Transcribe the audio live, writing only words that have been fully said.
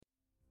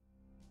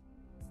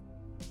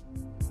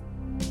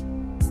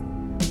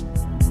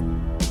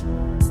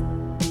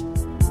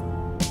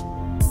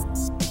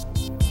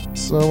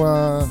So,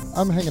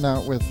 I'm hanging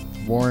out with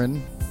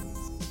Warren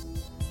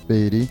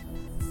Beatty.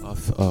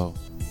 Oh.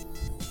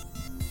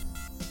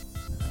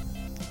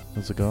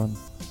 How's it going?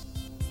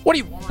 What do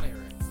you want,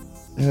 Eric?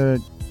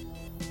 Eric.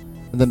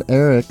 And then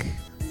Eric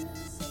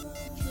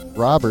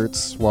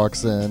Roberts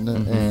walks in,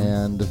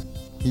 and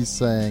he's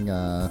saying,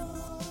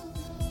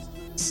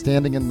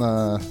 standing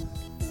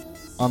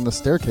on the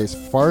staircase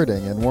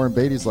farting, and Warren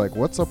Beatty's like,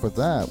 what's up with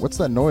that? What's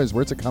that noise?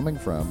 Where's it coming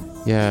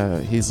from? Yeah,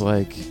 he's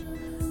like,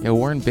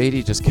 Warren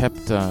Beatty just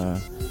kept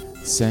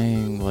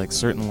saying like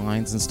certain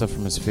lines and stuff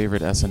from his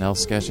favorite SNL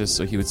sketches.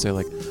 So he would say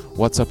like,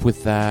 "What's up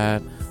with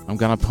that? I'm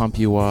gonna pump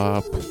you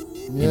up."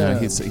 You know,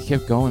 he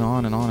kept going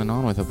on and on and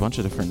on with a bunch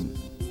of different,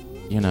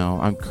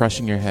 I'm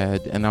crushing your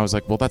head. And I was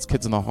like, well, that's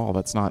Kids in the Hall.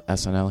 That's not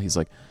SNL. He's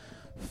like,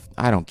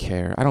 I don't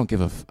care. I don't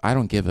give a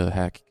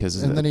heck.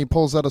 And then he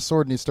pulls out a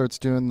sword and he starts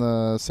doing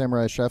the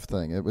Samurai Chef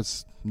thing. It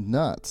was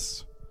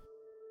nuts.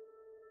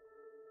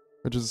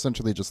 Which is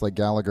essentially just like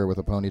Gallagher with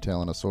a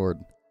ponytail and a sword.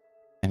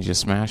 And he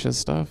just smashes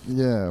stuff?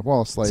 Yeah,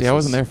 well, slices. See, I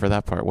wasn't there for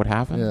that part. What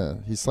happened? Yeah,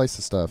 he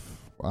slices stuff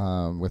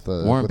with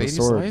a Warren with Beatty a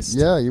sword. sliced?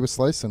 Yeah, he was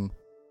slicing.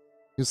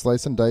 He was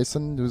slicing,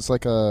 dicing. It was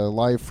like a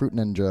live fruit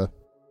ninja.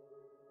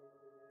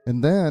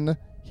 And then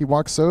he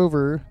walks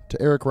over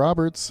to Eric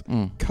Roberts,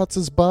 cuts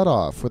his butt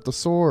off with the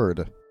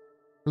sword.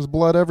 There's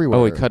blood everywhere.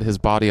 Oh, he cut his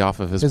body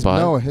off of his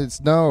butt?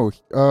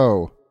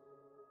 Oh.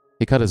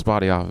 He cut his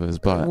body off of his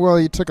butt. Well,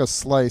 he took a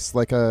slice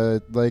like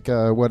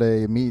what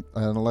an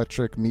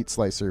electric meat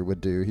slicer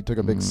would do. He took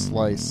a big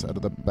slice out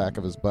of the back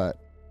of his butt.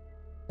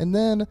 And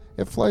then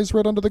it flies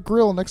right onto the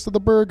grill next to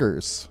the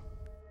burgers.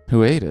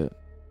 Who ate it?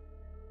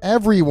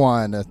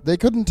 Everyone. They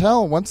couldn't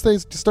tell. Once they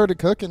started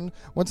cooking,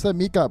 once that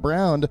meat got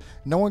browned,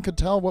 no one could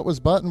tell what was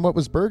butt and what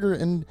was burger,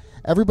 and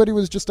everybody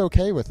was just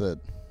okay with it.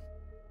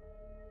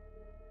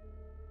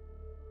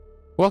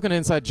 Welcome to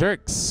Inside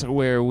Jerks,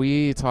 where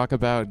we talk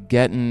about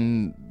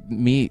getting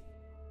meat.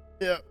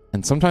 Yeah.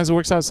 And sometimes it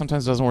works out,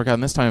 sometimes it doesn't work out,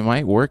 and this time it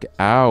might work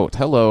out.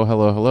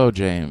 Hello,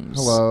 James.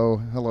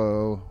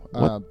 Hello.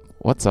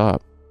 What's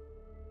up?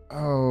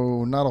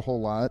 Oh, not a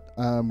whole lot.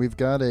 We've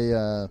got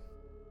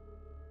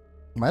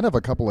might have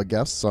a couple of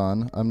guests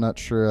on. I'm not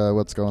sure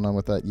what's going on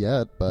with that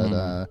yet,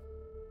 but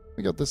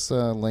we got this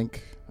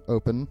link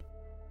open.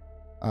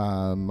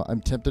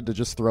 I'm tempted to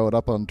just throw it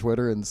up on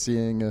Twitter and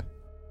seeing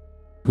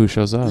who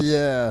shows up.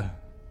 Yeah.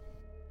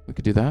 We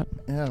could do that.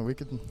 Yeah, we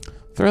could.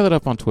 Throw that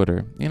up on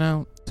Twitter.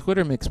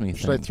 Twitter makes me think.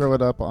 Should I throw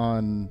it up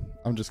on...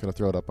 I'm just going to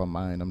throw it up on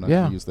mine. I'm not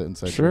going to use the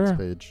Inside Jerks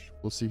page.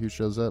 We'll see who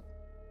shows up.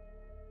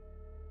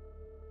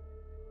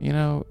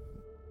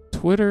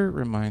 Twitter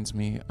reminds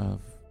me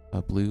of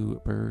a blue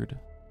bird.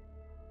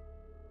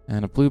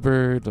 And a blue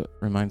bird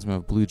reminds me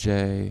of Blue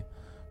Jay.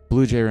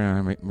 Blue Jay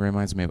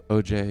reminds me of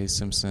O.J.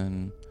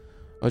 Simpson.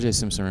 O.J.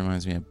 Simpson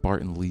reminds me of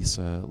Bart and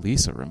Lisa.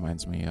 Lisa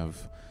reminds me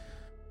of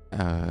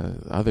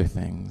other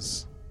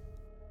things.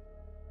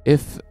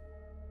 If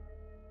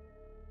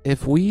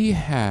we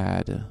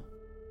had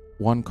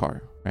one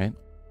car, right?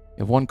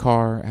 If one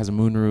car has a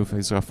moonroof,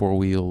 it's got four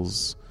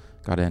wheels,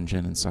 got an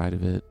engine inside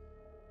of it,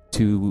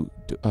 two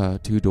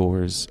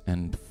doors,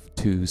 and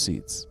two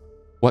seats,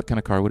 what kind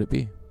of car would it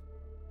be?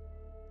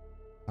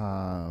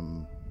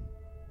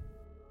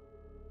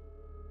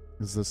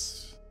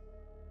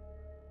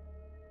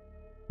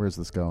 Where's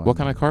this going? What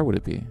kind of car would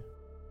it be?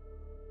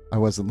 I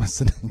wasn't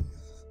listening.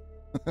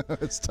 I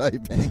was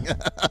typing.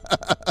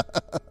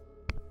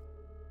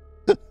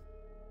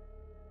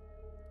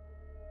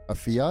 A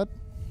Fiat?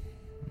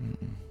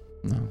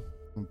 No.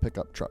 A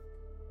pickup truck.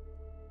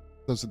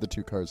 Those are the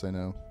two cars I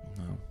know.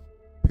 No.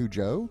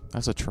 Peugeot?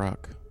 That's a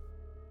truck.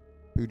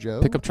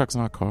 Peugeot? Pickup truck's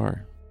not a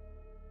car.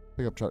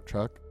 Pickup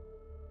truck?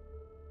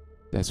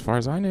 As far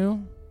as I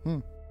knew.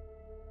 Okay.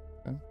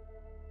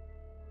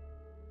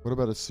 What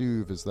about a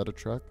SUV? Is that a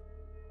truck?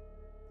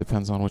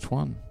 Depends on which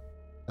one.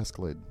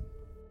 Escalade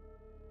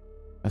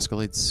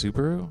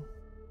Subaru?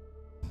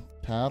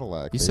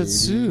 Cadillac. You said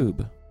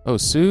SUV. Oh,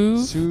 SUV?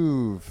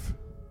 SUV.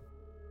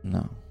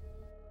 No.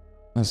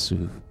 That's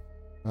SUV.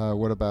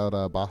 What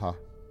about Baja?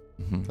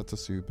 Mm-hmm. That's a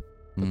SUV.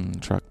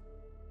 Truck.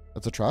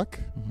 That's a truck?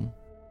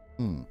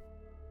 Mm-hmm.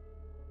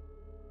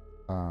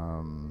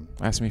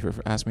 Ask me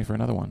for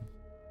another one.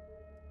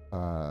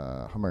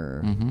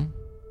 Hummer. Mm-hmm.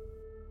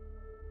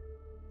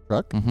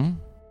 Truck? Mm-hmm.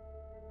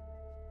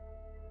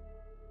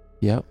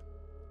 Yep.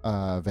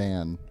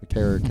 Van.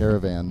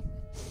 Caravan.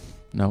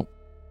 Nope.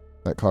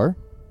 That car?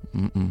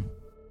 Mm-mm.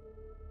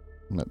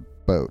 That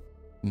boat.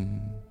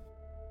 Mm-mm.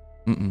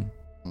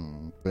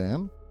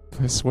 Van?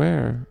 I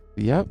swear.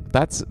 Yep.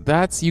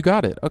 That's you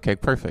got it. Okay,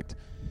 perfect.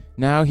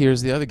 Now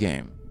here's the other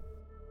game.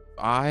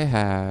 I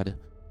had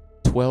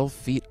 12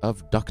 feet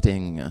of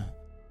ducting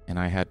and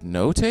I had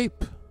no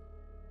tape.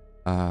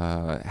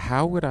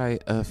 How would I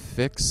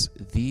affix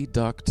the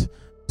duct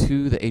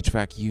to the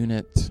HVAC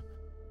unit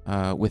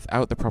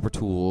without the proper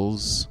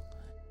tools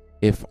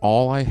if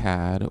all I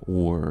had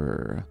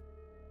were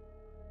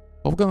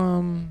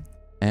bubblegum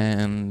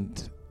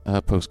and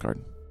a postcard?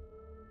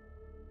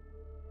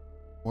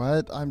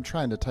 What? I'm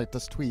trying to type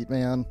this tweet,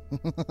 man.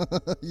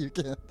 You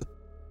can't.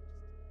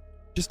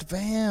 Just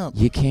vamp.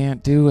 You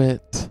can't do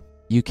it.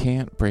 You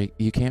can't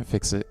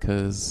fix it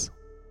because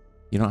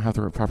you don't have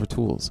the proper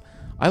tools.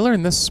 I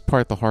learned this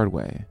part the hard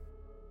way.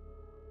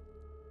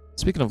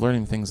 Speaking of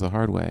learning things the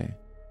hard way,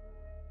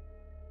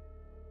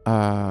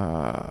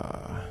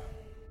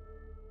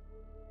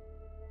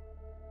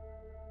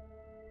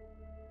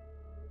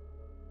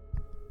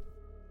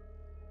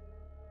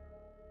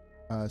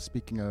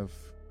 speaking of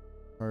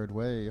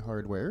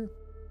hardware.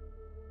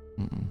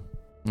 Mm-mm.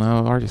 No,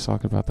 I already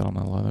talked about that on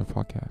the other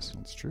podcast.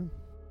 That's true.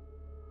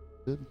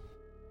 Did.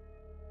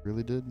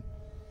 Really did.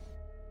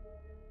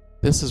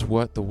 This is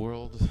what the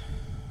world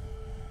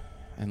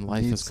and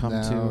life has come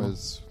now to.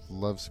 Is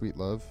love, sweet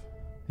love.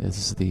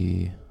 Is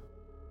the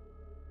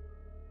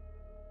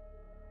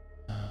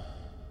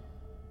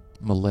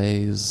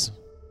malaise,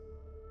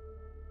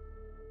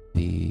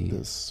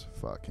 this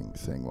fucking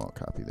thing won't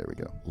copy. There we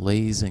go.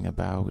 lazing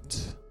about,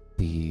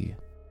 the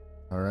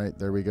All right,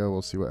 there we go.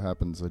 We'll see what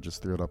happens. I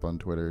just threw it up on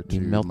Twitter. the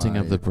to melting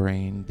of my the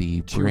brain,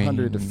 the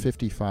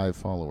 255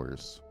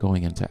 followers.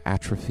 going into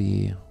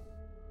atrophy.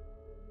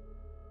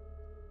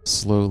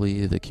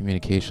 Slowly, the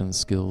communication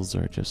skills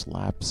are just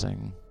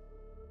lapsing.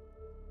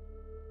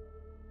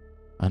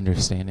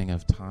 Understanding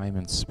of time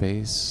and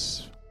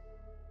space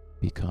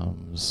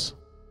becomes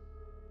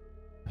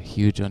a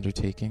huge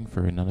undertaking,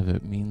 for none of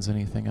it means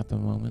anything at the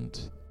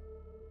moment.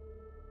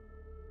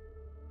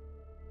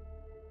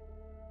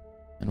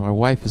 And my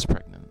wife is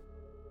pregnant.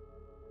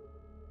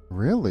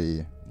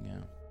 Really?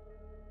 Yeah.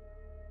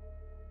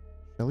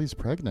 Shelly's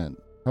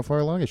pregnant. How far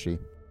along is she?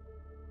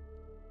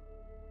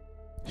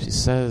 She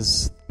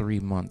says 3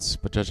 months,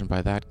 but judging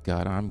by that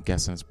gut, I'm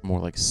guessing it's more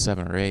like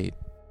 7 or 8.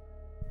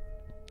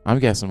 I'm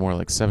guessing more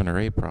like 7 or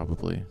 8,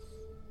 probably.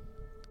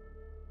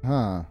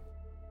 Huh.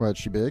 What,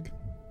 she big?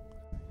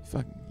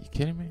 Fuck, you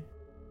kidding me?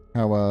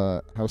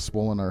 How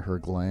swollen are her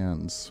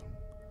glands?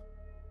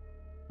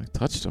 I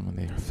touched them and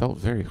they felt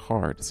very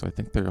hard, so I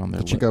think they're on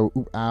their. Did you go,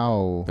 ooh,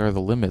 ow? There are the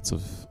limits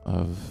of.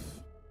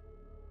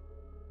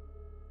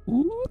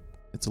 Ooh,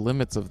 it's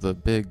limits of the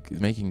big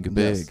making big.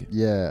 Yes,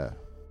 yeah.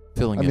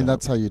 Filling. I mean, it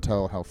that's up. how you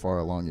tell how far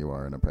along you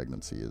are in a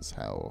pregnancy, is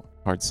how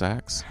Hard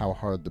sacks.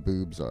 hard the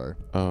boobs are.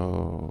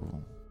 Oh.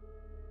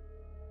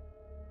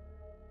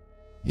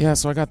 Yeah,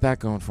 so I got that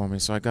going for me.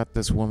 So I got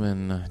this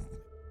woman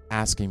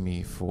asking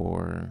me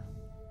for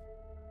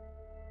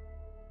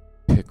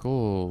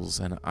pickles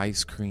and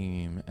ice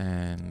cream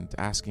and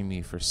asking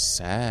me for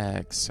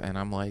sex, and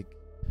I'm like,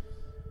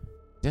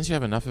 didn't you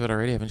have enough of it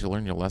already? Haven't you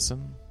learned your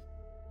lesson?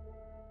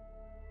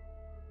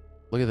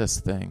 Look at this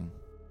thing.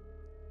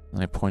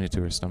 And I pointed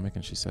to her stomach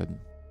and she said,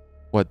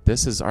 what,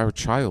 this is our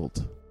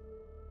child.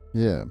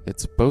 Yeah.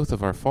 It's both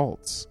of our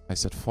faults. I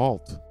said,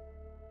 fault?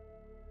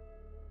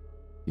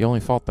 The only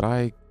fault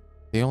that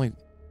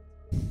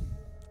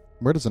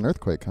Where does an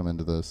earthquake come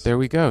into this? there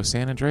we go,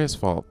 San Andreas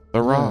fault.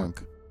 The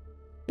Rock.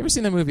 You ever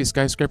seen that movie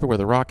Skyscraper where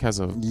The Rock has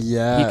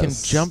Yes. he can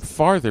jump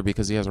farther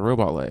because he has a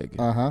robot leg?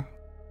 Uh-huh.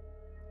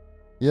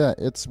 Yeah,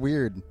 it's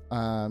weird.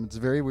 It's a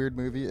very weird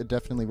movie. It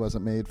definitely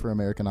wasn't made for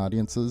American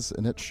audiences,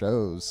 and it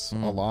shows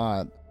a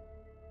lot.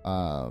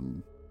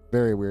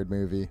 Very weird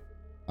movie.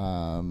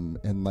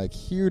 And like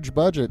huge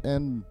budget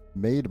and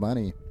made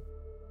money.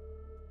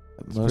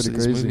 Most of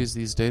these crazy. movies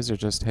these days are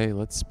just, hey,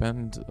 let's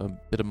spend a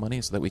bit of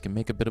money so that we can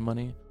make a bit of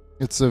money.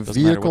 It's a Doesn't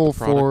matter vehicle what the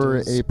product for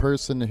is. a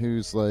person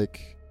who's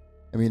like,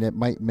 I mean, it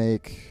might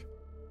make,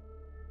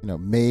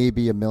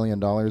 maybe $1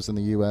 million in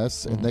the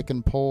U.S. and they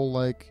can pull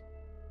like,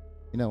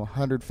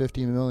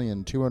 150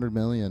 million, 200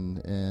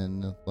 million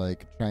in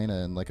like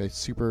China and like a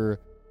super,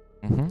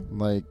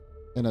 like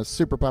in a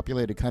super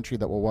populated country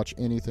that will watch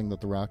anything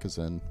that The Rock is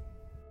in.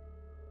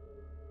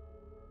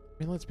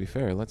 I mean, let's be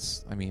fair.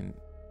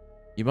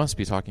 You must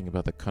be talking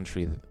about the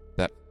country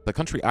the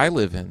country I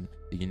live in,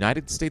 the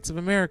United States of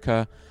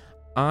America.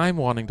 I'm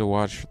wanting to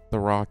watch The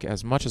Rock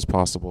as much as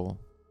possible.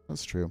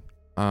 That's true.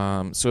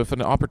 So if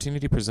an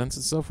opportunity presents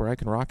itself where I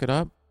can rock it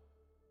up,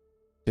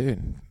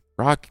 dude,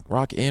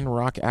 rock in,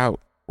 rock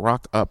out,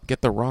 rock up,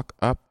 get the rock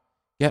up,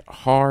 get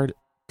hard,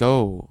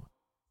 go.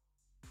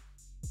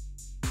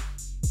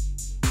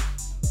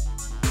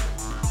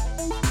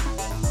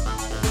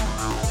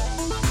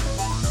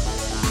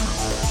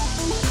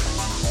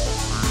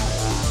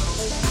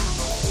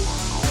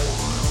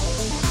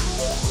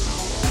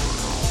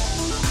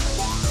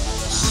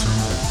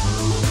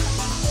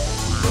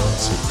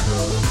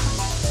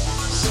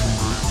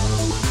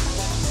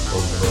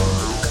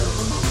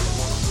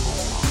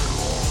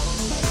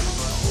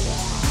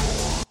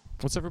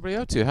 What's everybody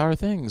up to? How are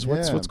things?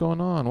 Yeah. What's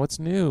going on? What's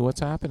new? What's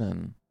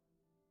happening?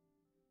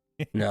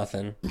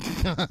 Nothing.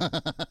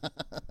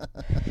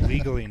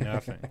 Legally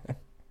nothing.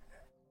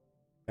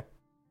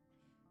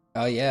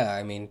 Oh, yeah.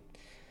 I mean,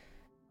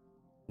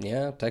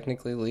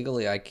 technically,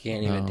 legally, I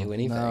can't even do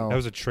anything. No. That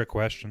was a trick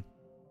question.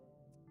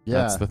 Yeah.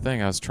 That's the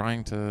thing. I was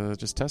trying to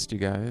just test you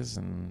guys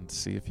and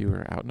see if you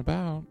were out and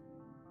about.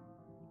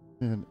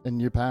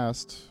 And you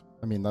passed.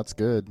 I mean, that's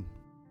good.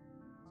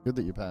 Good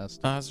that you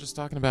passed. I was just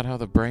talking about how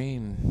the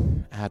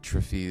brain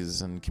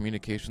atrophies and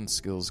communication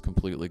skills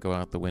completely go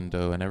out the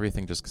window and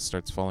everything just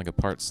starts falling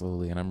apart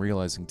slowly. And I'm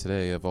realizing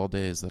today, of all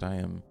days, that I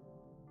am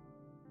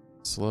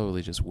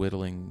slowly just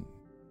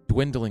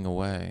dwindling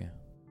away.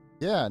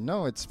 Yeah,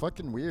 no, it's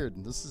fucking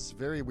weird. This is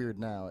very weird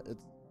now.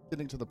 It's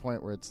getting to the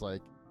point where it's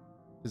like,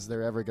 is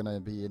there ever going to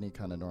be any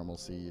kind of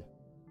normalcy?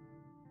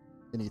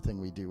 Anything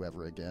we do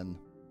ever again?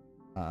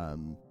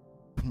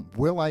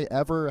 Will I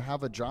ever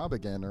have a job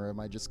again, or am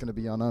I just going to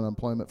be on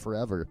unemployment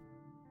forever?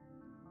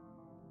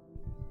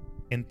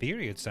 In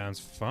theory, it sounds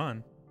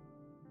fun.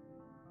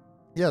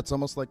 Yeah, it's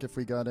almost like if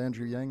we got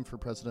Andrew Yang for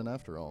president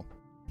after all.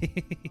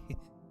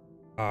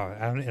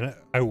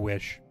 I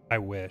wish.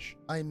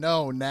 I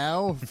know,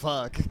 now?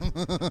 Fuck.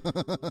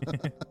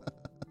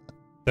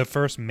 The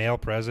first male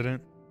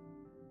president.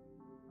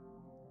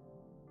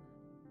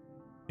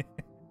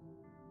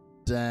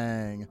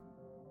 Dang.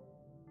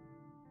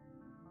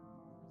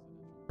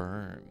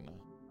 Burn.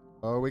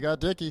 Oh, we got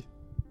Dickie.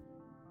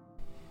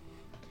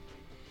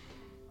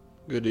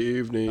 Good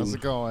evening. How's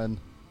it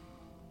going?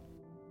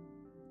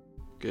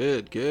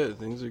 Good.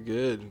 Things are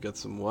good. We got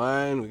some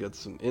wine, we got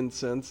some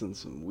incense and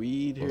some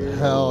weed here.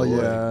 Hell Oh, boy,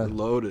 yeah. we're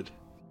loaded.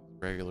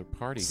 Regular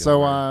party. So,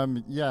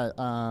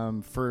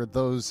 goer. for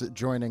those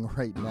joining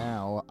right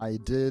now, I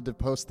did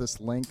post this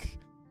link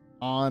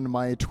on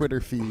my Twitter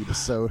feed,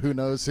 so who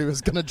knows who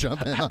is going to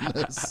jump in on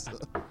this.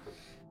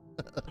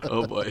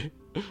 Oh boy.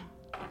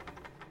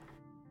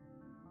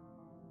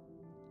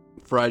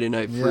 Friday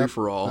night free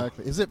for all.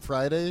 Exactly. Is it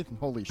Friday?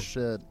 Holy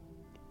shit.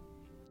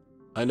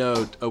 I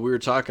know we were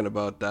talking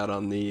about that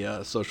on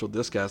the social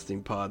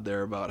discasting pod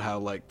there, about how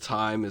like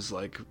time is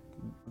like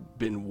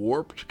been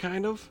warped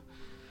kind of.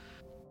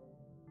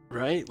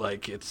 Right?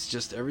 Like it's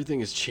just everything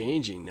is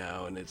changing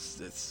now, and it's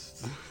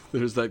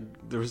there was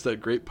that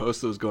great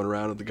post that was going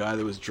around of the guy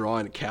that was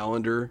drawing a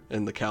calendar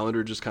and the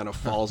calendar just kind of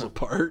falls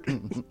apart.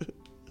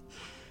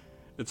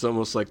 It's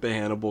almost like the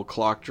Hannibal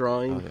clock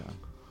drawing. Oh, yeah.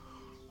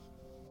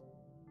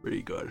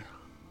 Pretty good.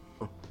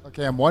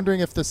 Okay, I'm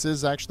wondering if this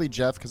is actually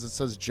Jeff, because it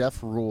says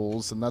Jeff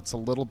rules, and that's a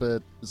little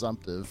bit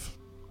presumptive.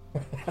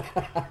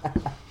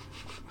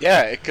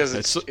 Yeah, because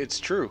it's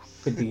true.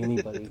 Could be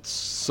anybody. It's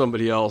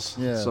somebody else.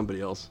 Yeah.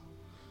 Somebody else.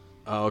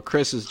 Oh,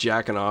 Chris is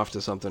jacking off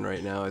to something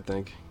right now, I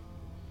think.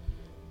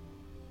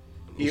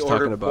 He He's ordered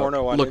talking about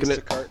porno on looking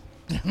Instacart.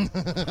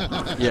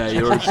 Yeah,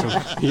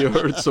 he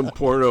ordered some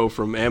porno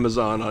from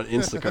Amazon on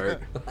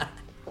Instacart.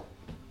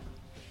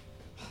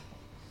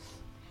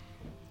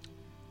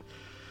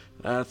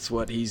 That's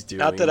what he's doing.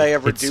 Not that I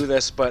ever do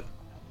this, but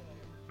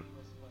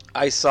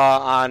I saw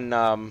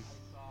on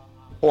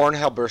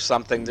Pornhub or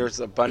something,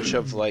 there's a bunch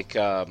of like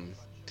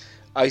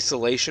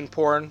isolation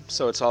porn,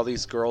 so it's all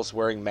these girls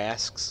wearing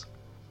masks.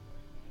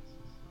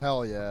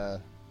 Hell yeah.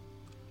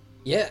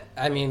 Yeah,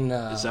 I mean...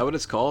 Is that what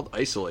it's called?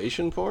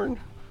 Isolation porn?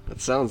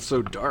 That sounds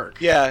so dark.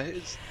 Yeah,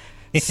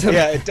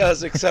 yeah, it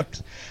does,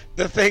 except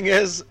the thing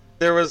is,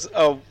 there was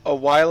a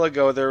while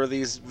ago, there were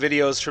these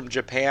videos from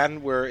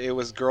Japan where it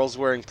was girls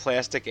wearing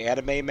plastic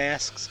anime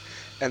masks,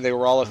 and they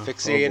were all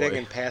asphyxiating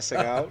and passing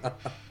out.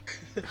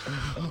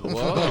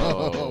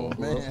 Whoa. Oh,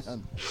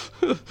 man.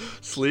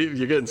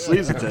 You're getting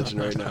Sleeve's attention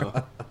right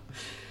now.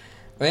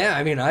 Well, yeah,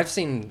 I mean, I've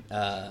seen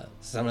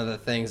some of the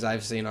things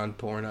I've seen on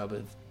Pornhub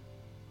have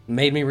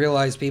made me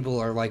realize people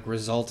are, like,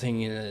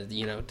 resulting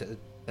in,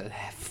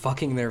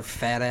 fucking their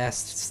fat-ass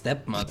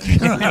stepmother.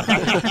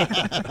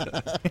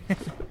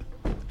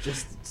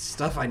 Just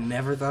stuff I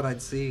never thought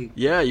I'd see.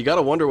 Yeah, you got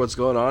to wonder what's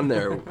going on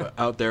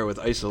out there with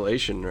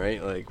isolation,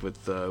 right? Like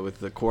with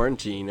the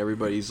quarantine,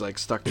 everybody's like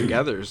stuck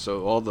together,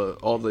 so all the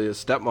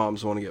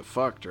stepmoms want to get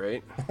fucked,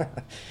 right?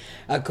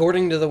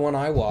 According to the one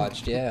I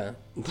watched, yeah.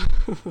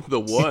 The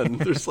one,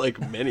 there's like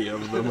many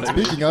of them.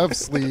 Speaking of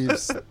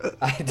Sleeves,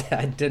 I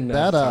didn't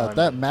know.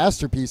 that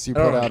masterpiece you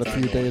put out a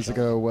few days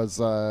ago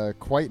was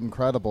quite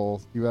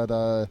incredible. You had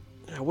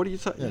what are you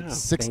talking? Yeah.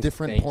 Six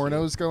different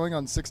pornos going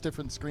on 6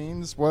 different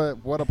screens.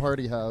 What a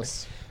party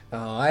house! Oh,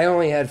 I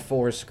only had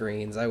 4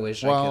 screens. I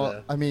wish I could.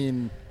 Well, I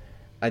mean,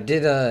 I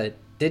did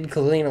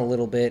clean a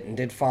little bit and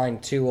did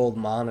find 2 old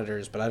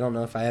monitors, but I don't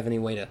know if I have any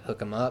way to hook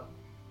them up.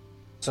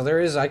 So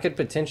I could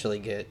potentially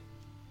get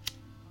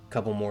a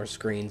couple more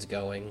screens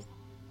going.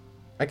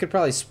 I could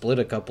probably split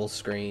a couple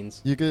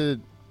screens. you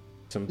could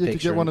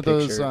get one of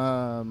those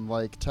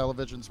like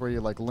televisions where you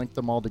like link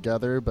them all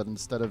together, but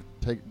instead of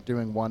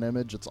doing one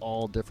image, it's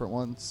all different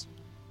ones.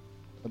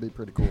 That'd be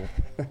pretty cool.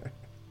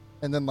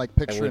 And then like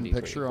picture in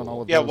picture on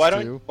all of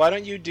those too. Why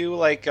don't you do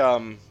like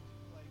from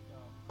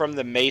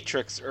the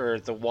Matrix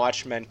or the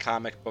Watchmen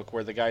comic book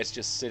where the guy's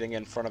just sitting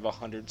in front of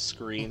 100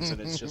 screens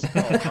and it's just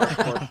all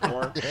hardcore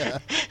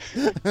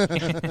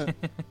porn.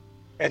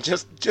 And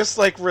just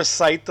like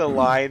recite the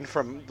line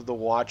from the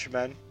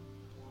Watchmen.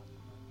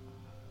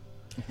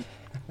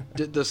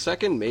 Did the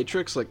second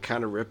Matrix like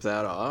kind of rip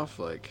that off?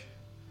 Like,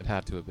 it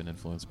had to have been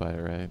influenced by it,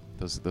 right?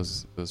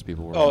 Those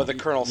people were. Oh, the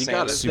Colonel you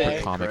got Sanders super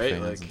thing, comic right?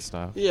 fans Like, and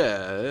stuff.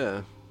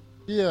 Yeah.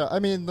 Yeah, I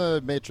mean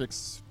the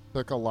Matrix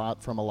took a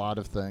lot from a lot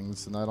of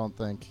things, and I don't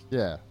think.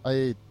 Yeah,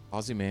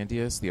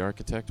 Ozymandias, the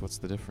architect. What's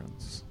the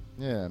difference?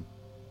 yeah.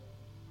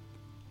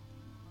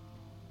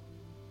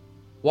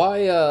 Why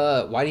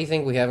do you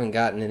think we haven't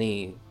gotten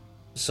any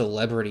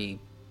celebrity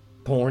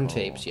porn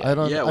tapes yet? I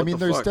don't. Yeah, I what mean,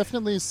 the there's fuck?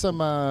 definitely some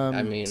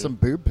mean- some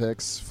boob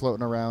pics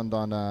floating around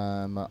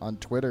on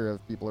Twitter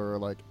of people who are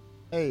like,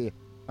 "Hey,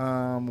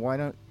 why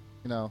don't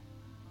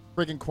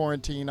friggin'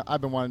 quarantine?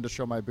 I've been wanting to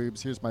show my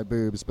boobs. Here's my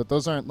boobs." But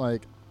those aren't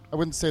like. I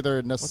wouldn't say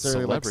they're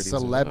necessarily like celebrities are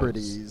those?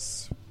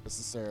 celebrities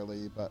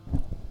necessarily, but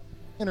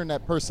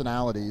internet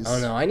personalities. I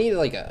don't know. I need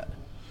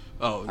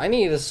Oh, I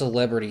need a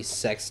celebrity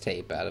sex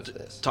tape out of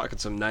this. talking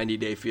some 90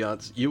 Day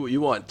Fiance. You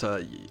want?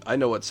 I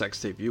know what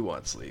sex tape you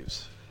want,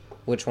 Sleeves.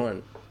 Which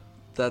one?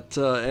 That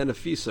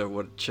Anafisa,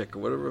 what chick or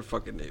whatever her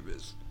fucking name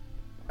is.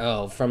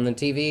 Oh, from the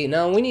TV?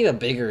 No, we need a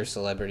bigger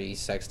celebrity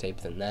sex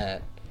tape than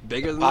that.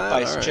 Bigger than that?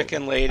 Popeye's All right.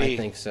 chicken I lady.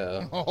 think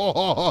so.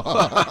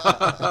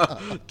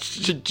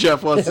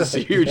 Jeff wants to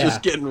see you Yeah.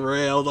 just getting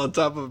railed on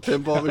top of a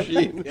pinball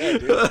machine. Yeah,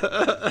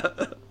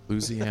 dude.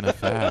 Louisiana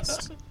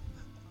Fast.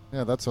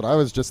 Yeah, that's what I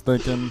was just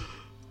thinking.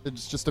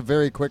 It's just a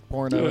very quick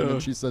porno, and then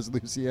she says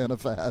Louisiana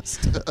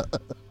Fast.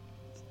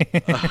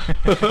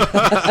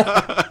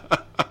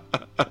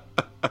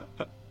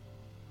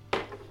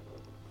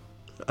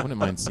 I wouldn't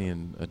mind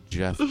seeing a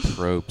Jeff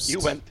Probst. You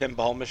went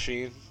pinball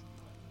machine.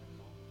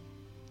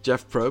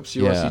 Jeff Probst,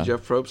 you want to Yeah. see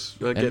Jeff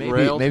Probst And getting maybe,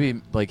 railed?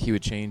 maybe like he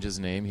would change his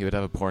name. He would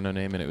have a porno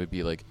name, and it would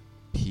be like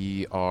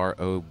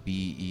PROBEST,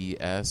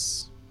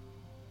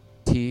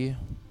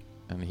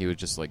 and he would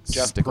just like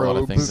Jeff stick a lot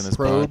of things in his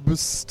butt.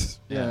 Probst.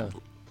 Yeah.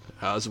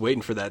 I was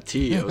waiting for that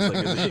T. I was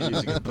like, is he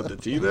going to put the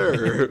T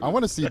there? I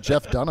want to see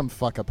Jeff Dunham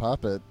fuck a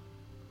puppet.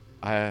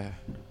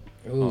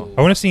 Ooh.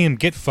 I want to see him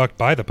get fucked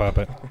by the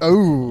puppet.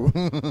 Oh.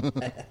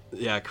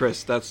 Yeah,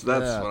 Chris, that's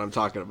Yeah. what I'm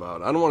talking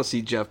about. I don't want to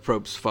see Jeff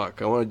Probst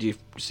fuck. I want to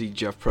see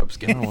Jeff Probst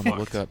I get don't want to fucked.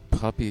 look up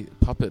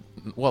puppet.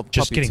 Well,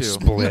 Just puppy getting too.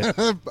 split.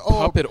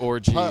 Puppet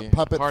orgy.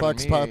 Puppet Pardon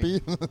fucks me.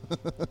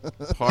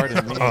 puppy.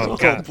 Pardon me. Oh, Oh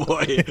God.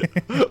 boy.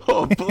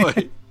 Oh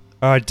boy.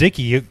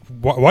 Dickie,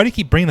 why do you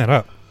keep bringing that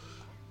up?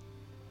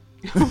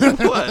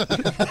 What?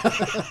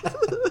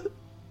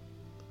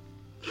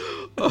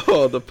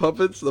 Oh, the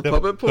puppets, the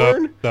puppet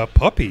porn? The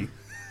puppy.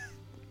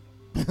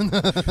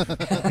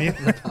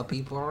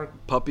 Puppy porn?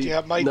 Puppy.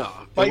 Yeah, my no, it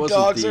my wasn't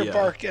dogs the, are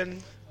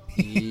barking.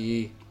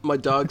 Yeah. My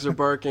dogs are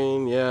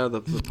barking. Yeah,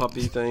 the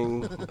puppy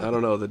thing. I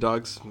don't know. The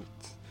dogs.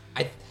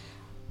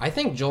 I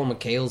think Joel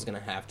McHale's gonna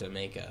have to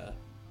make a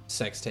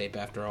sex tape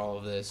after all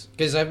of this,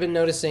 because I've been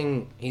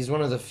noticing he's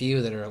one of the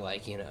few that are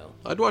like,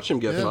 I'd watch him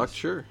get Yeah. fucked.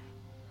 Sure.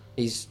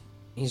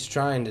 he's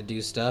trying to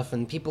do stuff,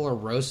 and people are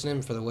roasting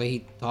him for the way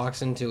he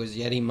talks into his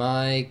Yeti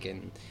mic,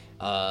 and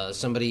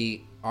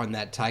somebody on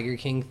that Tiger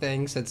King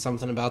thing said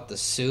something about the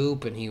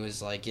soup, and he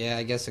was like, yeah,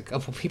 I guess a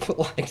couple people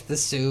liked the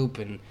soup,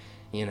 and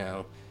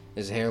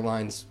his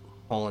hairline's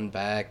pulling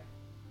back.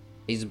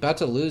 He's about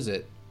to lose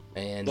it,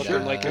 and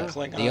Looking like a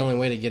Klingon. the only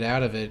way to get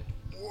out of it,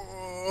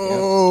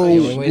 Whoa. the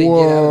only way to get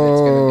out of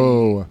it's gonna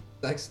Whoa.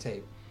 be sex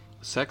tape.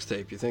 Sex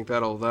tape. You think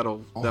that'll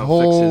fix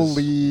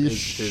Holy his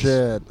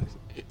shit.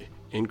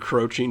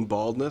 encroaching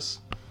baldness?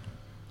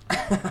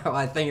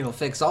 I think it'll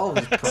fix all of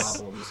his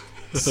problems.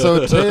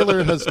 So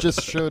Taylor has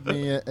just showed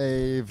me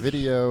a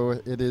video.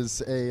 It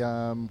is a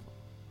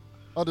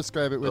I'll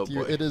describe it with Oh, you.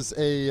 boy. It is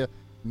a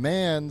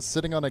man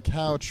sitting on a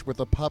couch with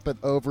a puppet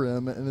over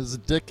him, and his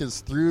dick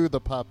is through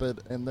the puppet,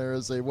 and there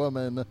is a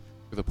woman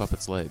Through the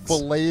puppet's legs.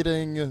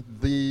 filleting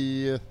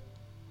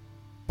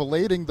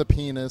the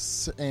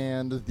penis,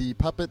 and the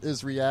puppet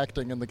is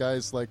reacting, and the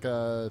guy's like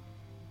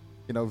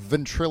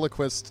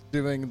ventriloquist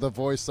doing the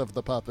voice of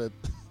the puppet.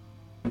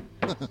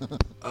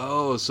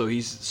 Oh, so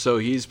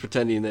he's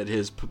pretending that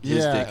his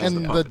Yeah, dick is and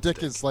the the puppet's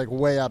dick is like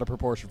way out of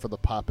proportion for the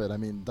puppet. I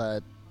mean,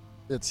 that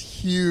it's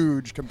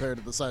huge compared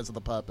to the size of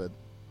the puppet.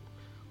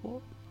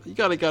 Well, you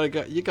gotta get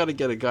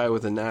a guy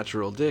with a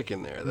natural dick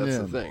in there. That's Yeah.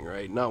 the thing,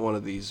 right? Not one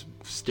of these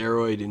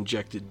steroid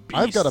injected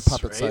beasts. I've got a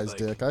puppet-sized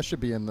right? dick. I should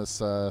be in this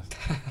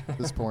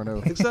this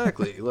porno.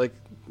 Exactly. Like,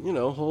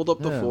 hold up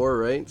the Yeah. four,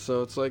 right?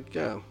 So it's like,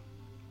 yeah.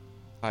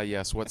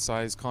 Yes. What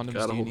size condoms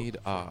Gotta do you hold- need?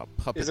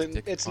 Puppet Isn't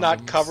dick it's not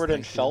condoms, covered in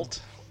thank you.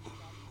 felt?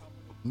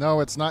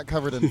 No, it's not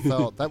covered in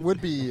felt. That would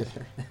be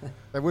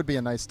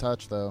a nice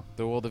touch, though.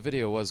 The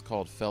video was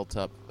called Felt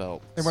Up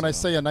Felt. And when I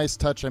so- say a nice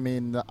touch, I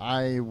mean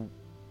I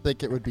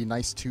think it would be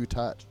nice to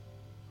touch.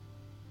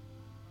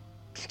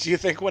 Do you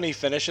think when he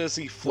finishes,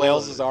 he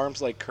flails his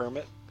arms like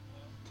Kermit?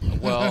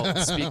 Well,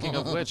 speaking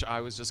of which, I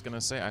was just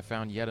gonna say I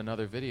found yet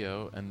another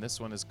video, and this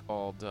one is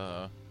called.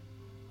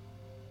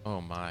 Oh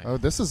my! Oh,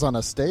 this is on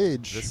a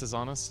stage. This is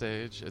on a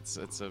stage. It's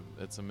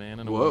a man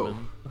and a Whoa.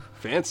 woman.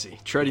 Fancy.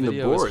 Treading the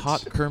Video is boards.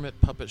 Hot Kermit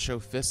Puppet Show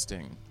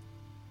Fisting.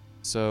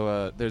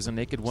 So there's a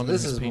naked woman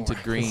this who's is painted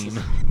more- green.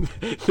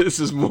 This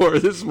is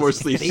more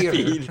sleep theater.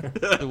 speed.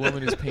 The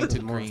woman who's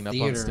painted More green up on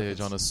theater.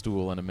 stage on a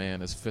stool, and a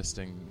man is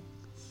fisting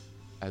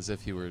as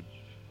if he were.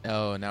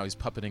 Oh, now he's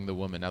puppeting the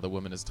woman. Now the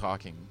woman is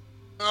talking.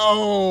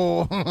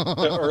 Oh.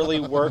 The early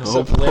works Oh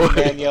of Lin boy.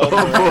 Manuel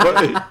Oh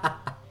Miranda.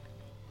 boy.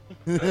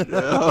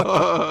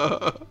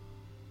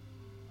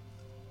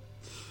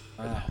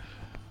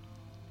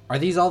 Are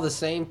these all the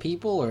same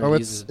people, or Oh, are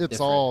these it's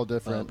different all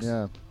different. folks?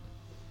 Yeah.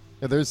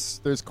 Yeah.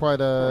 There's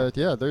quite a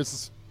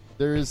there's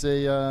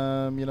a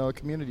a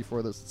community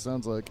for this. It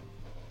sounds like.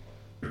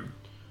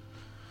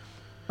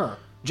 Huh.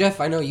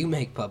 Jeff, I know you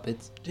make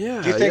puppets.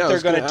 Yeah. Do you think I they're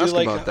was gonna gonna do ask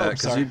like- about that oh,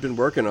 because sorry. you've been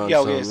working on Yeah,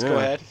 some. okay, yes, go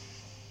ahead.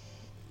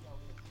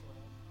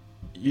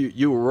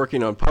 You were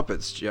working on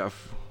puppets,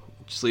 Jeff.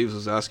 Sleeves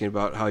was asking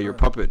about how your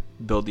puppet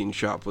building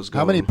shop was going.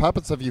 How many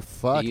puppets have you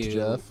fucked, You-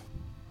 Jeff?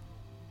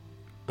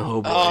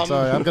 Oh boy.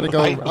 Sorry, I'm gonna go.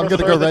 I I'm gonna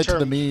prefer go the right to the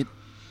term- meat.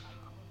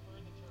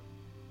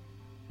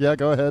 Yeah,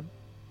 go ahead.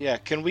 Yeah,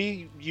 can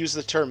we use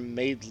the term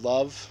 "made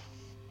love"?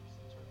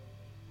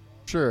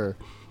 Sure.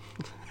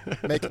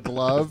 Make a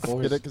glove.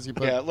 course. Get it? Because you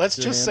put. Yeah, let's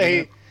your just hand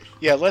in say,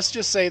 yeah, let's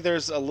just say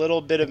there's a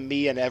little bit of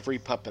me in every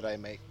puppet I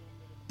make.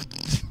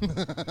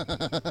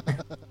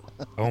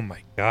 Oh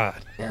my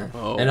god. Yeah.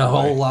 Oh, and a boy.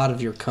 whole lot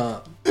of your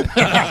cum.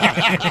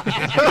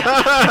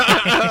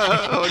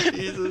 Oh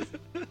Jesus.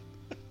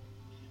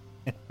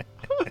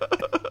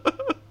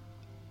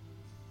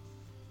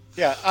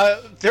 Yeah,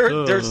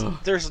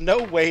 there's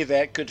no way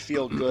that could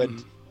feel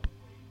good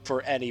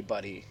for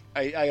anybody.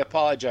 I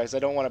apologize. I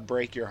don't want to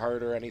break your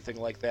heart or anything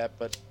like that,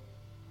 but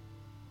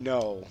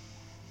no.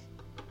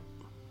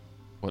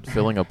 What,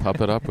 filling a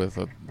puppet up with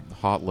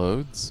hot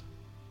loads?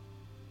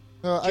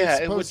 I Yeah,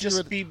 it suppose would you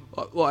just be.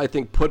 Well, I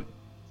think You'd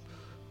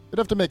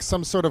have to make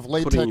some sort of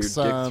Putting your latex.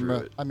 dick through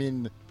it. I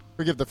mean,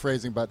 forgive the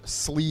phrasing, but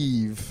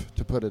sleeve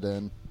to put it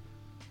in.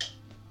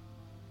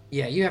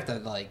 Yeah, you have to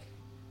like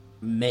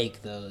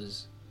make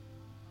those.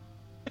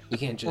 You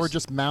can't just. Or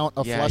just mount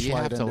a Yeah, you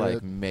have fleshlight to into like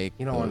it. make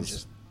You don't want those to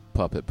just.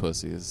 puppet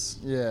pussies.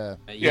 Yeah.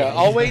 Yeah,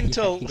 I'll wait you-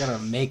 until- you gotta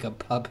make a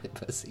puppet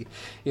pussy.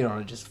 You don't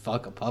want to just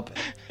fuck a puppet.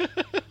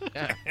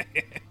 Yeah.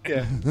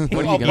 Yeah. What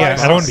are you I'll gonna buy Yeah, I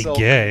some don't want to be silk.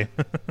 gay.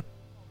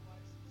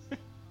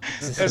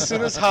 As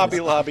soon as Hobby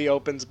Lobby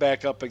opens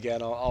back up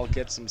again, I'll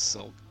get some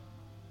silk.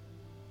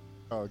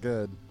 Oh,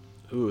 good.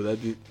 ooh,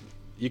 that'd be.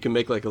 You can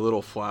make like a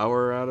little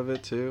flower out of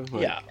it too.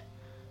 Like, Yeah.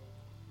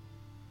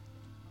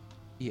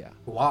 Yeah.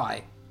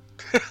 Why?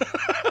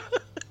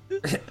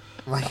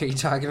 Like, are you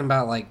talking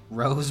about like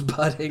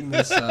rosebudding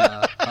this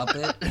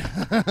puppet?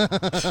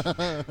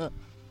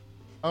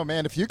 Oh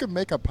man, if you could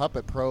make a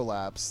puppet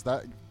prolapse,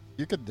 that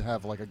you could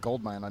have like a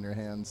gold mine on your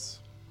hands.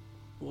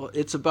 Well,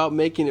 it's about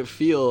making it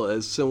feel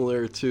as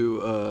similar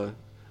to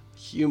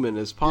human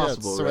as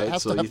possible, yeah, so right? it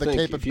has So to you have the think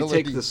if you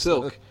capability take the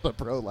silk, to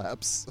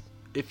prolapse.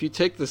 if you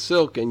take the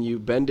silk and you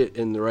bend it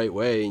in the right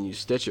way and you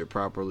stitch it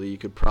properly, you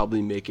could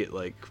probably make it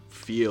like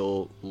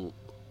feel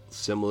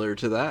similar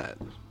to that.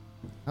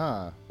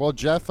 Huh. Well,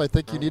 Jeff, I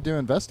think you need to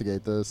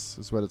investigate this.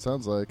 Is what it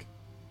sounds like.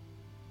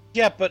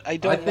 Yeah, but I I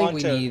don't think want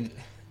we to. need.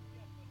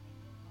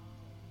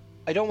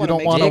 I don't You want to don't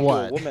make wanna love to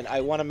what? a woman.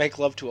 I want to make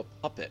love to a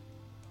puppet.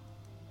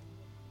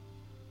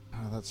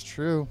 Oh, that's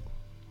true.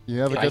 You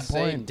have a I good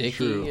say point. Dickie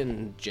True.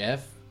 and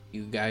Jeff,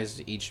 you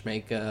guys each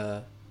make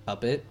a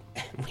puppet,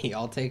 and we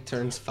all take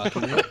turns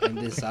fucking it and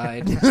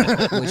decide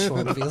which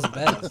one feels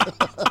best.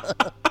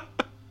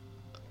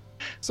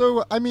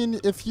 So, I mean,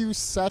 if you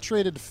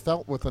saturated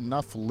felt with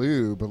enough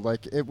lube,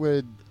 like it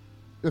would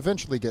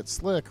eventually get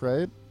slick,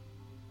 right?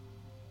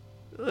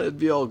 It'd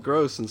be all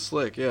gross and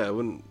slick. Yeah, it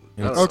wouldn't.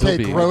 I don't It's know. still Okay,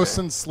 be- gross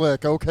and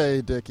slick.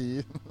 Okay,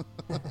 Dickie.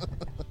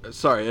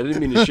 Sorry, I didn't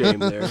mean to shame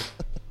there.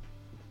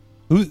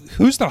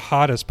 Who's the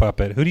hottest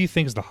puppet? Who do you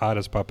think is the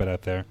hottest puppet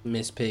out there?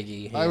 Miss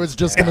Piggy. I was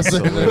just gonna say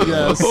that.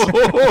 Yes.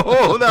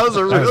 Oh, that was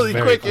a was really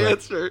very quick quick.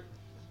 answer.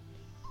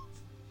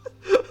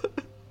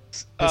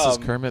 This is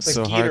Kermit the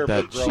so Skeeter, hard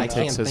that but she grown I up. takes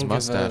can't his think of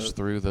mustache a-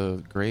 through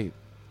the grate.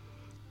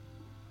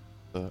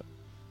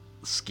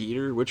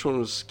 Skeeter? Which one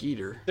was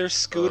Skeeter? There's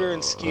Scooter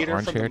and Skeeter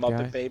from the orange-haired Muppet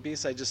guy?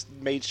 Babies. I just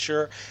made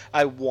sure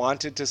I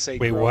wanted to say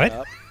Wait, grown what?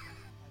 up.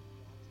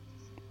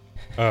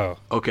 Oh,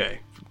 Okay,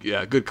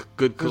 yeah, good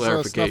There's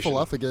clarification.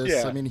 Snuffleupagus.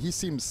 Yeah. I mean, he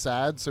seems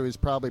sad, so he's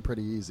probably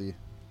pretty easy.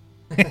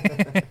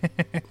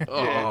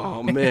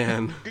 Oh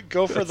man.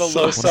 Go for the That's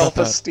low so-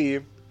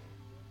 self-esteem.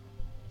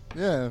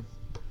 Yeah.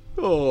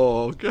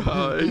 Oh gosh.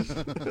 I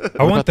What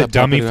want about the that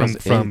dummy puppet who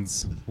from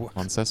has AIDS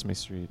on Sesame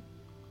Street.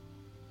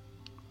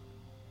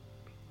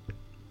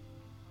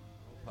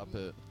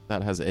 Puppet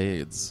that has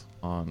AIDS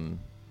on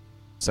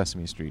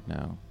Sesame Street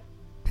now.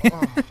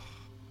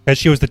 as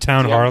she was the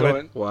town Yeah, I'm harlot.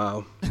 going-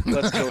 Wow.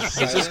 Let's go.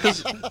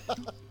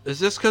 Is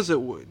this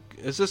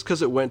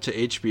because it went to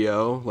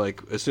HBO?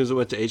 Like as soon as it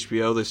went to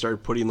HBO, they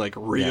started putting like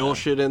real Yeah.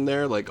 shit in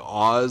there, like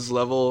Oz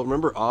level.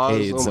 Remember Oz?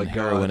 AIDS oh my and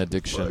heroin God.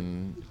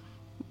 addiction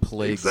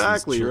plagues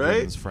Exactly, his right?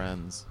 children's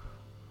friends.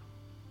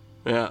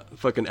 Fuck. Yeah,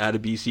 fucking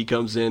Adebisi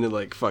comes in and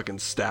like fucking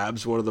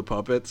stabs one of the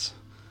puppets.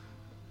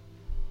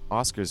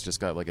 Oscar's just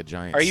got like a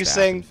giant Are you staph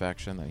saying-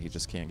 infection that he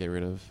just can't get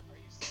rid of.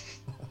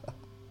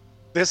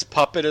 This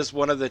puppet is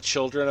one of the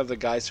children of the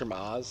guys from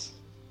Oz.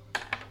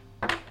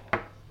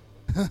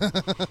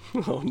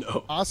 Oh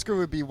no. Oscar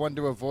would be one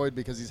to avoid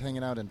because he's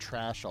hanging out in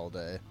trash all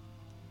day.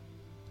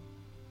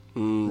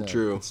 Yeah,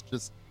 True. It's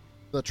just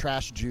the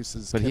trash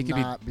juices But he could be-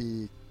 cannot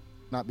be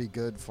not be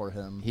good for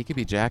him. He could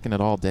be jacking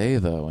it all day,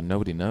 though, and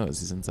nobody knows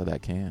he's inside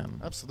that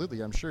can.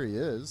 Absolutely, I'm sure he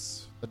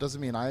is. That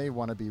doesn't mean I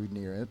want to be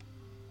near it.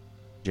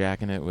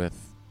 Jacking it with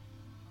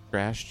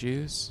trash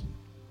juice?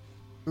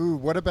 Ooh,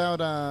 what about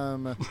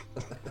Little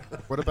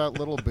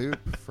Boop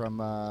from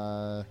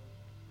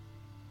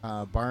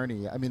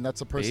Barney? I mean,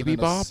 that's a person Baby in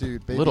Bop? a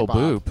suit. Baby Little Bop.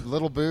 Boop.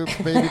 Little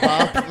Boop, Baby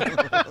Bop.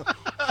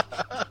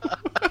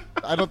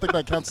 I don't think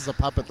that counts as a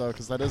puppet though,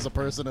 because that is a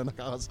person in a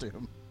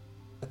costume.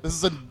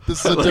 This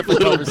is a different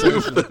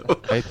conversation.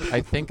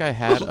 I think I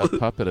had a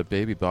puppet of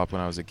Baby Bop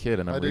when I was a kid,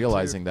 and I I'm did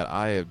realizing that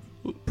I have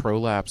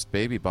prolapsed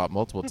Baby Bop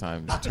multiple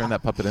times. Turn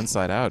that puppet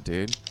inside out,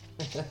 dude.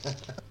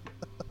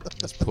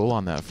 Just pull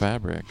on that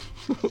fabric.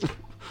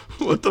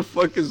 What the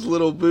fuck is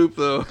Little Boop,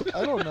 though?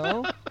 I don't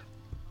know.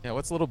 Yeah,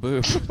 what's Little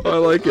Boop? I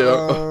like it.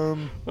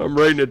 I'm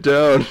writing it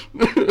down.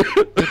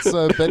 It's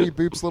Betty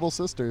Boop's little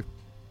sister.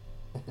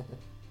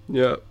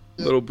 Yeah,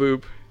 Little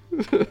Boop.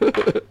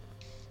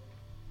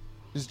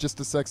 She's just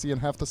as sexy and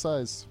half the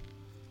size.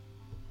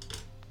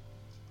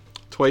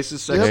 Twice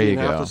as There sexy you and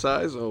half go. the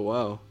size? Oh,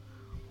 wow.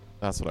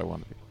 That's what I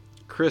want to be.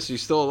 Chris, you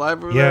still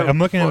alive over Yeah, there? I'm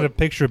looking at a Fuck.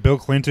 picture of Bill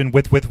Clinton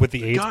with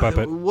the AIDS God,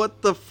 puppet.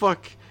 what the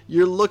fuck?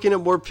 You're looking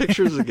at more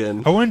pictures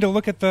again. I wanted to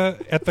look at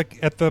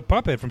the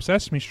puppet from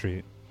Sesame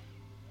Street.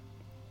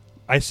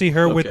 I see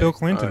her with Okay, Bill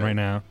Clinton all right. right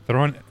now. They're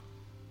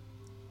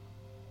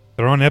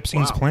on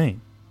Epstein's Wow.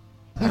 plane.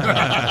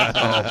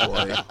 Oh,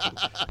 boy.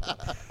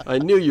 I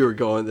knew you were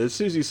going. As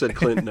soon as you said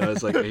Clinton, I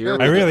was like, here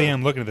we I really go.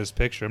 am looking at this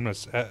picture. I'm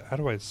gonna. How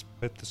do I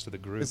spit this to the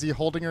group? Is he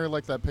holding her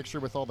like that picture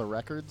with all the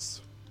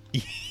records?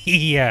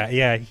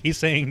 yeah. He's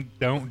saying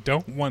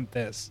don't want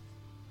this.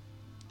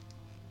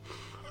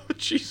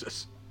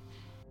 Jesus.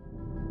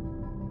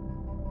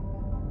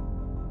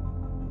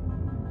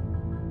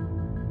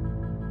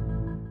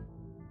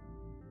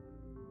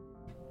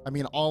 I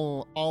mean,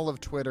 all of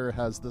Twitter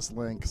has this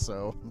link,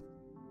 so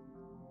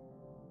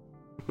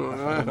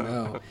Oh,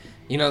 no.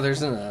 You know,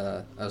 there's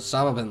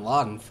Osama bin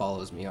Laden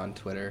follows me on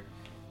Twitter.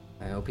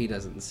 I hope he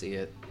doesn't see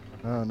it.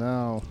 oh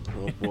no.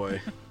 Oh,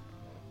 boy.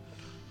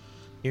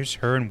 Here's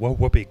her and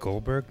Whoopi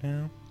Goldberg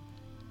now.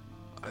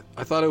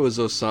 I thought it was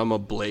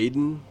Osama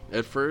Bladen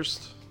at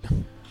first.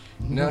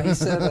 No, he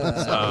said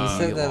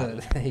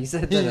he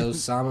said that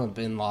Osama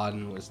bin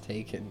Laden was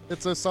taken.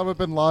 It's Osama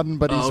bin Laden,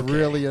 but he's Okay.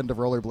 really into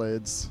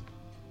rollerblades.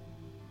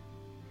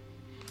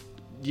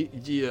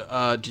 Did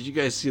you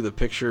guys see the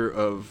picture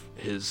of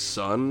his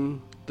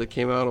son that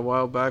came out a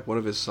while back? One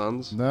of his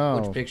sons? No.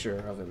 Which picture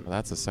of him? Well,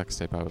 that's a sex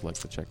tape I would like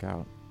to check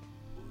out.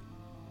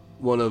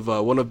 One of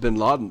bin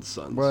Laden's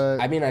sons.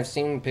 What? I mean, I've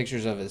seen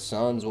pictures of his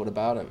sons. What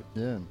about him?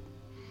 Yeah.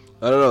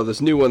 I don't know.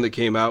 This new one that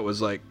came out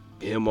was like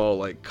him all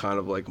like kind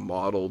of like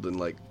modeled and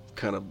like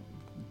kind of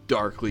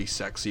darkly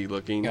sexy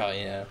looking. Oh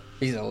yeah,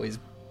 he's always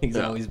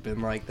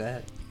been like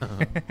that.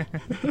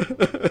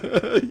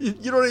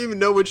 You don't even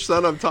know which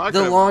son I'm talking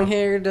The about.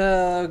 long-haired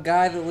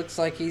guy that looks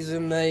like he's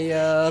in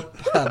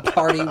the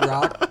Party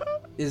Rock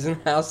is in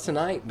House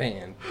Tonight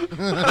band.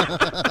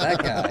 That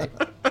guy.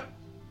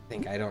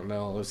 I don't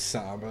know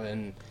Osama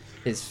and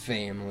his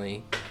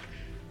family.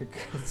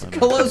 It's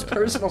Kalo's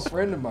personal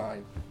friend of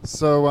mine.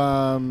 So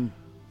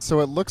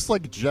it looks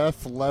like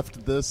Jeff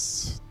left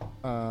this.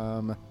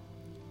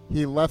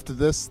 He left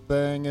this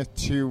thing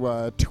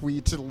to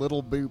tweet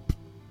Little Boop.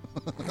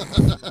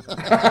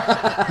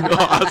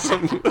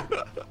 Awesome.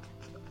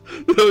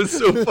 That was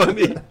so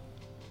funny.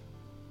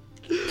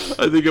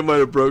 I think it might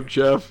have broke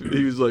Jeff.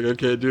 He was like, I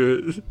can't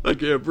do it. I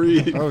can't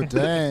breathe. Oh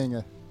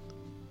dang!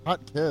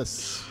 Hot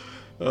kiss.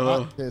 Uh,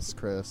 Hot kiss,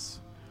 Chris.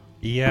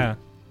 Yeah,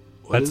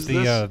 What that's is the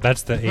this?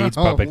 that's the AIDS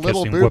puppet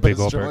Little kissing Boop Whoopi has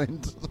Goldberg.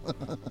 joined.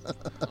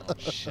 Oh,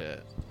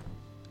 shit.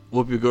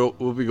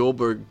 Whoopi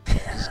Goldberg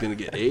is gonna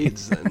get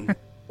AIDS then,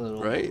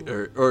 Little right?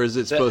 Or is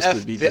it supposed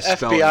to be the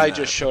dispelling FBI that?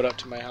 just showed up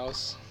to my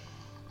house.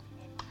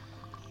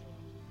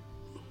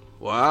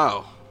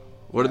 Wow.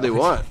 What did they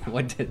want?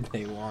 What did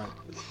they want?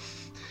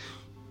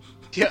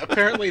 Yeah,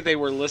 apparently they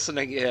were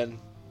listening in.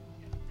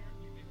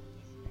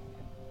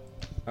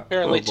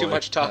 Apparently Oh, too boy.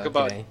 much talk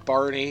about Okay.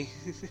 Barney.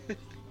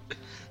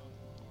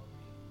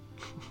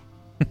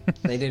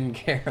 They didn't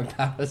care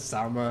about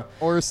Osama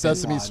Or bin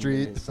Sesame Laden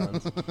Street. and his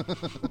sons.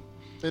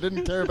 They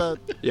didn't care about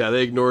Yeah,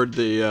 they ignored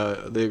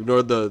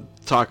the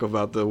talk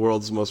about the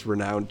world's most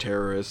renowned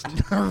terrorist.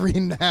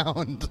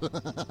 renowned.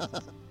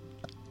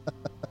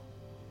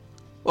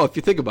 Well, if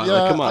you think about it,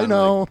 Yeah, like, come on. I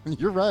know.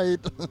 You're right.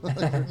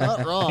 You're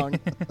not wrong.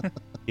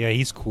 Yeah,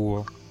 he's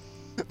cool.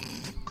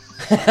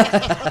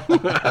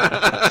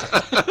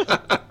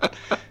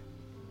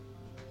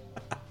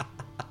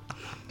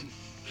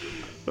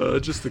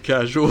 Just the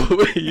casual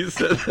way you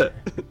said that.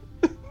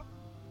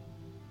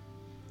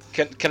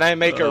 Can I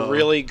make a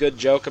really good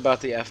joke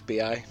about the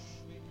FBI?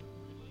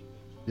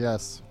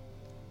 Yes.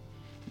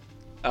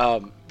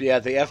 Yeah,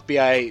 the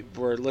FBI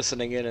were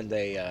listening in and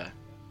they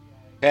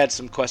had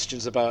some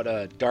questions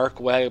about dark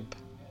web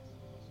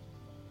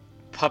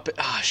puppet.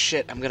 Ah,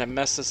 shit! I'm gonna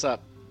mess this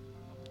up.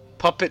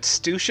 Puppet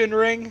Stushin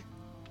ring?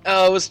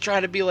 Oh, it was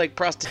trying to be like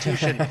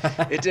prostitution.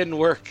 It didn't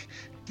work.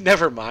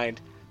 Never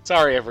mind.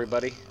 Sorry,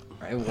 everybody.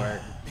 It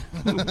worked.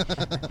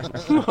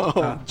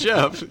 Oh,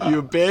 Jeff, you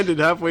abandoned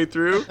halfway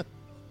through?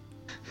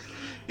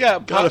 Yeah,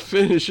 Gotta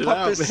finish it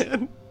out, Puppets-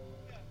 man.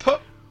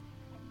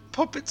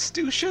 Puppet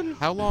Station?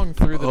 How long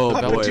through the Oh,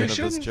 development boy. of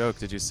this joke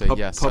did you say, Pup-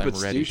 yes, I'm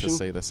puppet ready to station?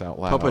 say this out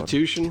loud?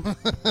 Puppetution?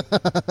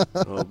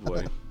 Oh,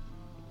 boy.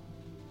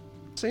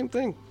 Same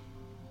thing.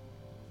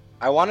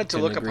 I wanted to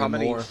Couldn't look up agree how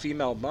many more.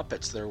 female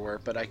Muppets there were,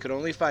 but I could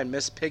only find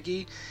Miss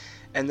Piggy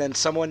and then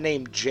someone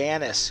named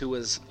Janice who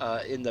was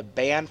in the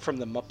band from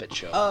the Muppet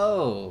Show.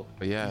 Oh.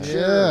 But yeah.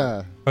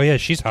 Yeah. Oh yeah,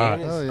 she's hot.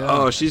 Janice. Oh yeah.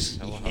 Oh, she's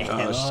Oh, she's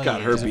yeah.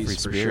 got Free herpes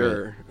for spirit.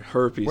 sure.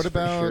 Herpes What for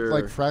about sure.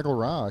 like Fraggle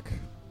Rock?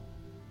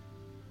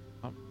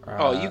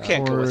 Oh, you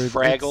can't go or with it's-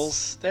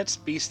 Fraggles. That's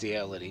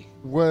bestiality.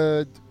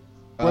 What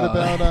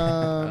about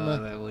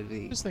that would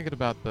be. Just thinking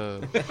about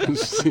the.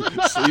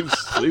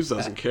 Sleeves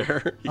doesn't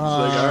care. He's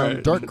like, all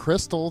right. Dark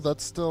Crystal?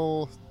 That's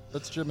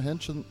Jim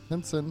Henson.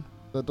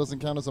 That doesn't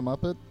count as a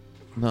Muppet.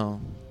 No.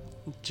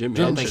 Jim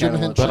Jim Henson.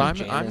 Henson. Henson. But I'm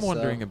Janice,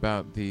 wondering though.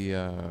 about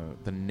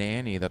the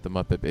nanny that the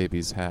Muppet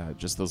Babies had.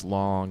 Just those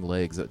long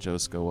legs that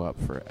just go up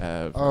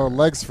forever. Oh,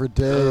 legs for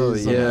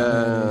days. Oh,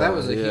 yeah. That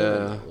was a yeah.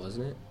 human, though,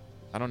 wasn't it?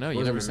 I don't know. It You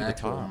wasn't never see an the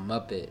actual top.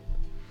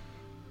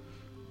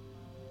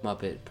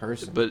 Muppet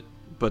person.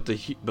 But the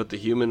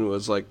human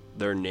was like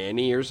their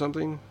nanny or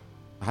something,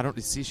 I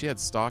don't see. She had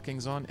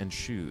stockings on and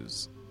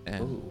shoes.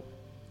 And Ooh.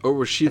 or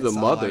was she That's the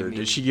all I mother? need.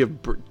 Did she give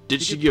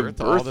She give give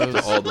birth birth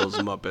to to all those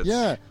Muppets?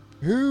 Yeah.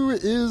 Who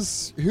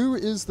is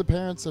the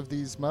parents of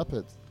these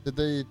Muppets? Do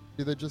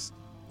they just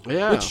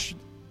Yeah. Which,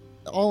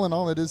 all in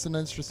all, it is an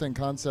interesting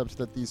concept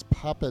that these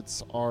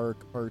puppets are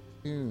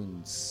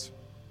cartoons.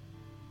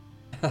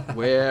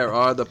 Where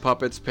are the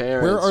puppets'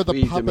 parents? Where are the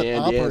We puppet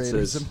demand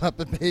operators answers. in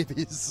Muppet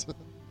Babies?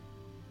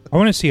 I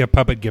want to see a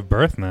puppet give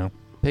birth now.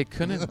 they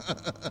couldn't.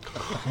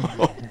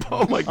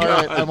 Oh my All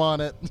right, god. I'm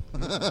on it.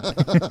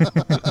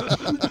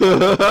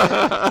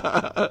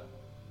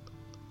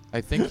 I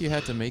think you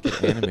had to make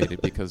it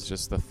animated because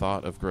just the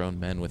thought of grown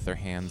men with their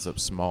hands up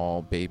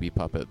small baby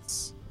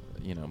puppets,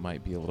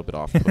 might be a little bit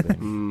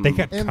off-putting. They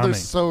got And coming. they're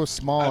so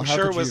small. I'm how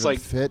sure could it you was even like-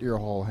 fit your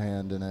whole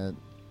hand in it?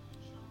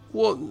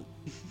 Well,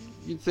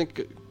 you'd think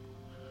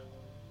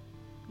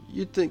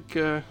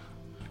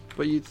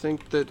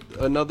that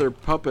another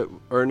puppet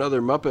or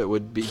another Muppet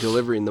would be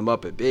delivering the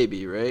Muppet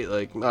Baby, right?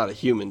 Like not a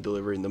human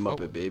delivering the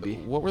Muppet Baby.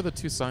 What were the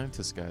two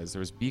scientist guys? There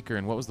was Beaker,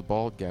 and what was the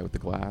bald guy with the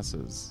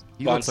glasses?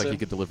 He looks like he Bunsen.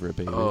 could deliver a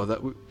baby. Oh, that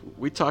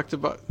we talked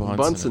about Bunsen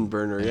Bunsen and-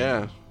 burner, yeah.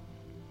 yeah.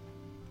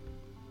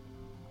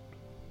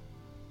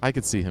 I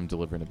could see him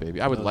delivering a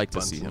baby. I would Love like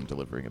to see Bunsen. him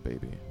delivering a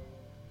baby.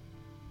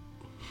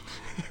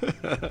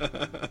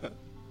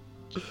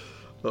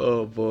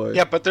 Oh boy.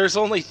 Yeah, but there's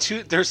only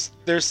two.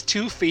 There's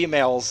two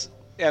females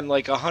and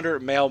like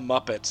 100 male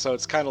Muppets, so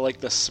it's kind of like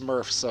the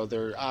Smurfs. So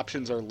their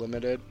options are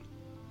limited.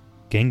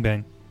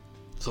 Gangbang.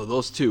 So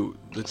those two,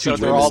 the two So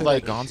they're Did all say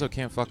like- that Gonzo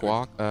can't fuck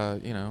walk.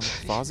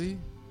 Fozzie.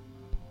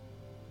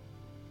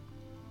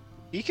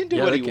 He can do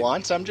Yeah, what they he can-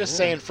 wants. I'm just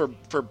saying for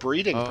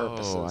breeding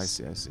purposes. Oh, I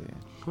see.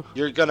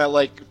 You're gonna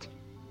like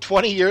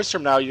 20 years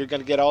from now, you're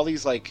gonna get all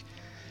these like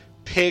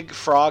pig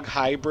frog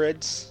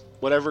hybrids,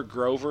 whatever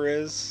Grover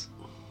is.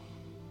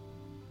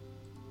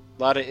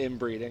 A lot of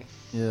inbreeding.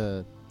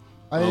 Yeah.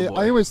 Oh, boy.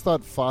 I always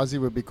thought Fozzie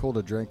would be cool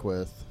to drink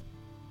with.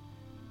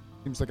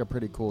 Seems like a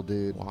pretty cool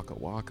dude. Waka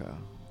waka.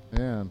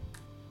 Yeah.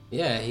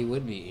 Yeah, he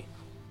would be.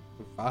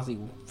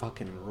 Fozzie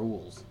fucking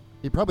rules.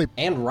 He probably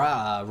And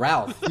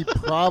Ralph. he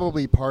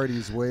probably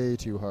parties way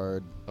too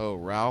hard. Oh,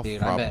 Ralph.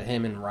 Dude, I bet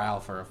him and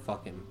Ralph are a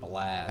fucking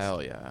blast.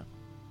 Hell yeah.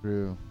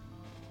 True.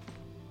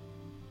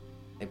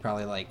 They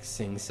probably like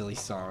sing silly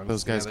songs.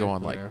 Those guys together, go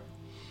on, you like, know?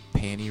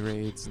 Panty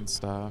raids and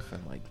stuff,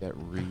 and like get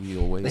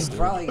real They wasted.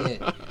 probably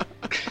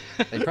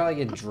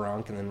get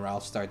drunk, and then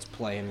Ralph starts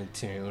playing the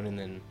tune, and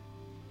then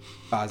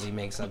Fozzie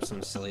makes up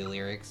some silly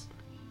lyrics.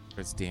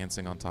 Starts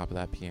dancing on top of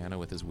that piano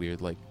with his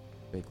weird, like,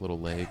 fake little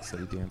legs that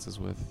he dances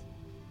with.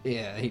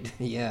 Yeah,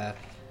 yeah,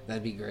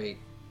 that'd be great.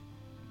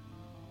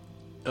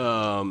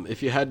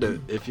 If you had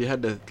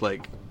to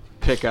like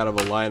pick out of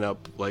a lineup,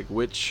 like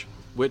which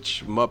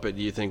Muppet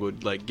do you think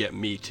would like get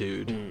me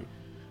too'd?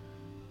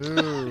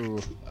 Ooh.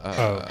 The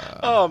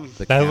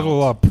That Count.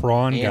 little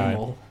prawn guy.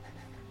 Animal.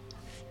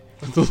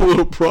 The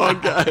little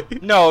prawn guy.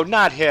 No,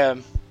 not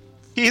him.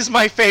 He's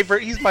my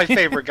favorite. He's my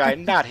favorite guy.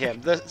 Not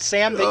him. The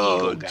Sam the Oh,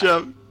 Eagle guy.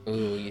 Jeff.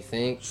 Ooh, you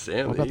think?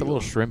 Sam. What about the Eagle.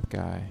 little shrimp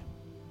guy?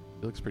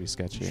 He looks pretty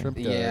sketchy. Shrimp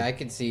guy. Yeah, I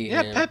could see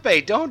Yeah, him.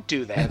 Pepe, don't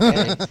do that.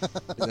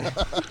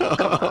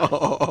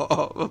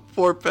 Oh,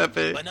 poor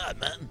Pepe. not,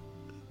 man?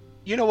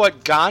 You know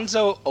what?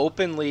 Gonzo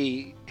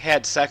openly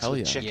had sex Hell with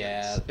yeah. chickens.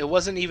 Yeah. It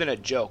wasn't even a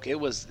joke. It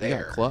was He got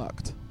there.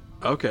 clucked.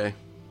 Okay.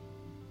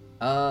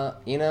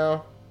 You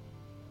know,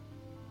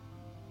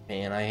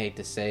 man, I hate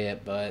to say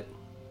it, but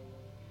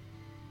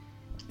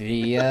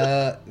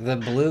the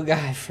blue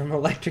guy from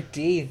Electric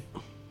Teeth,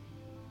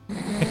 or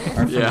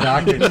from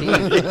Yeah. Dr.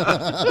 Teeth.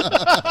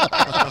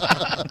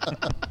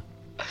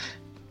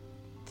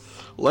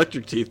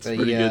 Electric Teeth's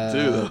pretty good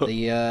too,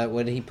 though.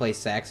 What did he play,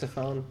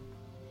 saxophone?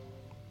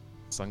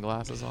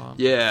 Sunglasses on.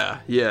 Yeah,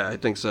 I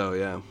think so.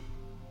 Yeah.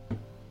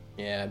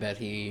 Yeah, I bet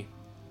he'd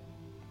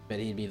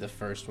be the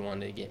first one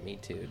to get me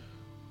too.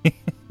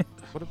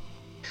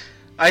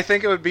 I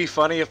think it would be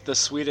funny if the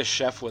Swedish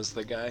chef was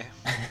the guy.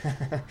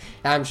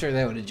 I'm sure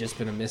that would have just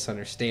been a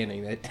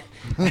misunderstanding. That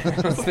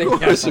Of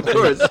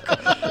course.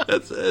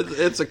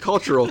 It's a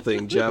cultural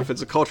thing, Jeff.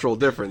 It's a cultural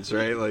difference,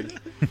 right? Like,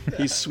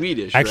 he's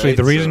Swedish. Actually, right?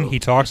 the reason So- he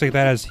talks like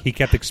that is he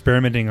kept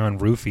experimenting on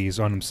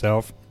roofies on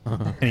himself,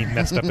 and he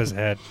messed up his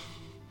head.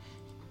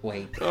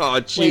 Wait. Oh,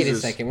 Jesus. Wait a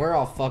second. We're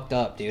all fucked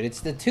up, dude. It's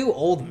the two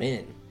old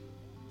men.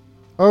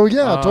 Oh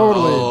yeah,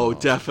 totally. Oh,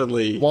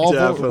 definitely.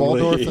 Waldorf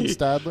definitely. and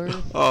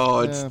Stadler. Oh,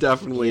 it's Yeah.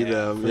 definitely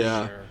them. for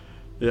Yeah. sure.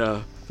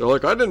 Yeah. They're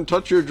like, I didn't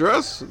touch your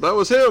dress. That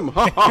was him.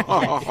 Ha ha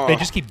ha ha. They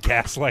just keep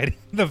gaslighting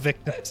the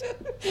victims.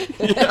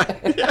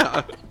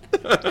 Yeah.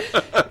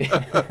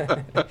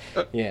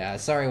 Yeah,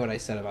 sorry what I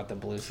said about the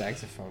blue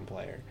saxophone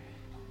player.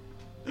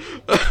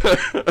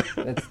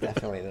 That's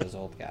definitely those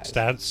old guys.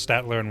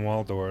 Statler and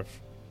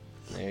Waldorf.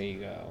 There you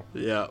go.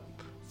 Yeah.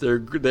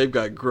 They've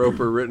got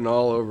Groper written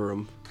all over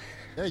them.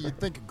 Yeah, you'd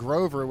think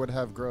Grover would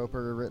have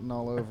Groper written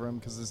all over him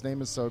because his name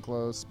is so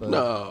close. But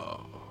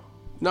No.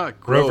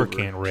 Not Grover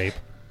Grover. can't rape.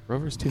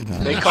 Rover's too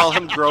They nice. call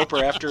him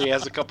Groper after he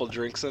has a couple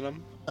drinks in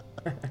him.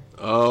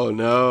 Oh,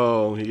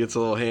 no. He gets a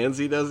little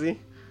handsy, does he?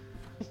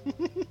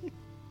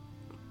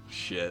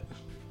 Shit.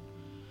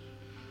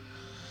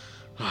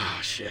 Oh,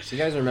 shit. Do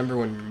you guys remember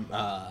when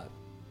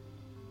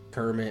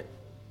Kermit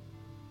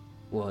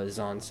was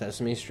on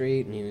Sesame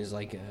Street and he was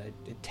like a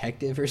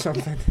detective or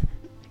something?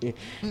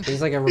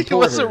 He's like a reporter. He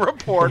was a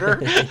reporter.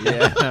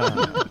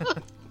 Yeah.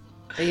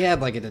 He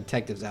had like a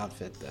detective's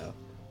outfit though.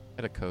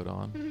 Had a coat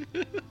on.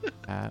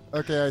 Hat.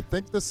 okay, I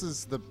think this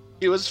is the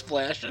He was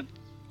flashing.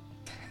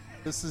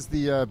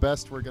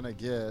 best we're gonna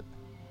get.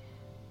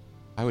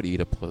 I would eat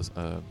a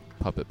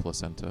puppet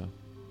placenta.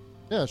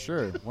 Yeah,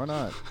 sure. Why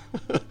not?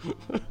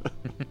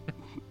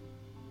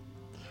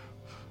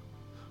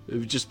 It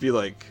would just be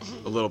like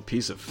a little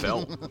piece of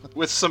felt.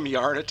 With some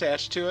yarn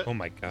attached to it. Oh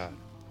my god.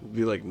 It'd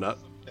be like nut.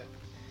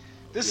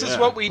 This is Yeah,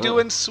 what we do huh.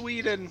 in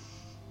Sweden.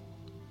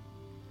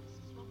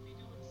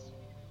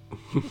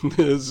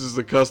 This is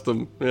the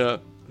custom. Yeah.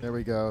 There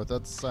we go.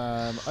 That's.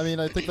 I mean,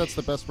 I think that's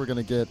the best we're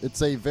gonna get.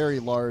 It's a very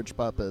large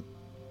puppet.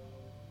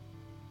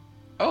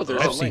 Oh,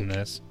 there's I've a seen link.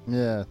 this.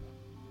 Yeah.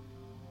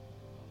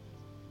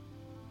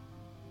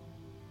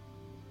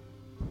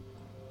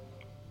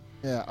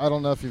 Yeah, I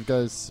don't know if you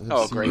guys have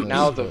Oh, seen great. this,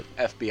 Now the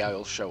FBI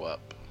will show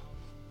up.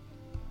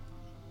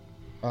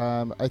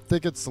 but, I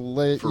think it's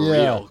late. For yeah.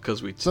 real.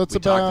 Because we, So it's we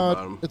talked about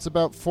about them. it's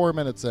about 4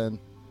 minutes in.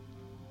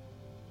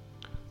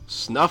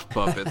 Snuff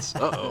puppets.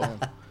 Uh-oh.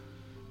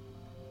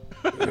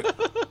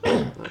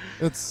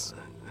 It's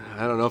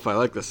I don't know if I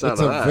like the sound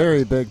it's of a that.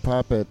 very big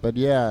puppet, but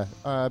yeah,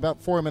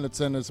 about 4 minutes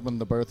in is when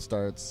the birth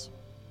starts.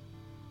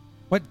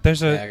 What?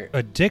 There's Yeah.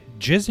 a dick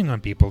jizzing on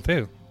people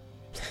too.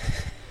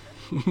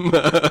 I'm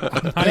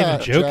not Yeah,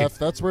 even joking. Jeff,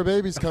 that's where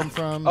babies come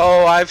from.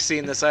 Oh, I've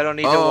seen this. I don't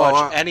need to Oh,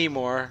 watch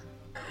anymore.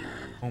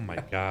 Oh my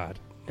god.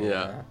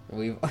 Yeah.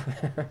 We've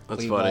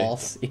That's we've funny. all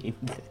seen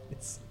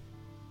this.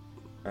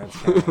 That's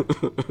kind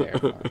of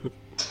terrifying.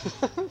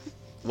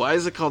 Why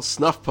is it called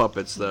snuff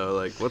puppets, though?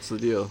 Like, what's the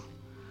deal?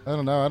 I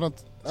don't know.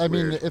 I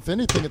mean, weird. if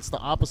anything, it's the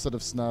opposite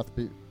of snuff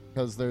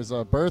because there's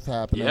a birth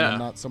happening Yeah. and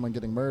not someone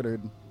getting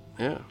murdered.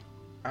 Yeah.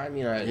 I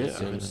mean, I'd Yeah.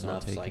 assume Not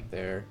Snuff's taken. like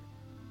their,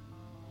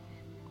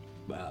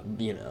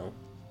 you know,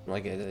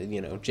 like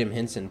Jim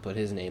Henson put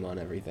his name on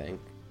everything.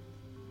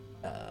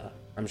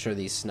 I'm sure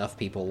these snuff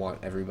people want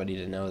everybody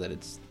to know that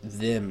it's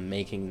them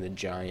making the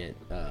giant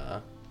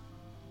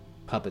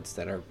puppets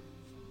that are,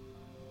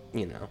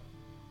 you know,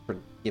 for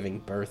giving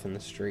birth in the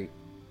street.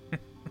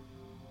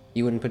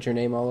 You wouldn't put your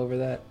name all over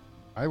that?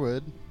 I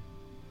would.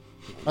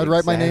 I'd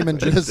write my name in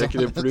jizz.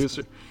 Executive on it.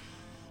 producer.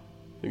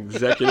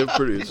 Executive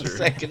producer.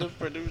 Executive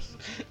producer.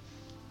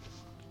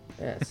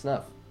 Yeah,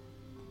 Snuff.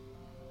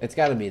 It's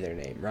got to be their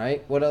name,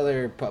 right? What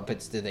other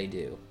puppets do they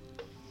do?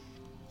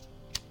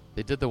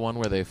 They did the one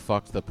where they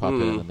fucked the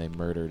puppet and then they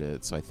murdered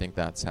it, so I think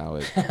that's how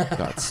it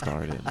got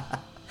started.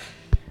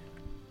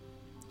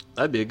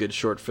 That'd be a good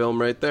short film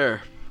right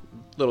there.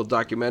 Little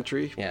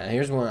documentary. Yeah,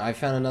 here's one. I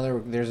found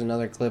another. There's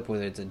another clip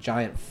where it's a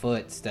giant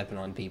foot stepping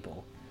on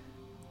people.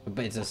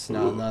 But it's a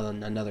snuff,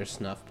 another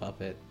snuff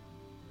puppet.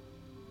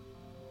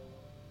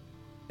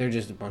 They're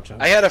just a bunch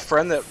of. I had a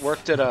friend that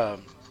worked at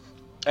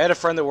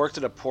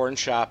a porn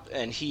shop,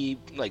 and he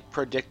like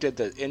predicted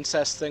that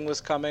incest thing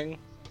was coming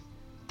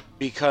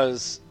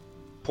because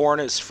porn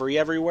is free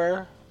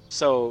everywhere,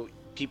 so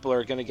people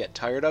are going to get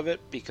tired of it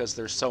because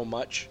there's so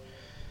much.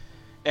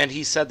 And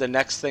he said the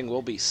next thing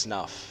will be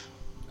snuff.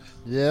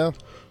 Yeah.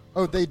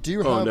 Oh, they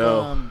do Oh, have.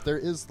 no. There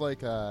is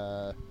like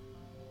a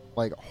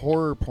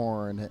horror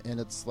porn, and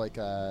it's like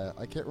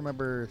I can't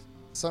remember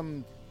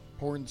some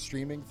porn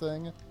streaming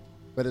thing,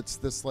 but it's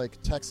this like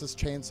Texas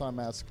Chainsaw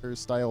Massacre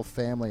style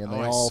family, and Oh,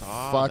 they I all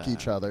saw fuck that.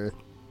 each other,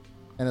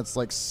 and it's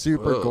like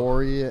super Whoa.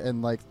 gory,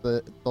 and like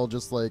they'll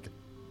just like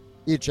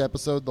each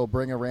episode they'll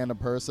bring a random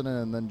person in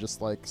and then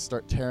just like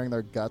start tearing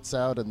their guts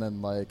out, and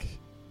then like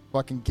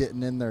fucking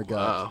getting in their guts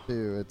Wow.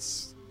 too.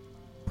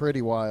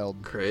 pretty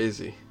wild.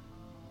 Crazy.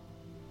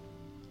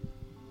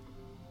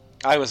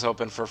 I was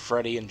hoping for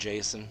Freddy and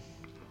Jason.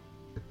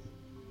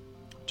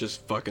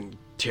 Just fucking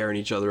tearing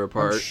each other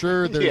apart. I'm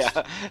sure there's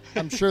Yeah.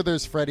 I'm sure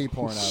there's Freddy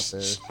porn out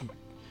there.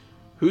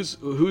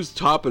 Who's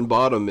top and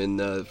bottom in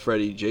the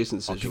Freddy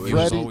Jason situation? It's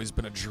Freddy- always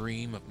been a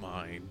dream of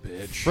mine,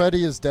 bitch.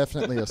 Freddy is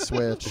definitely a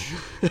switch.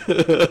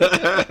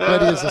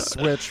 Freddy is a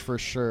switch for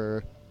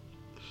sure.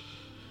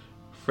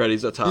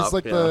 Freddy's a top. He's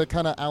like yeah. the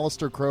kind of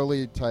Aleister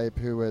Crowley type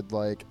who would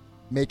like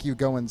make you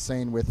go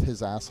insane with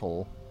his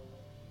asshole.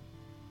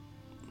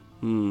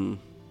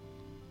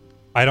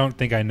 I don't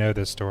think I know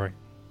this story.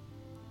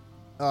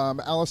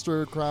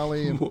 Aleister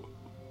Crowley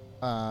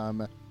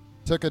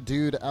took a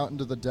dude out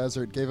into the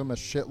desert, gave him a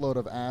shitload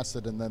of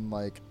acid, and then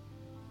like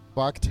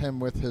fucked him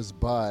with his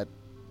butt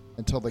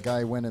until the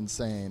guy went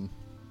insane.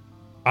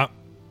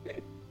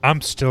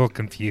 I'm still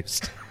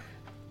confused.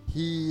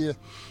 He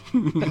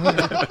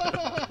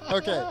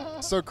okay,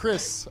 so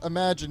Chris,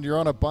 imagine you're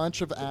on a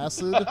bunch of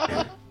acid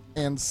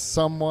and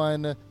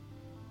someone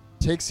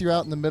takes you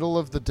out in the middle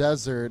of the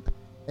desert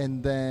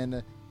and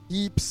then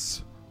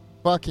keeps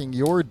fucking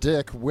your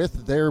dick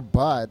with their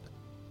butt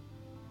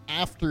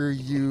after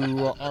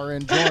you are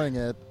enjoying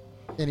it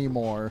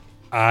anymore.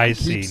 I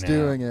see Keeps now.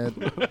 doing it.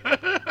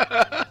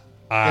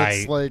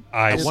 It's like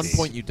At it's one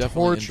point, you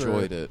definitely torture.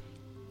 enjoyed it,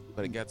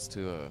 but it gets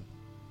to a.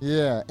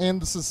 Yeah,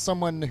 and this is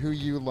someone who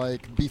you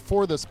like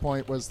before this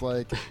point was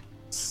like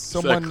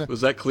someone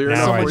Was that clear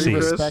Now enough I for someone you,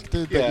 you see. Chris?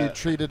 respected that you Yeah.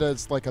 treated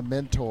as like a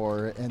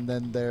mentor, and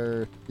then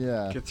they're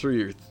Get through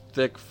your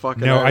thick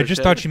fucking. No, I Irish just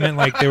head. thought you meant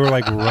like they were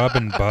like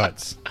rubbing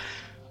butts.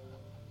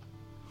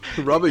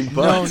 rubbing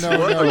butts. no,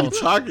 what no. are you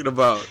talking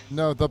about?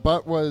 no. The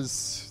butt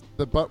was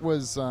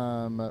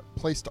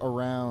placed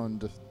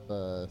around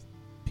the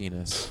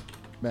Penis.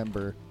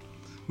 member.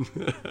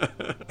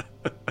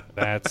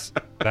 That's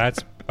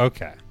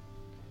okay.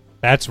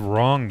 That's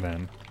wrong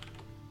then.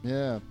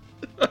 Yeah,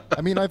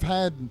 I mean I've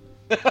had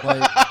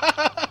like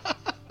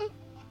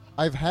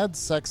I've had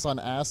sex on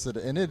acid,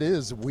 and it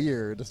is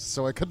weird.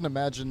 So I couldn't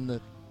imagine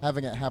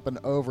having it happen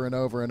over and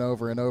over and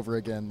over and over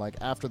again, like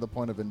after the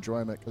point of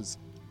enjoyment, because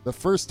the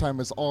first time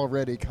was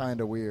already kind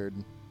of weird.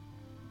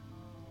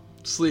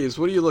 Sleeves,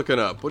 what are you looking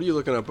up? What are you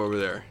looking up over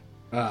there?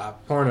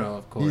 Porno,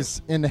 of course.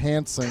 He's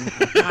enhancing.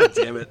 God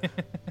damn it.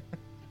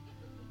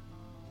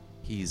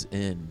 He's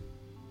in.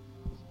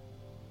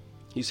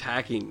 He's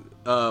hacking.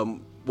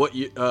 What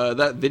you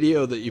that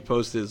video that you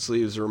posted,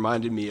 Sleeves,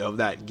 reminded me of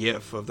that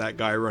GIF of that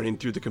guy running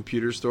through the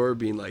computer store,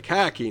 being like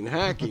hacking.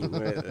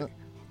 Right?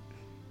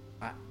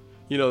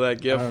 You know that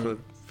GIF, the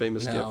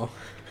famous No.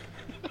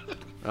 GIF.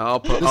 I'll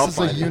This is a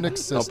find it. Unix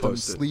I'll system.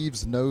 post it.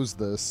 Sleeves knows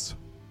this.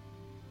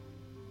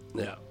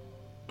 Yeah.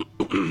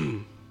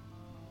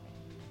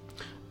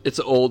 It's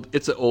an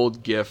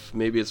old GIF.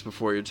 Maybe it's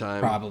before your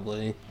time.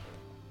 Probably.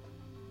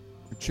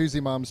 Choosy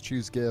moms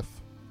choose GIF.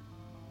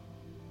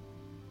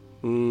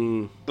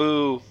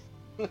 Boo.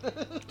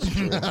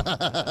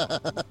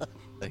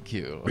 Thank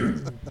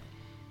you.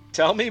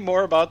 Tell me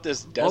more about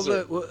this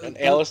desert and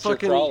Aleister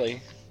fucking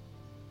Crowley.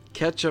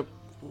 Ketchup.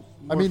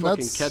 I mean, fucking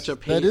that's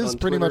ketchup that hate is on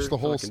pretty much Twitter, the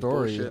whole fucking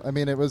story. bullshit. I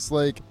mean, it was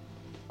like,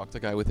 Fucked a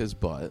guy with his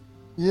butt.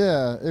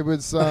 yeah, it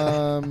was,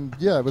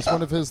 yeah, it was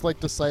one of his like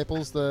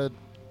disciples that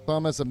saw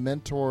him as a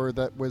mentor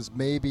that was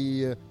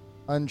maybe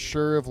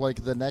unsure of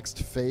like the next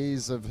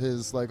phase of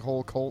his like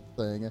whole cult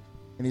thing,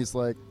 and he's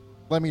like,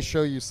 "Let me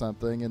show you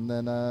something," and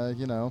then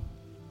you know,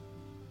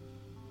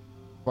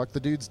 fuck the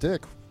dude's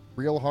dick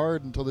real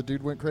hard until the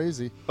dude went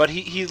crazy. But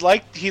he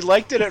liked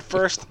it at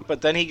first,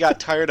 but then he got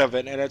tired of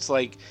it, and it's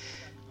like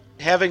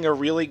having a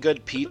really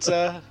good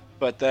pizza,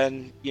 but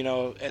then, you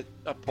know, at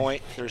a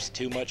point there's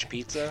too much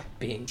pizza.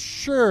 Being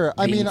Sure.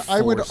 I Being mean,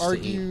 I would forced to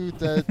argue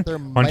that there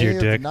may your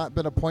have dick. not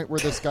been a point where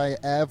this guy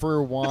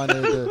ever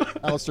wanted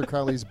Aleister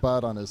Crowley's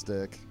butt on his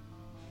dick.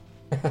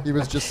 He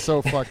was just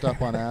so fucked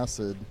up on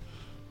acid.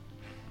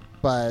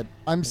 But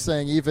I'm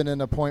saying even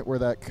in a point where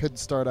that could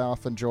start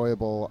off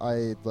enjoyable,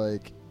 I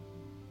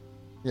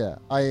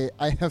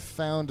have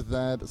found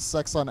that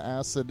sex on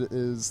acid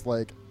is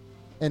like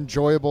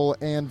enjoyable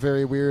and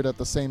very weird at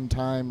the same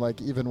time,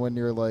 like even when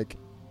you're like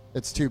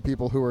it's two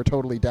people who are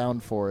totally down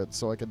for it.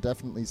 So I could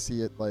definitely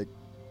see it like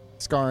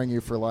scarring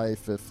you for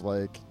life if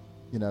like,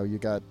 you know, you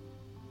got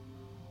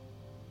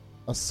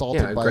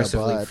assaulted by a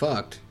aggressively butt.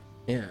 fucked.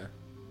 Yeah.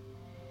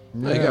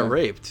 No, you got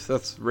raped.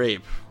 That's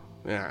rape.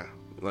 Yeah.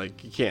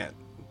 Like, you can't.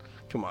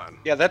 Come on.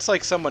 Yeah, that's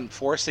like someone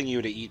forcing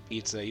you to eat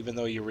pizza, even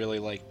though you really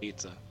like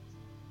pizza.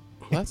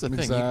 Well, that's the thing.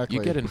 Exactly.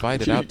 You get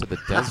invited out to the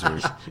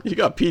desert. You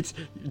got pizza.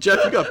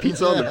 Jeff, you got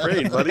pizza on the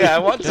brain, buddy. Yeah, I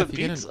want Jeff, some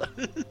you pizza.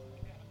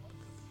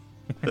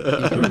 You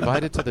get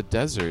invited to the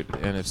desert,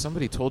 and if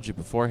somebody told you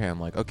beforehand,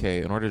 like,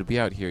 okay, in order to be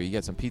out here, you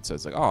get some pizza,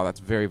 it's like, oh, that's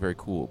very, very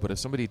cool. But if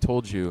somebody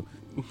told you,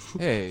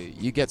 hey,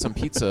 you get some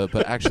pizza,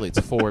 but actually it's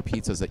 4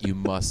 pizzas that you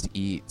must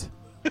eat,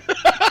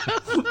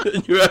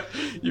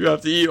 you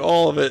have to eat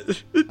all of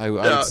it. I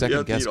would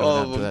second guess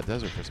going out to that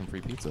desert for some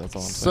free pizza. That's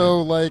all I'm saying.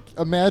 So, like,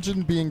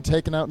 imagine being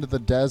taken out into the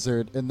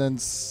desert and then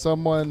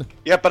someone...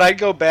 Yeah, but I'd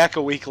go back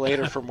a week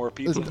later for more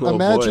pizza. Oh,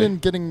 imagine boy.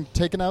 getting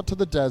taken out to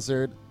the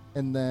desert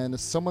and then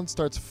someone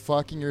starts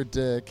fucking your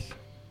dick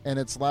and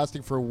it's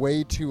lasting for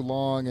way too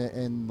long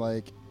and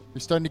like, you're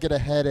starting to get a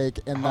headache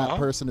and that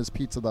person is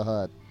Pizza the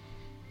Hut.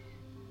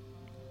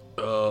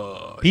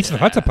 Oh, Pizza the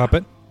Hut's a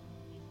puppet.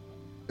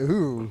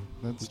 Ooh,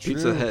 that's true.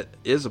 Pizza Hut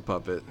is a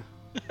puppet.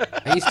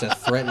 I used to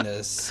threaten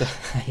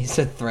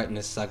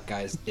to suck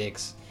guys'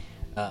 dicks,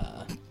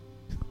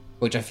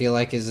 which I feel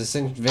like is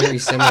very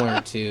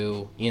similar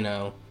to, you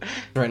know,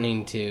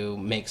 threatening to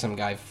make some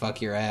guy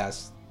fuck your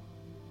ass.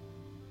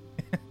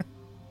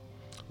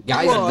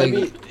 Guys, Well, I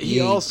mean,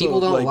 he also people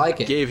don't like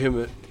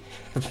it.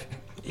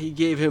 He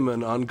gave him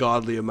an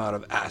ungodly amount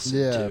of acid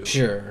Yeah. too.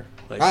 Sure,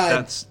 Like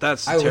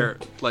that's I would-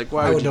 terrible. Like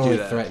why I would would you only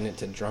do that? threaten it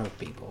to drunk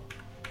people,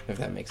 if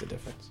that makes a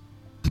difference.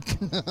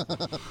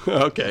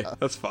 Okay,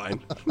 that's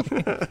fine.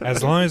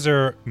 As long as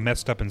they're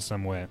messed up in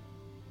some way.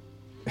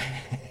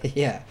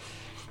 Yeah.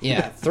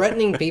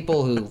 Threatening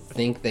people who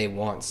think they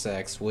want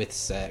sex with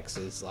sex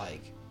is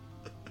like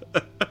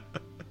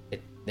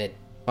it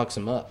fucks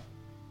them up.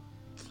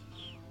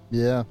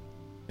 Yeah.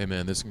 Hey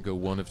man, this can go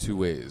one of two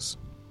ways.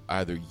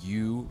 Either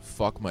you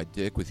fuck my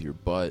dick with your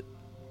butt,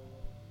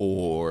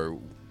 or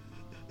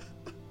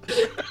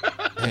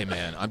hey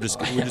man, we're just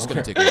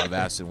gonna take a lot of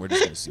acid and we're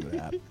just gonna see what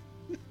happens.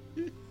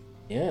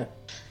 Yeah.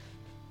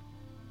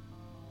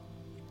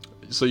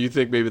 So you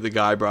think maybe the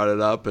guy brought it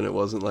up and it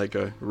wasn't like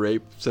a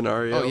rape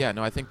scenario? Oh yeah,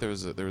 no, I think there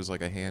was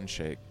like a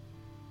handshake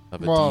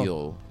of a Well,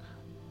 deal.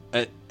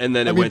 And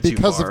then I it mean, went too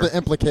because far. of the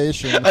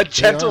implication. A they are in the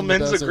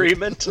gentleman's desert.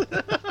 agreement.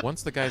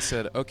 Once the guy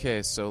said,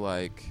 "Okay, so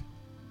like,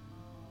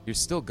 you're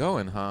still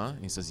going, huh?"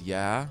 And he says,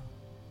 "Yeah,"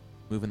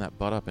 moving that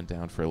butt up and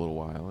down for a little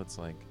while. It's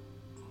like,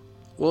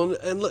 Well,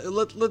 and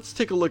let's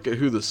take a look at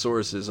who the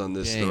source is on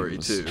this story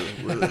James. too.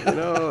 You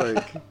know,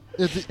 like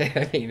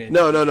I mean,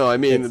 no. I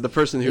mean It's- the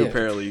person who yeah,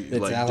 apparently it's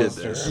like did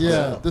Alistair. this.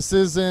 Yeah, this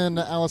is in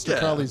Aleister Yeah.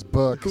 Crowley's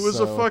book. Who was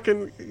so. a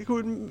fucking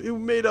who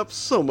made up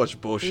so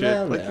much bullshit?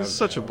 No, He's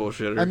such a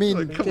bullshitter. I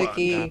mean, like, come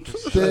Dickie, on. show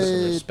some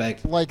They,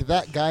 respect. like,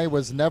 that guy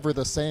was never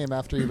the same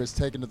after he was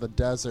taken to the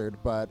desert,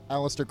 but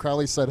Aleister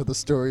Crowley's side of the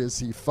story is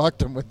he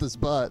fucked him with his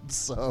butt,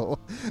 so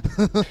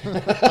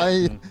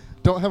I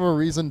don't have a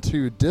reason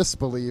to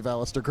disbelieve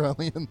Aleister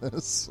Crowley in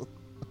this.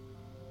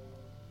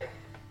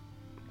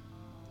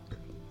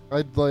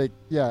 I'd like,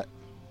 yeah.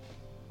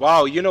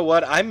 Wow, you know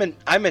what? I'm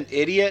an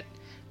idiot.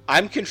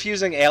 I'm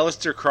confusing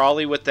Aleister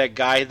Crowley with that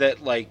guy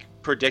that like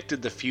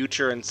predicted the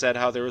future and said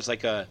how there was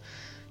like a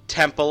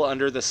temple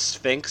under the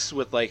Sphinx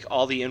with like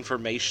all the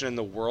information in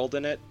the world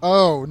in it.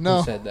 Oh, Who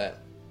no. said that?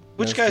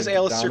 Which guy's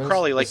Aleister Nostradamus?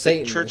 Crowley? Like the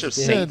Satanist, Church of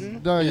yeah.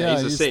 Satan? No, Yeah,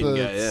 yeah, he's a Satan the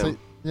guy, yeah.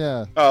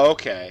 yeah, Oh,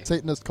 okay.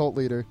 Satanist cult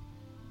leader.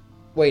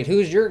 Wait,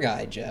 who's your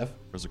guy, Jeff?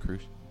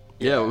 Rosicrucian.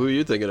 Yeah, who are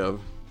you thinking of?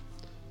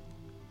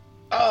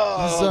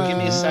 Oh, He's, give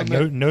me a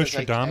second.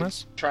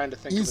 Nostradamus? I'm trying to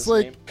think He's of his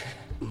like- name.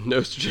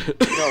 No,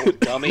 No,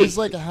 dummy. He's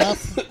like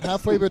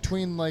halfway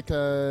between like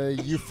a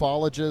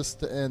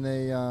ufologist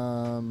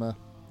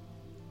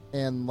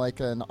and like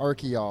an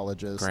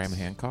archaeologist. Graham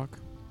Hancock.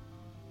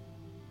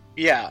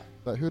 Yeah, Is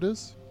that who it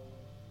is?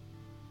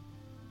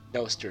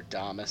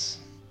 Nostradamus.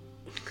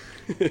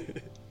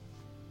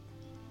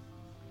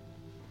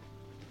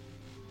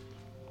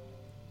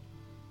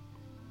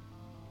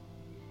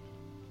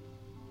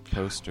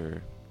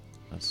 Poster.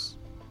 That's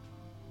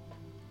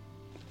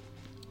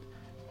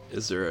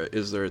Is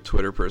there a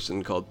Twitter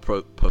person called I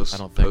don't think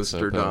so. But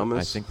Posterdamus?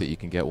 I think that you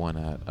can get one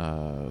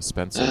at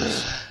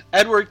Spencer's.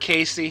 Edward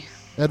Casey.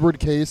 Edward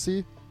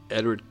Casey.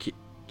 Edward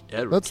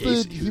That's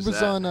Casey. he who's was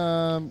that?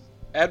 on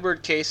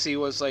Edward Casey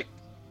was like,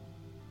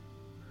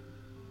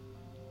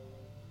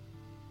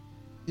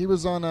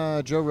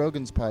 Joe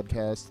Rogan's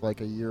podcast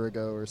like a year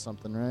ago or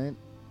something, right?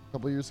 A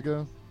couple years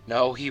ago.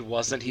 no, he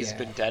wasn't. He's Yeah.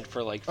 been dead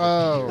for like 50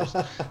 Oh, years.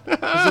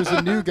 'cause there's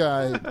a new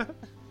guy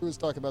who was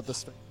talking about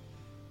this.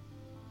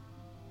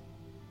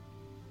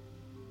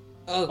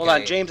 Okay. Hold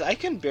on, James. I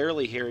can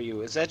barely hear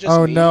you. Is that just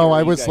Oh me, no, or are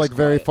I you was guys like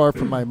very quiet? far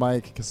from my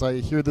mic because I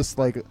hear this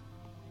like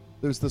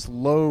there's this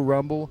low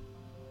rumble.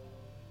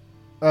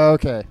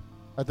 Okay,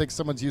 I think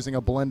someone's using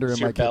a blender It's in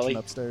your my belly? kitchen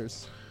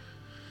upstairs.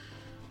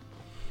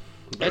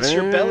 It's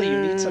your belly.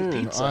 You need some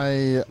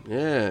pizza.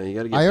 Yeah, you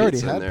gotta get I already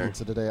pizza in had there.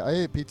 pizza today. I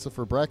ate pizza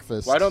for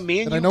breakfast. Why don't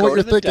me and I you know go what you're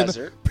to the thinking.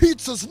 desert?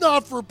 Pizza's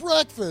not for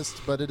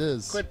breakfast, but it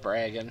is. Quit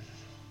bragging.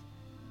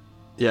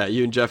 Yeah,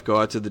 you and Jeff go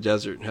out to the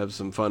desert and have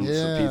some fun with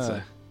some Yeah.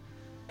 pizza.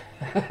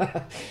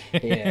 Yeah.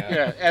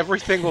 Yeah,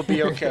 everything will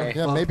be okay.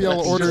 Yeah, maybe I'll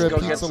Let's order just a go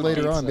get pizza some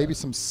later on. pizza. Maybe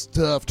some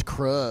stuffed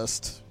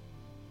crust.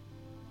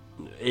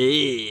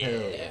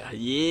 Yeah,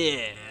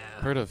 yeah.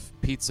 Heard of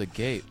Pizza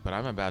Gate, but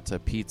I'm about to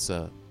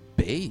pizza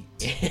bait.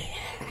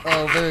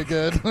 Oh, very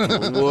good.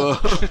 Whoa.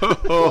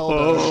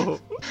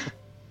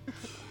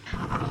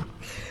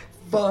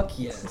 Fuck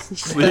yes.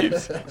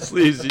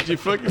 Sleeves, did you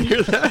fucking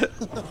hear that?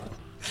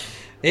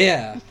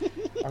 Yeah.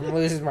 I'm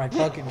losing my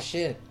fucking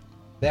shit.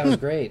 That was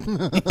great.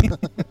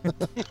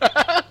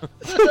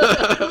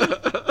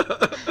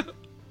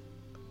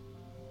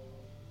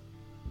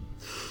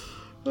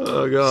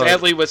 Oh god.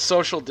 Sadly, with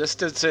social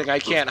distancing, I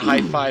can't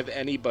high five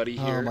anybody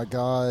here. Oh my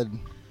god.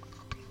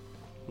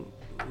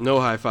 No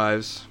high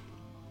fives.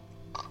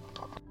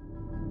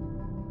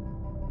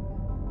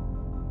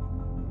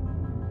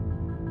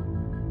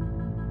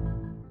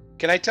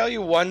 Can I tell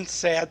you one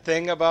sad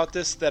thing about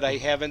this that I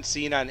haven't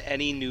seen on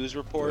any news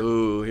report?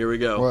 Ooh, here we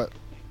go. What?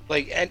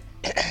 Like,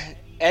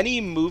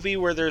 any movie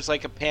where there's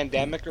like a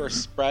pandemic or a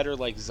spread or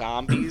like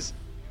zombies,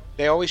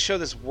 they always show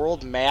this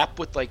world map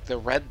with like the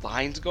red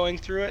lines going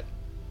through it.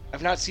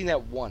 I've not seen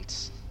that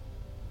once.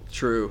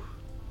 True.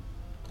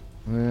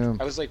 Yeah.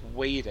 I was like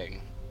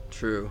waiting.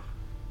 True.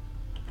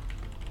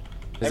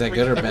 Is that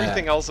good or bad?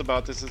 Everything else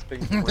about this has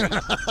been great.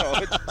 Oh,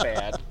 it's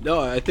bad.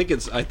 No, I think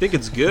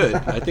it's good.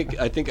 I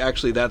think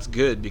actually that's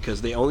good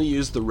because they only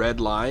use the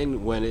red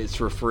line when it's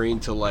referring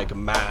to like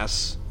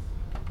mass,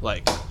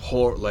 like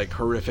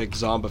horrific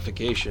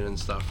zombification and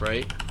stuff,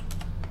 right?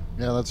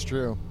 Yeah, that's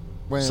true.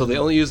 When, So they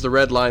only use the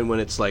red line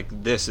when it's like,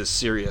 this is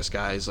serious,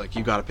 guys. Like,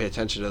 you got to pay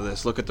attention to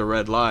this. Look at the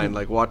red line.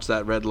 Like, watch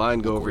that red line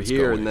go over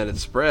here, and then it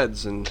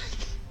spreads. And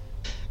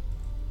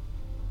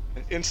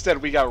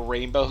Instead, we got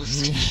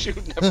rainbows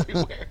shooting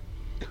everywhere.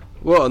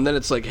 well, and then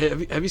it's like, hey,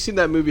 have you seen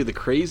that movie, The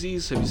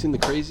Crazies? Have you seen The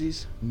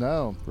Crazies?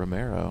 No.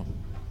 Romero.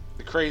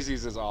 The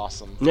Crazies is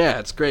awesome. Yeah,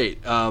 it's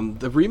great.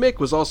 The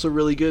remake was also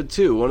really good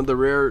too. One of the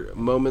rare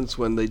moments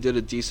when they did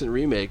a decent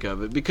remake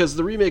of it, because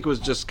the remake was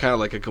just kind of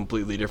like a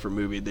completely different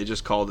movie. They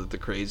just called it The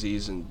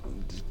Crazies and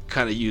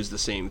kind of used the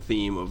same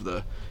theme of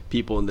the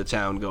people in the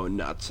town going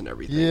nuts and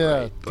everything. Yeah,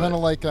 right? But- kind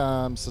of like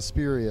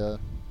Suspiria.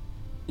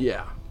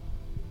 Yeah,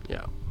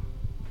 yeah.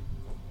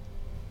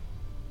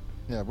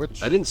 Yeah,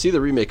 which I didn't see the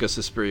remake of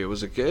Suspiria.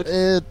 Was it good?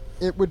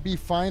 it would be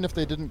fine if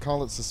they didn't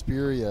call it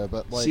Suspiria,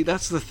 but like See,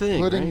 that's the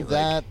thing. putting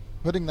right?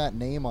 putting that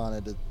name on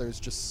it, there's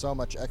just so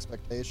much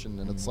expectation,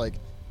 and it's like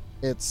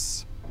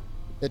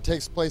it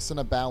takes place in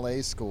a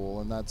ballet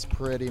school, and that's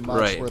pretty much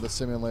Right. where the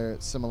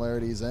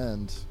similarities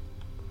end.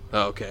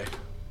 Oh, okay.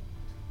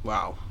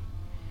 Wow.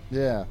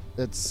 Yeah,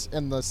 and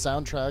the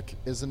soundtrack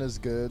isn't as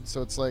good,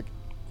 so it's like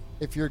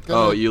if you're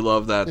gonna Oh, you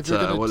love that? if you're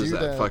gonna What is do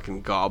that? that-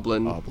 Fucking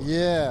Goblin.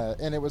 Yeah,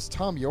 and it was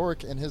Tom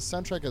York, and his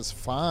soundtrack is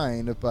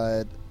fine,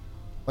 but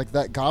like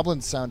that Goblin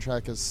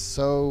soundtrack is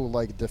so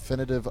like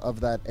definitive of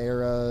that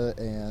era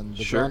and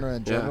the Sure, genre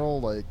in yeah. general.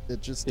 Like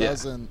it just Yeah.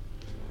 doesn't.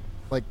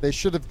 Like they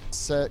should have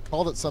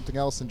called it something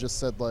else and just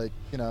said like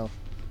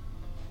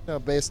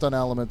based on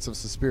elements of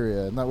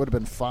Suspiria, and that would have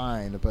been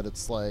fine. But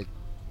it's like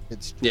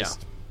it's Yeah.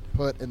 just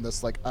put in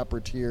this like upper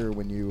tier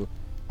when you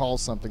call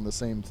something the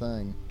same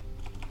thing.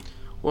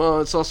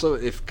 Well, it's also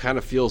it kind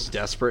of feels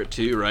desperate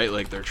too, right?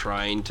 Like they're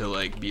trying to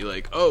like be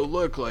like, oh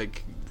look,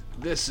 like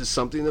this is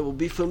something that will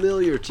be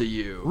familiar to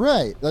you.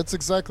 Right. That's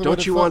exactly what Don't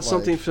it you felt want like.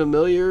 something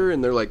familiar?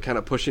 And they're like kind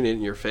of pushing it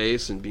in your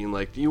face and being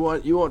like, you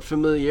want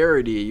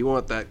familiarity, you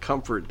want that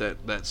comfort,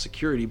 that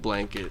security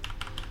blanket,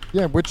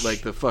 Yeah, which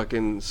like the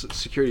fucking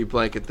security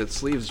blanket that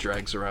Sleeves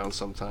drags around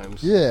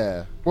sometimes.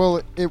 yeah. Well,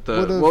 it would The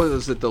have. what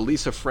was it? The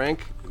Lisa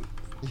Frank.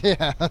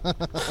 Yeah.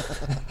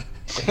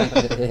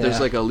 There's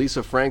like a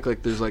Lisa Frank,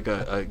 like there's like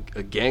a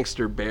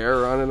gangster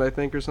bear on it, I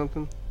think, or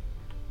something.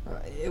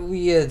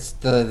 It's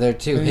they're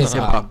two hip Hip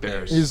hop hop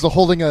bears. bears. He's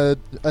holding a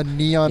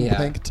neon Yeah.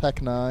 pink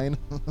Tech 9.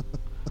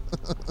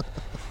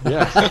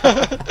 Yeah,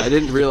 I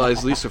didn't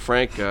realize Lisa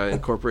Frank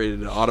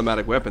incorporated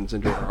automatic weapons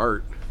into her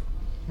art.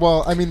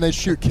 Well, I mean, they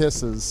shoot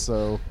kisses,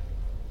 so.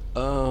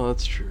 Oh,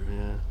 that's true.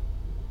 Yeah.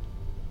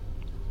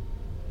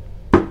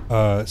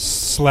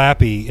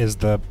 Slappy is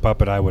the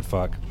puppet I would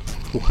fuck.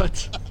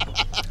 What?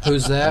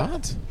 Who's that?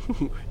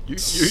 What? You're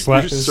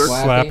Slappy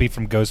Slappy?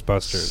 from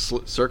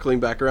Ghostbusters. circling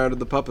back around to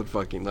the puppet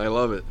fucking. I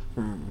love it.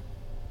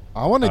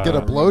 I want to get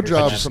a I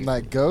blowjob just- from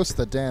that ghost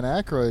that Dan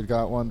Aykroyd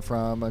got one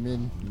from. I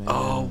mean,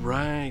 Oh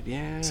right,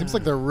 yeah. seems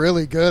like they're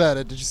really good at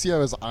it. Did you see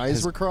how his eyes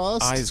His were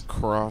crossed? Eyes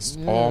crossed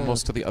Yeah.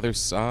 almost to the other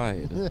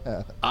side.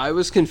 Yeah. I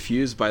was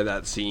confused by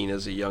that scene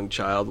as a young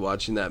child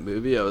watching that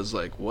movie. I was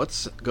like,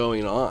 "What's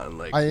going on?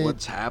 Like,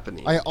 what's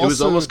happening?" I It was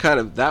also- almost kind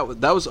of that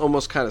was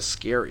almost kind of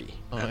scary.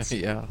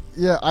 Yeah.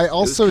 Yeah, I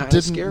also kinda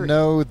didn't scary.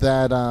 know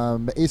that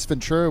Ace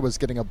Ventura was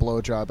getting a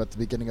blowjob at the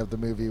beginning of the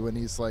movie when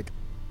he's like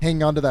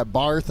hanging onto that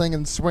bar thing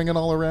and swinging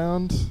all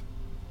around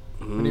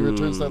when he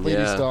returns that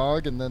lady's yeah.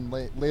 dog, and then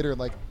later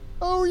like,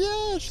 oh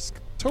yeah, she's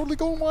totally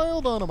going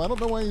wild on him. I don't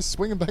know why he's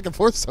swinging back and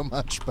forth so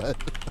much, but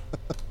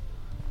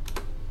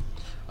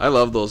I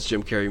love those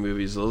Jim Carrey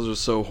movies. Those are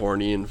so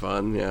horny and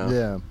fun. Yeah.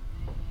 yeah.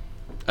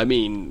 I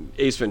mean,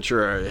 Ace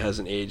Ventura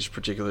hasn't aged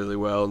particularly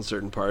well in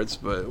certain parts,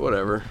 but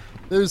whatever.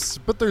 There's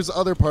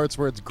other parts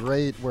where it's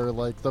great, where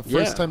like the first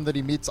Yeah. time that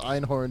he meets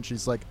Einhorn,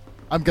 she's like,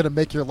 I'm gonna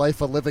make your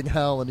life a living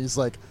hell, and he's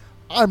like,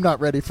 I'm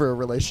not ready for a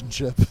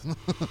relationship.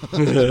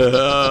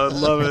 I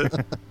love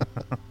it.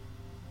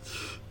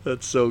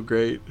 That's so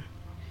great.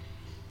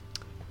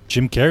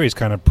 Jim Carrey's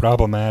kind of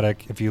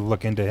problematic if you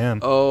look into him.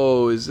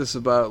 Oh, is this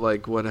about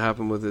like what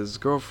happened with his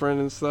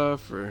girlfriend and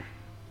stuff, or?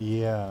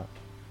 Yeah.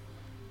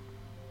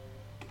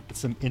 It's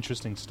some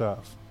interesting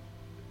stuff.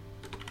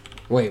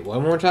 Wait,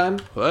 one more time?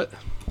 What?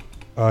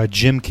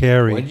 Jim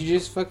Carrey. What did you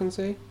just fucking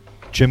say?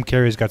 Jim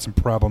Carrey's got some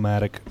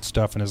problematic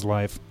stuff in his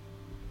life.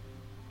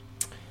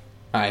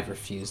 I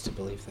refuse to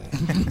believe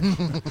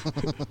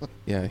that.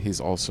 Yeah,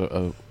 he's also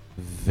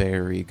a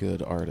very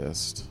good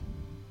artist.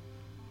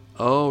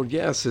 Oh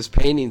yes, his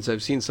paintings.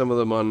 I've seen some of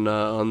them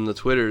on the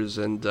Twitters,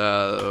 and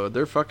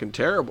they're fucking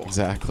terrible.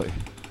 Exactly.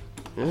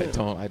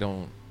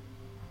 Yeah.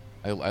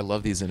 I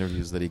love these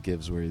interviews that he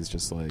gives where he's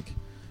just like,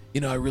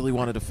 I really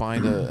wanted to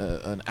find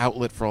an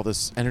outlet for all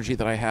this energy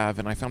that I have,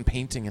 and I found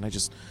painting, and I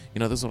just,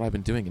 this is what I've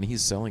been doing. And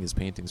he's selling his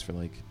paintings for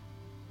like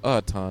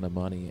a ton of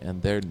money,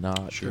 and they're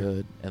not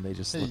good, and they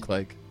just look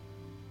like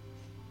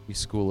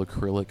school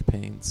acrylic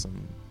paints.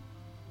 And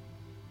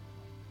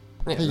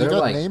Yeah, Hey, you they're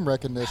got like name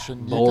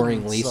recognition. You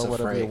boring can Lisa sell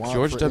whatever you Frank. want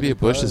George for W. any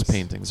Bush's price.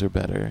 paintings are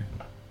better.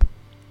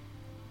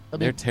 I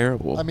They're mean,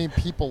 terrible. I mean,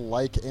 people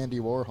like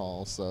Andy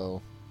Warhol,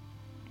 so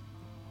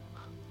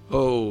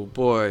Oh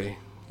boy,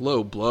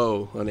 low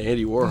blow on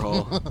Andy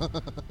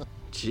Warhol.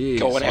 Jeez,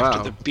 Going wow.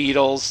 after the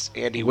Beatles,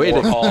 Andy Way to-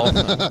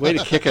 Warhol. way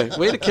to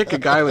kick a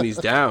guy when he's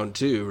down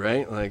too,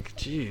 right? Like,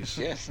 jeez.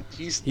 Yeah,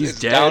 he's He's as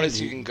dead. down as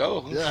you can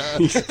go. yeah.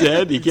 He's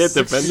dead. He can't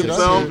 6 defend feet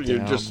himself. under. You're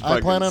Down. just I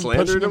fucking plan on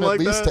slandering pushing him him at like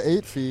least that. to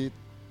 8 feet.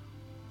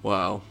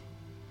 Wow.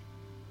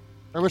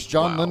 I wish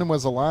John Wow. Lennon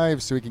was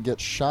alive so he can get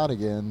shot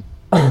again.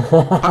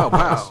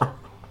 Pow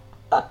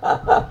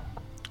pow.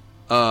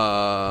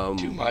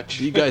 Too much.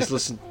 Do you guys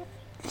listen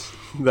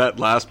that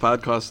last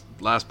podcast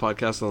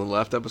on the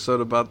left episode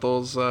about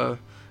those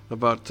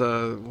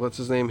what's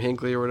his name,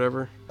 Hinckley or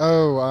whatever?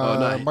 Oh,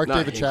 not Mark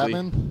David Hinckley.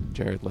 Chapman.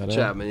 Jared Leto.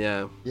 Chapman,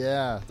 yeah.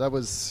 Yeah, that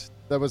was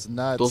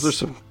nuts.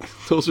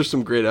 Those are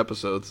some great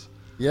episodes.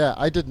 Yeah,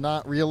 I did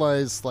not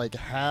realize like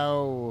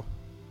how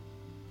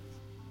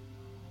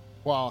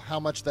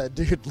much that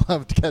dude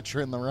loved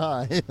Catcher in the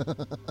Rye.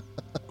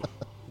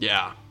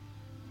 Yeah.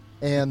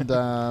 And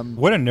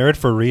What a nerd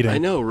for reading. I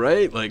know,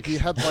 right? Like he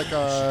had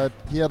a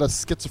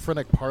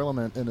schizophrenic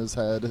parliament in his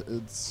head.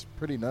 It's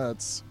pretty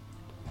nuts.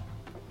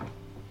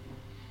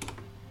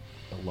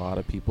 A lot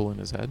of people in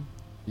his head.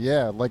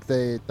 Yeah, like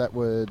they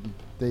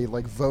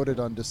voted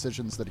on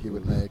decisions that he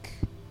would make.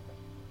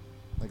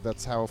 Like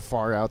that's how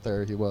far out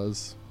there he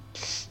was.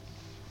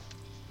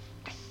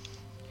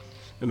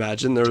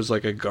 imagine there was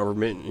like a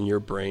government in your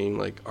brain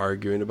like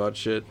arguing about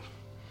shit.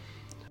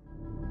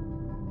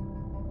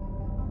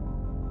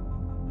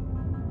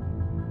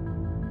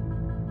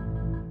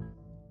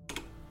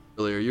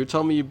 Earlier, you were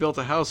telling me you built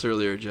a house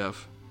earlier,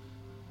 Jeff.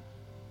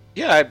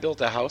 Yeah, I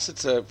built a house.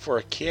 It's for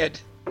a kid.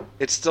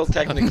 It's still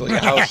technically a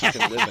house you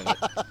can live in it.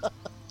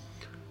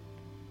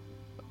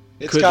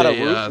 It's Could got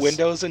they, a roof,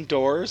 windows, and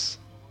doors.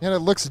 And it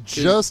looks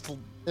just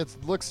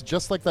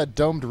like that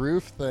domed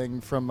roof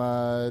thing from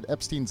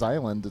Epstein's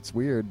Island. It's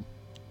weird.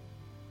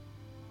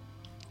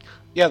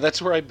 Yeah,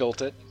 that's where I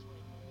built it.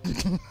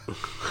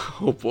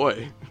 Oh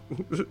boy.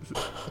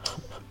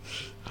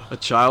 A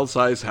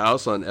child-sized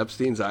house on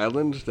Epstein's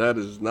Island? That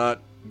is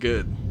not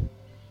good.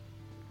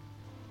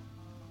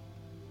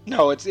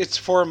 No, it's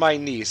for my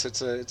niece.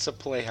 It's a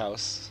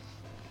playhouse.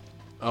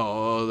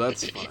 Oh,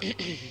 that's fun.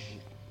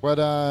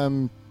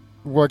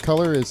 What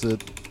color is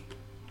it?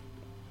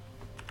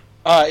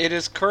 It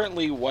is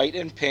currently white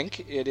and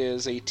pink. It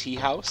is a tea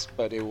house,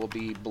 but it will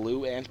be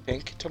blue and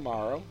pink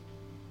tomorrow.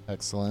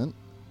 Excellent.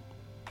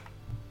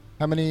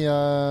 How many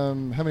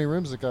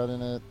rooms it got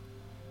in it?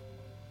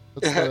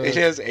 It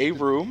has a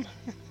room.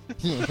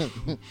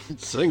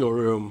 Single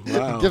room.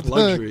 Wow, give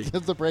luxury.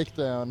 the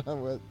breakdown.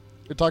 We're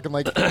talking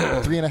like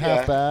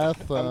 3.5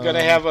 bath. I'm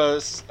gonna have a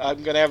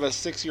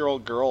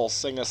 6-year-old girl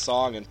sing a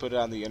song and put it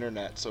on the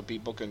internet so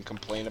people can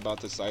complain about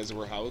the size of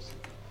her house.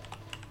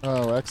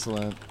 Oh,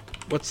 excellent.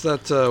 What's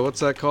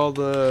that called?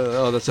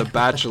 That's a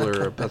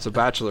bachelor. That's a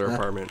bachelor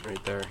apartment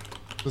right there.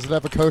 Does it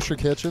have a kosher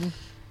kitchen?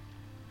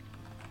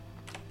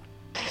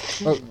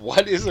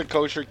 What is a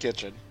kosher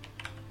kitchen?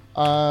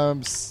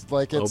 It's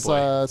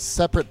boy.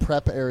 separate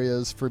prep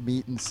areas for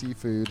meat and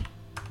seafood.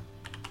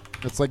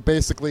 It's like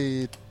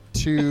basically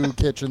 2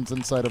 kitchens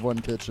inside of 1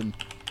 kitchen.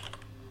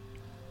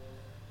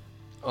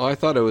 Oh, I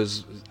thought it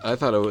was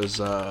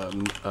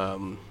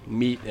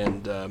meat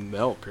and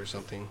milk or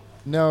something.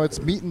 No,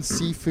 it's meat and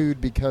seafood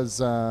because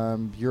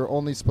you're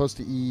only supposed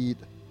to eat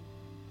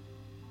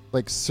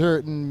like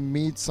certain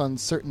meats on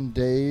certain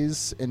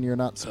days, and you're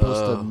not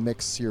supposed to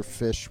mix your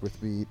fish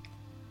with meat.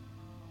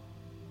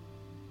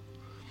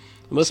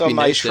 It must So be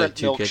my nice to have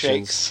shrimp 2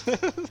 kitchens.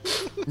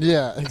 milkshakes.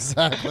 Yeah,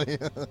 exactly.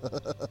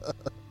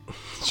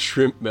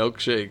 Shrimp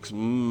milkshakes.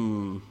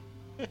 Mmm.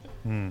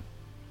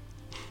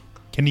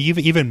 Can you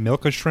even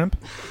milk a shrimp?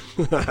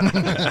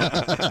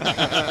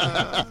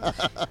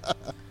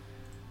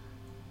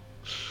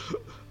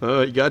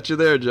 Oh, he got you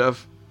there,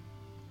 Jeff.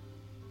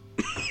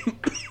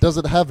 Does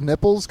it have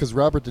nipples? Because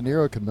Robert De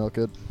Niro can milk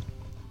it.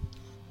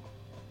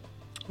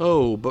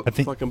 Oh, but I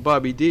think- fucking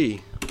Bobby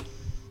D.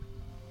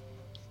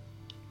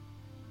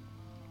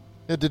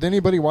 Yeah, did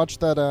anybody watch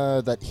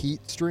that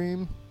Heat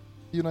stream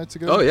a few nights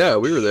ago? Oh yeah,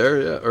 we were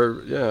there.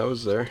 Yeah, I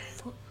was there.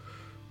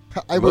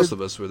 Most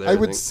of us were there. I I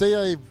would think.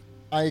 say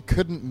I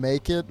couldn't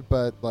make it,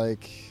 but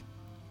like,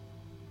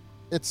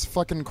 it's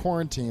fucking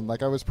quarantine.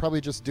 Like I was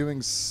probably just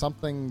doing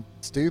something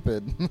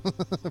stupid.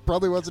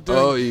 Probably wasn't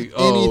doing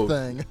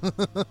anything.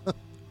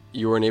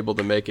 You weren't able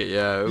to make it.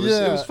 Yeah,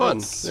 it was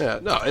fun. Yeah,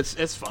 no,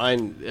 it's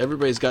fine.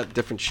 Everybody's got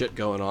different shit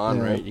going on,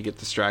 right? You get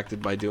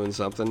distracted by doing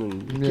something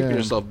and keeping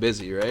yourself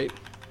busy, right?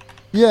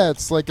 Yeah,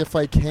 it's like if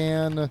I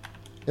can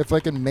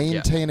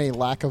maintain a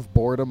lack of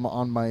boredom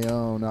on my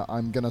own,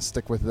 I'm gonna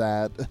stick with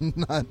that and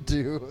not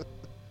do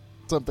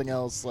something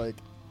else. Like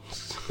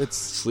it's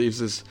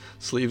Sleeves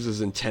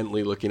is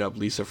intently looking up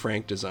Lisa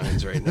Frank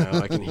designs right now.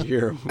 I can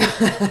hear him.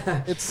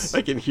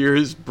 I can hear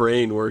his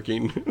brain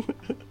working.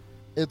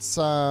 It's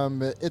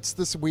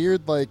this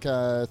weird like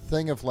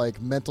thing of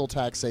like mental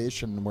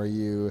taxation where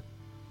you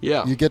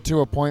get to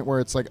a point where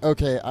it's like,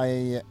 okay,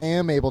 I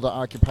am able to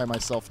occupy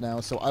myself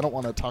now, so I don't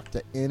want to talk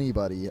to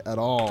anybody at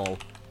all.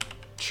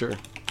 Sure.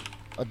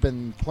 I've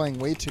been playing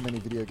way too many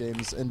video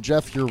games, and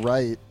Jeff, you're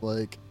right.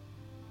 Like,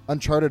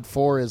 Uncharted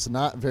 4 is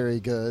not very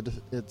good.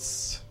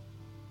 It's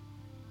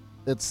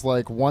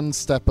like one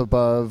step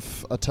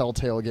above a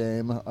Telltale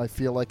game. I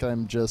feel like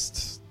I'm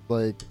just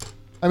like,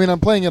 I mean,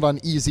 I'm playing it on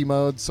easy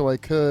mode, so I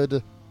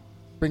could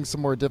bring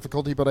some more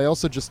difficulty, but I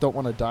also just don't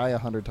want to die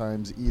 100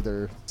 times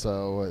either.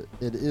 So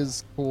it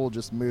is cool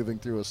just moving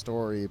through a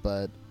story,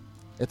 but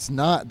it's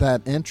not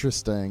that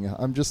interesting.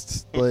 I'm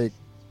just like,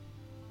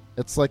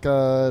 it's like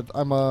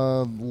I'm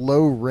a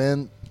low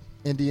rent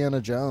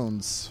Indiana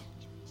Jones.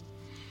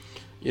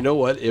 You know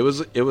what? It was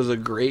a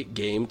great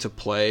game to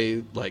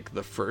play. Like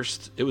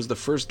it was the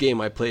first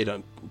game I played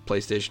on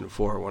PlayStation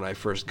 4 when I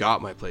first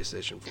got my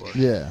PlayStation 4.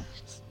 Yeah.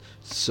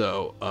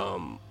 So,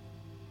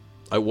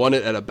 I won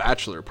it at a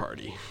bachelor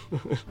party.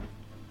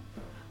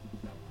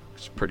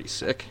 It's pretty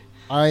sick.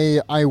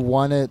 I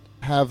won it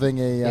having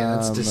a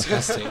that's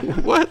disgusting.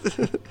 What?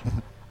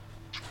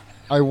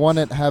 I won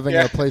it having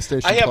a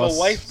PlayStation. I have Plus a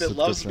wife that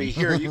loves me.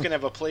 subscription. Here, you can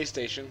have a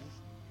PlayStation.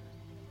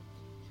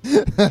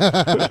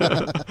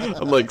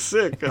 I'm like,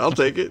 sick. I'll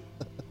take it.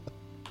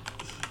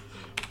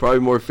 Probably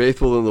more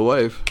faithful than the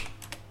wife.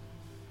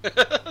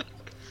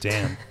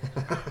 Damn.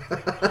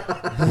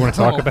 You want to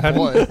talk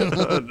about it?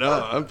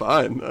 No, I'm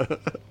fine.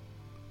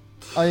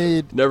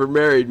 I Never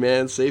married,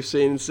 man. Safe,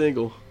 sane, and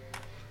single.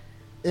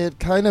 it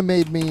kind of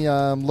made me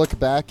look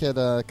back at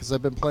because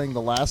I've been playing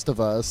The Last of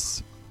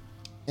Us,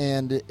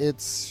 and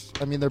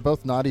I mean they're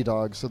both Naughty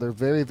Dog, so they're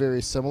very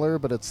very similar,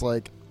 but it's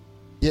like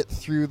get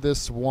through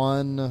this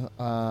one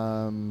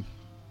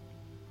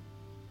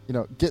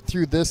get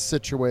through this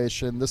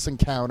situation, this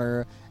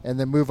encounter, and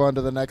then move on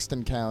to the next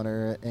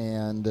encounter.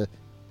 And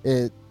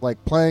it,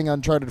 like, playing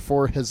Uncharted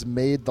 4 has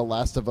made The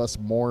Last of Us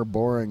more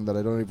boring that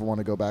I don't even want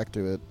to go back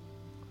to it.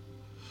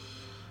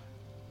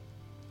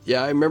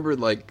 Yeah, I remember,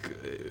 like,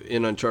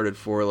 in Uncharted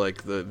 4,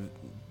 like, the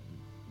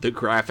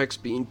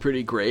graphics being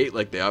pretty great.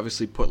 Like, they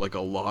obviously put, like,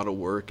 a lot of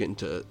work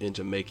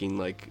into making,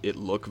 like, it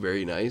look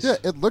very nice. Yeah,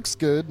 it looks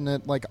good, and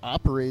it, like,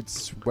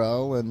 operates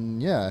well,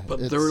 and, yeah.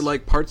 But there were,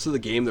 like, parts of the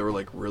game that were,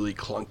 like, really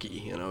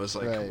clunky, and I was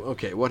like,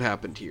 okay, what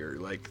happened here?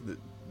 Like,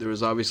 there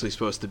was obviously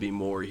supposed to be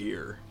more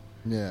here.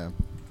 Yeah.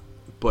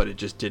 But it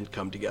just didn't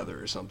come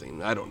together or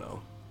something. I don't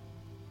know.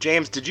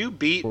 James, did you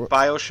beat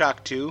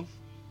BioShock 2?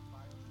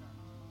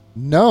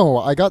 No,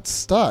 I got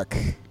stuck.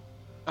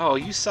 Oh,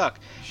 you suck.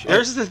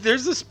 There's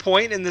this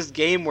point in this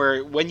game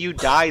where when you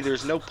die,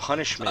 there's no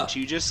punishment.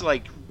 You just,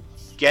 like,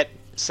 get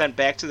sent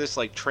back to this,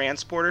 like,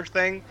 transporter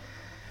thing.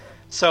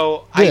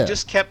 So I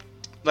just kept,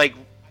 like,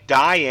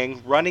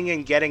 dying, running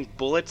and getting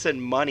bullets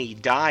and money,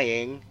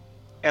 dying.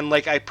 And,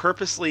 like, I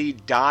purposely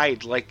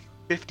died, like,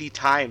 50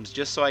 times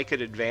just so I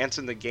could advance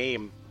in the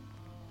game.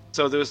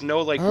 So there was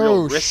no, like,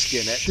 real risk in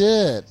it.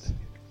 Shit.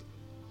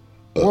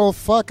 Well,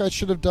 fuck, I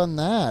should have done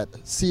that.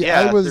 See,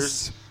 I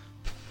was...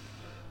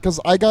 Because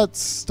I got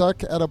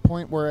stuck at a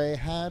point where I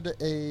had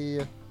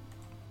a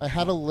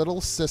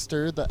little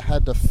sister that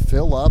had to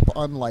fill up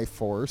on Life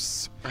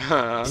Force.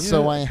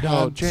 So I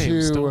had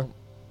to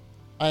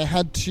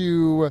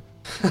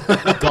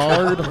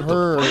guard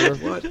her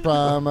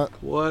from...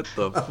 What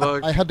the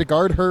fuck? I had to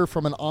guard her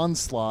from an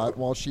onslaught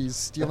while she's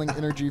stealing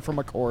energy from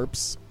a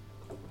corpse.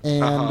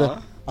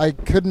 And I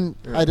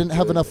didn't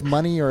have enough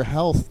money or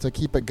health to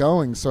keep it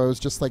going, so I was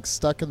just, like,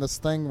 stuck in this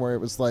thing where it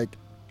was like,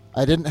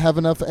 I didn't have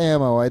enough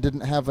ammo, I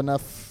didn't have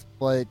enough,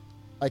 like,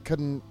 I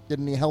couldn't get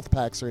any health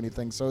packs or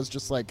anything, so I was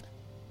just, like,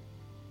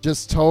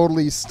 just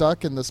totally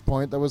stuck in this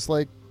point that was,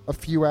 like, a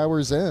few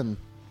hours in.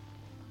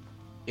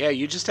 Yeah,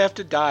 you just have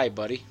to die,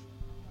 buddy.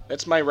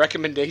 That's my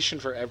recommendation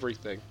for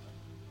everything.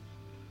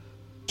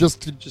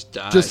 Just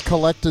die. Just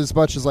collect as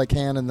much as I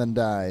can and then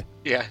die.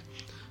 Yeah.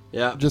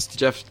 Yeah,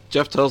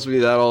 Jeff tells me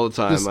that all the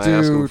time. I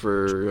ask him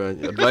for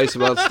advice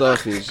about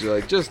stuff, and he's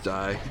like, just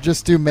die.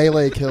 Just do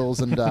melee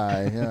kills and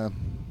die, yeah.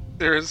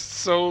 There is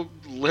so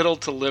little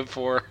to live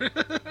for.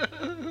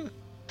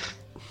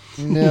 Yep.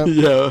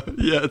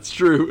 Yeah, it's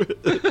true.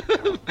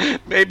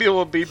 Maybe it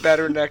will be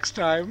better next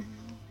time.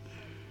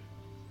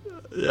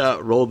 Yeah,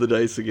 roll the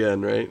dice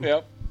again, right?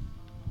 Yep.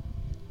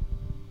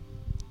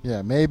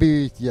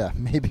 maybe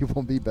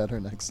we'll be better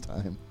next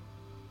time.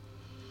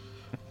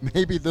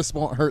 Maybe this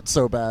won't hurt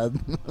so bad.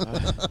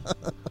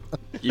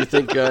 You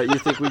think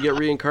we get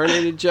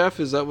reincarnated, Jeff?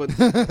 Is that what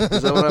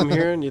I'm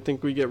hearing? You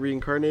think we get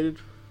reincarnated?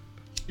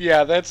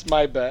 Yeah, that's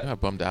my bet. Yeah,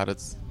 bummed out.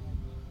 It's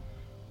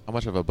how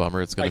much of a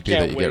bummer it's going to be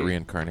that you get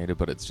reincarnated,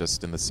 but it's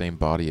just in the same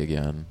body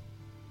again.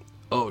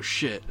 Oh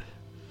shit!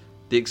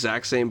 The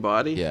exact same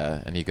body?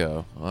 Yeah, and you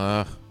go,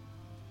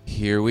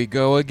 here we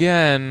go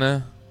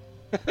again.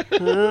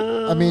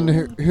 I mean,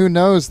 who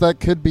knows? That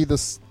could be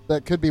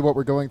That could be what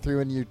we're going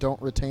through, and you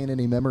don't retain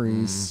any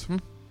memories. Mm-hmm.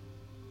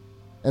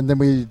 And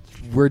then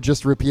we're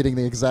just repeating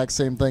the exact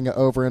same thing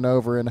over and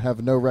over and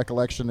have no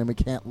recollection, and we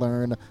can't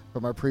learn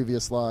from our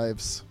previous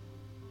lives.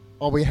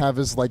 All we have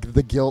is like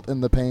the guilt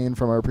and the pain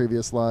from our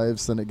previous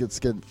lives, and it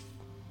gets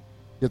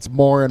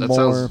more and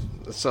more.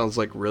 That sounds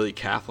like really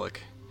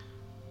Catholic.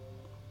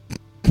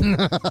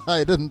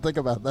 I didn't think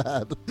about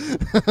that.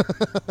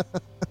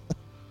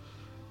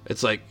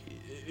 It's like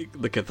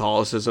the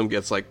Catholicism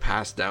gets like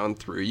passed down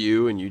through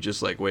you, and you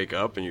just like wake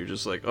up and you're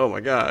just like, oh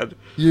my god.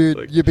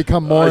 You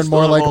become more and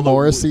more like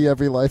Morrissey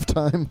every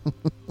lifetime.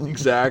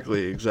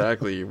 Exactly.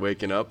 You're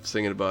waking up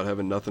singing about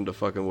having nothing to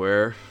fucking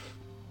wear.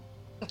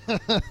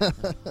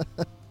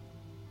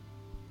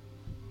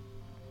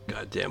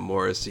 Goddamn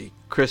Morrissey.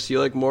 Chris, you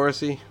like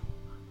Morrissey?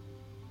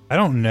 I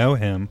don't know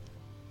him.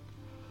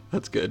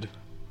 That's good.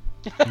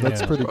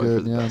 That's pretty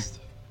good, yeah. Best.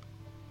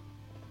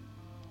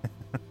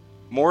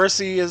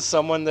 Morrissey is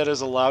someone that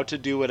is allowed to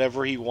do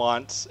whatever he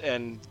wants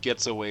and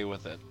gets away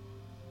with it.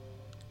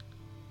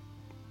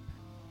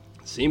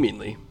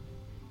 Seemingly.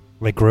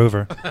 Like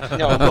Grover.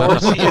 No,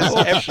 Morrissey is...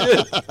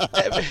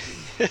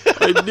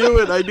 I knew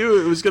it.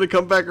 It was going to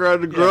come back around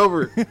to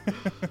Grover.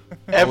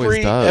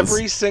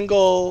 Every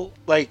single,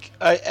 like,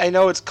 I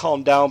know it's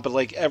calmed down, but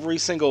like every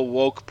single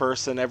woke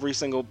person, every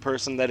single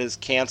person that is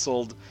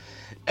canceled,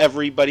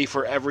 everybody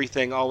for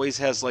everything always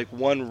has like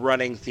one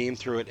running theme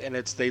through it, and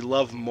it's they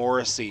love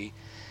Morrissey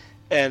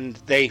and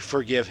they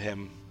forgive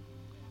him.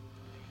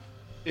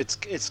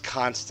 It's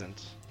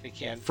constant. They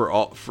can't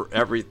for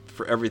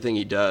everything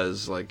he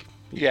does. Like,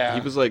 yeah,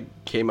 he was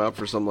like came out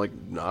for some like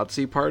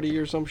Nazi party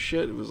or some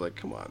shit. It was like,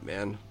 come on,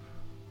 man.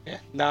 Yeah,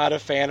 not a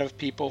fan of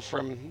people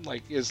from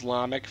like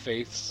Islamic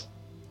faiths,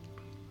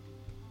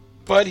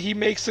 but he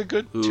makes a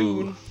good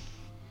tune.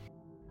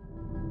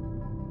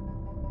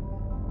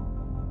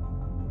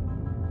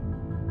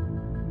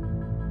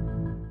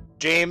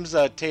 James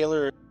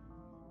Taylor,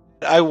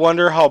 I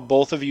wonder how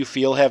both of you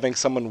feel having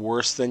someone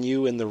worse than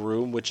you in the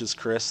room, which is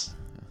Chris.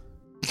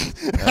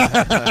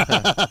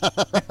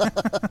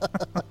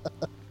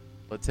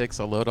 It takes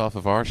a load off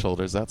of our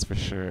shoulders, that's for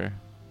sure.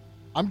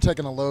 I'm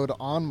taking a load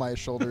on my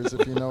shoulders,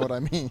 if you know what I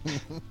mean.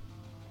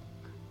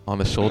 On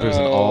the shoulders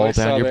and all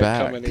down your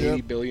back. Coming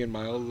 80 billion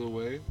miles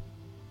away.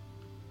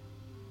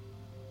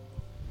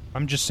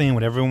 I'm just saying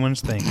what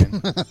everyone's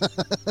thinking.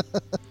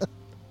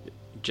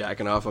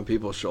 Jacking off on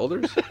people's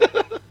shoulders?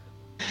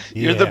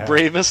 You're the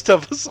bravest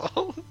of us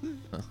all.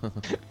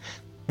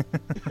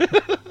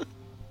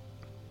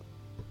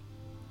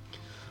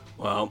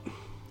 Well,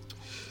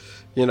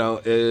 you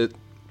know, it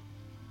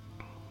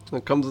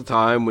comes a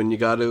time when you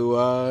got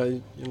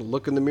to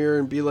look in the mirror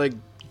and be like,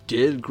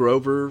 did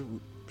Grover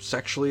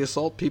sexually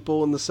assault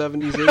people in the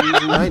 70s,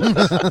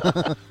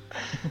 80s,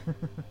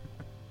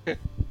 and 90s?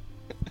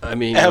 I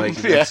mean, like,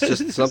 that's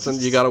just something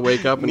you got to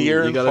wake up and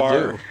you got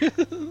to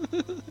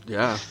do.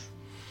 Yeah.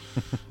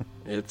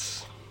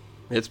 It's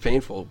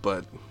painful,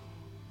 but,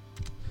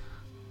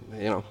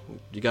 you know,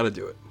 you got to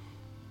do it.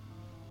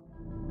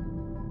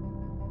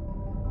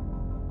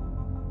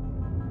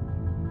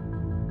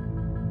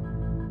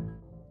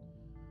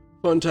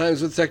 Fun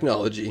times with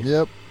technology.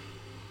 Yep.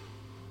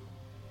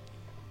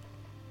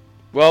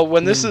 Well,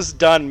 when this is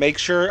done, make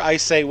sure I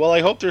say, well,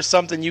 I hope there's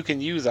something you can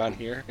use on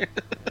here.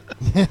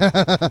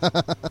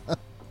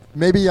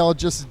 Maybe I'll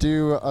just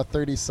do a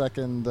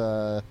 30-second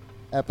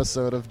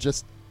episode of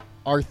just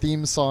our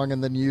theme song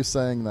and then you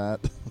saying that.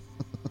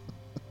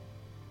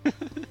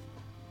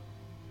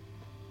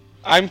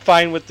 I'm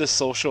fine with the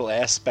social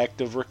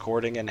aspect of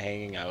recording and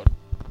hanging out.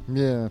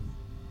 Yeah.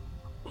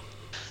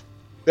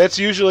 That's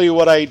usually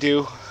what I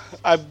do.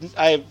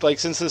 I've like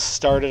since this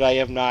started, I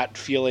am not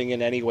feeling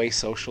in any way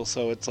social,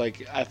 so it's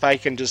like if I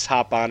can just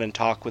hop on and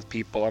talk with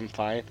people, I'm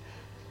fine.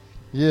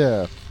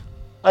 Yeah.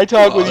 I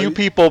talk with you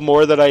people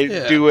more than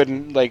I do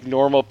in like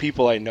normal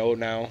people I know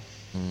now.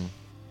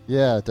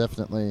 Yeah,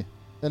 definitely.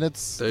 And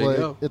it's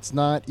like it's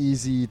not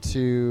easy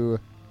to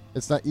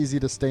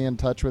stay in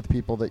touch with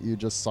people that you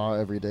just saw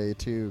every day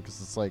too, because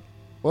it's like,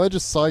 well, I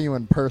just saw you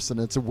in person.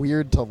 It's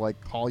weird to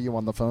like call you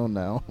on the phone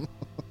now.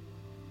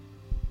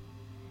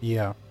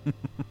 Yeah.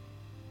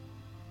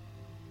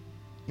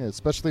 Yeah,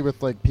 especially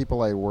with like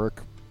people I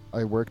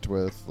worked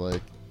with,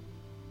 like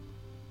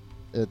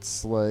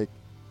it's like,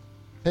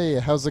 hey,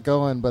 how's it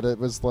going? But it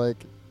was like,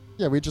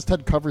 yeah, we just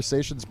had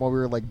conversations while we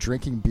were like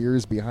drinking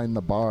beers behind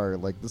the bar.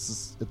 Like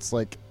it's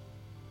like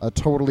a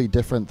totally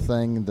different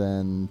thing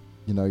than,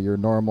 you know, your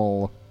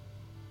normal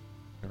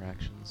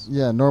interactions.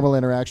 Yeah, normal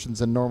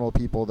interactions and normal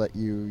people that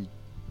you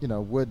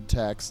would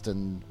text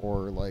and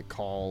or like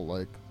call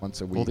like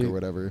once a week or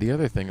whatever. The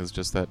other thing is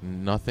just that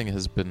nothing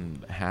has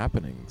been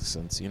happening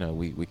since,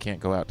 we can't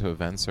go out to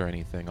events or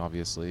anything,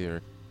 obviously,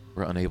 or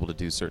we're unable to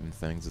do certain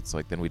things. It's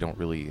like then we don't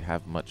really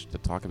have much to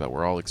talk about.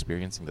 We're all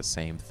experiencing the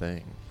same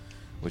thing,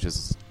 which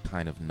is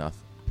kind of nothing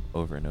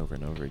over and over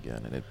and over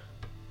again. And it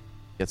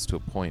gets to a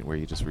point where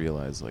you just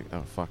realize, like,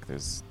 oh, fuck,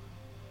 this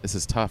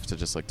is tough to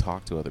just, like,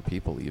 talk to other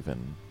people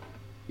even.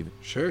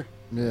 Sure.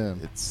 Yeah.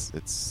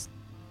 It's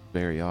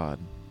very odd.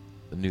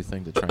 A new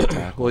thing to try and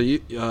tackle. Well,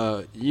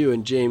 you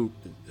and James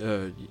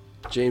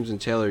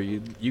and Taylor,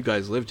 you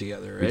guys live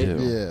together, right? We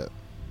do. Yeah.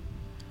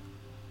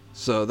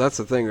 So that's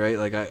the thing, right?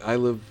 Like I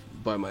live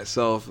by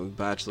myself in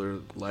bachelor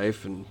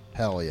life, and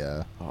Hell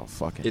yeah. Oh,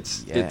 fucking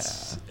it's yeah.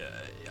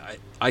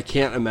 I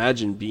can't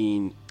imagine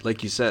being,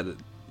 like you said,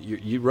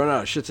 you run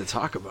out of shit to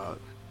talk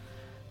about,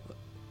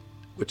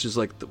 which is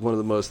like one of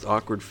the most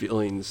awkward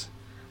feelings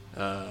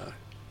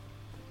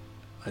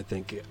I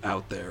think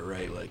out there,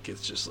 right? Like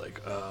it's just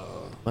like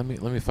Let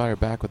me fire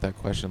back with that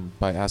question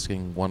by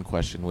asking one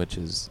question, which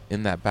is,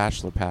 in that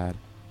bachelor pad,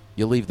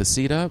 you leave the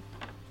seat up?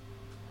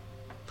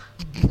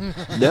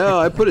 No,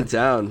 I put it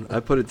down.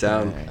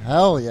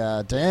 Hell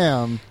yeah.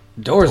 Damn.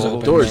 Doors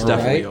open. Doors though,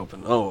 definitely right?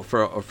 open. Oh,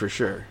 for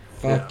sure.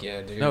 Fuck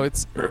yeah, dude. No,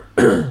 it's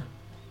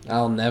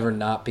I'll never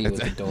not be with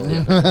the door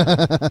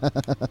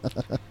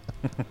open.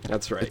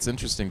 That's right. it's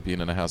interesting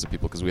being in a house of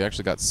people because we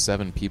actually got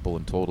 7 people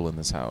in total in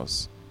this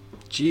house.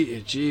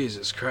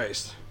 Jesus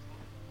Christ.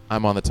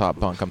 I'm on the top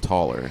bunk. I'm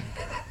taller.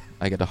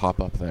 I get to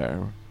hop up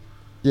there.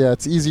 Yeah,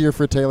 it's easier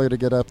for Taylor to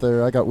get up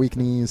there. I got weak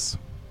knees.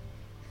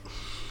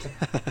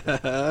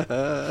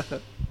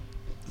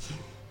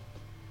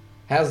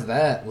 How's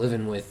that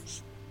living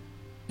with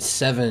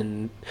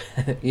 7?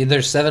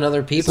 Either 7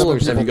 other people or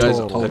Have 7 you guys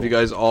total? have you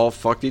guys all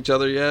fucked each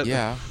other yet?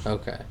 Yeah,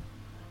 Okay.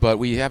 but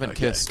we haven't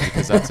Okay. kissed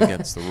because that's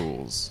against the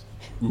rules.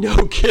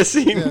 No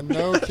kissing. Yeah,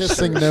 no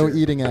kissing, no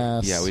eating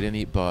ass. Yeah, we didn't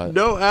eat butt.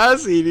 No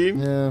ass eating.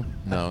 Yeah.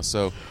 No,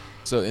 so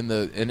in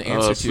answer to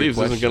your Sleeves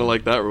question, isn't gonna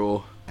like that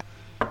rule.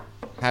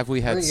 have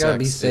we had You sex? gotta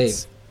be safe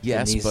It's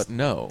yes, in these but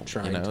no.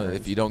 trying times.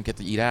 If you don't get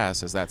to eat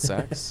ass, is that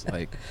sex?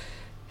 Like,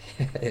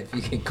 If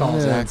you can call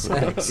Yeah. that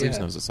exactly. sex. Sleeves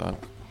Yeah. knows what's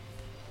up.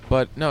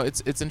 But no,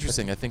 it's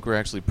interesting. I think we're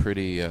actually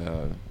pretty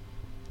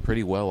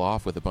well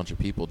off with a bunch of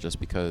people just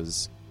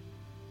because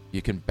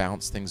you can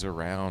bounce things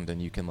around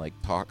and you can like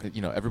talk.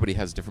 Everybody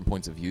has different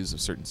points of views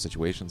of certain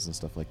situations and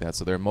stuff like that.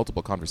 So there are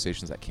multiple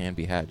conversations that can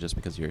be had just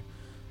because you're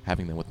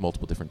having them with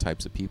multiple different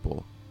types of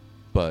people.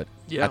 But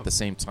Yeah. at the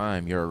same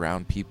time, you're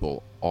around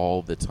people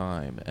all the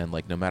time, and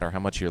like no matter how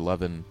much you're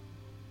loving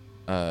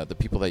the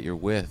people that you're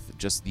with,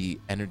 just the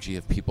energy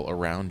of people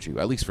around you,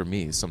 at least for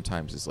me,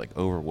 sometimes is like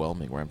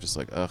overwhelming. Where I'm just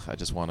like, ugh, I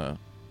just want to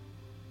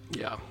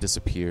Yeah.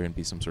 disappear and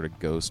be some sort of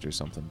ghost or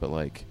something. But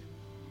like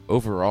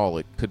overall,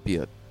 it could be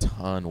a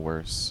ton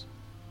worse.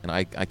 And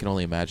I can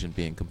only imagine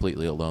being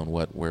completely alone.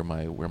 Where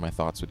my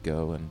thoughts would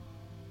go, and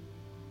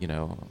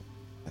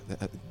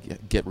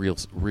get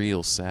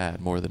real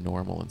sad more than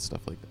normal and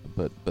stuff like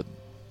that. But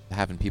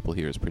having people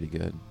here is pretty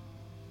good.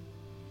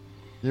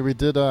 Yeah, we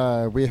did.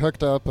 We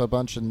hooked up a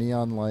bunch of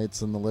neon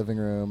lights in the living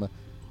room,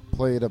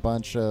 played a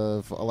bunch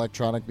of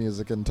electronic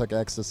music, and took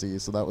ecstasy.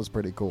 So that was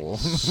pretty cool.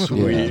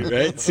 Sweet,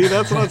 right? See,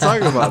 that's what I'm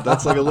talking about.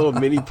 That's like a little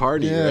mini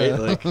party, Yeah.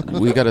 right? Like,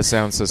 We got a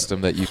sound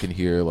system that you can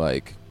hear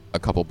like a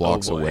couple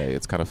blocks boy. away.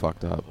 It's kind of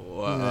fucked up.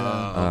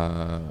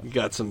 wow. You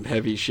got some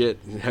heavy shit,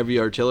 heavy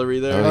artillery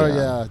there. Oh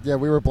yeah. yeah.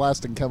 We were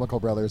blasting Chemical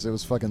Brothers. It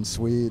was fucking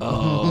sweet.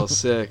 Oh,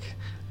 sick.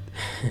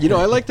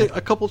 I liked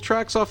a couple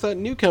tracks off that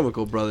new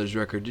Chemical Brothers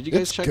record. Did you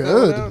guys It's check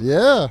good. that out?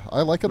 Yeah,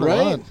 I like it a Right?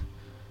 lot.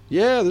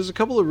 Yeah, there's a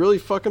couple of really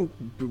fucking,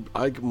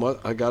 I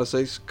gotta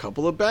say, a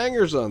couple of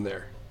bangers on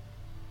there.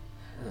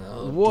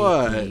 Oh,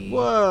 What? Dickie.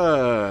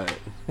 What?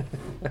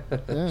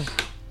 Yeah.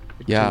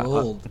 Yeah, Too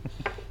old to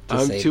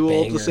I'm say too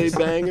old to bangers. say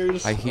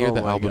bangers. I hear Oh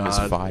the my album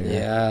God. is fire.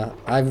 Yeah,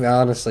 I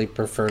honestly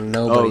prefer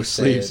nobody Oh,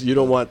 say sleeves. it. You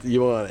don't want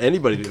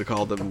anybody to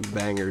call them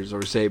bangers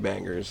or say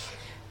bangers.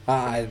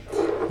 I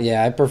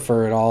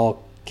prefer it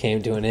all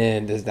came to an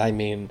end. I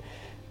mean,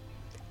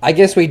 I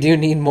guess we do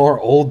need more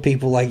old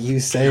people like you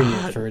saying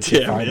it for it to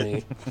damn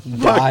finally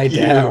die you.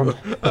 down.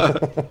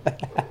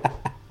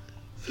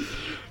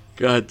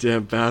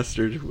 Goddamn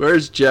bastard.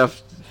 Where's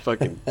Jeff?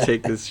 Fucking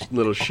take this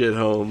little shit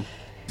home.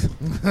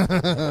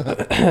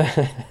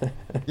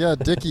 Yeah,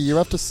 Dickie, you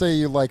have to say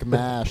you like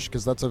MASH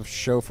because that's a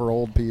show for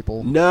old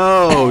people.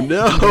 No, I'm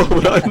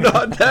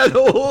not that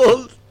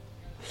old.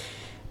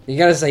 You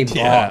gotta say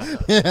boss.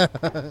 Yeah.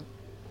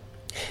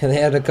 They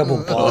had a couple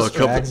Oh, boss a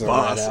couple tracks on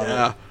boss, that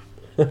yeah.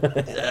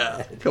 album.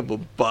 Yeah, a couple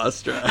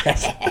boss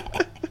tracks.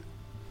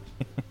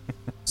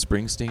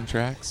 Springsteen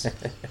tracks.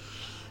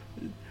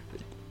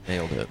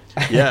 Nailed it.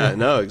 Yeah,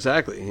 no,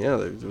 exactly. Yeah,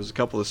 there was a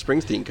couple of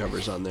Springsteen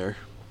covers on there.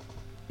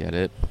 Get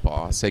it,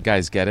 boss. Hey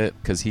guys, get it?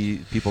 Because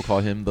people call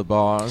him the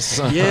boss.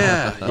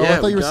 Yeah, Oh, I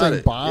thought you were got saying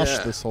it. Bosch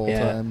Yeah. this whole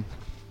Yeah. time.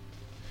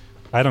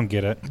 I don't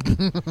get it.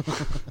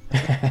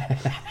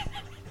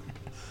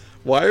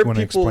 Why are Wanna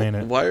people? explain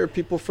it. Why are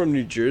people from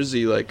New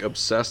Jersey like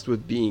obsessed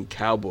with being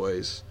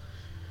cowboys?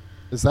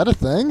 Is that a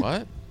thing?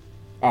 What?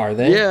 Are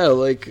they? Yeah,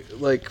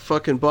 like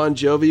fucking Bon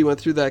Jovi went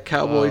through that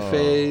cowboy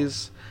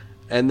phase,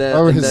 and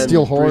then his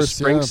steel horse,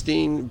 Bruce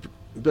Springsteen.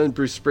 Then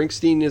Bruce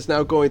Springsteen is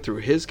now going through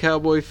his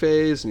cowboy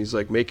phase, and he's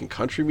like making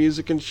country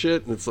music and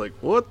shit. And it's like,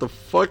 what the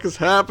fuck is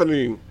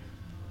happening?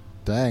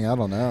 Dang, I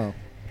don't know.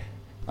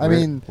 I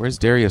mean, Where's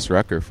Darius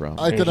Rucker from?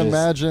 I can just-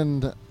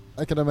 imagine.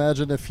 I can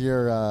imagine if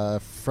you're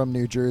from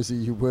New Jersey,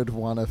 you would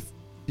want to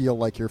feel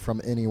like you're from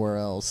anywhere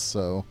else.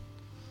 So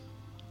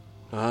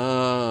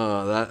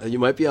Ah, that you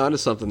might be onto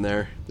something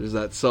there. There's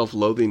that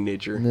self-loathing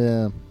nature.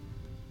 yeah,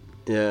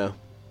 Yeah.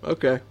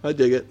 Okay, I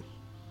dig it.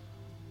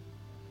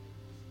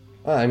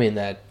 Well, I mean,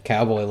 that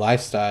cowboy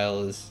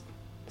lifestyle is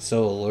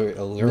so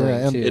alluring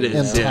yeah, and, too. It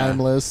is, and yeah.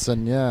 timeless,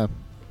 and yeah,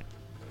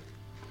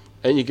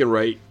 And you can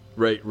write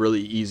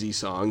really easy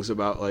songs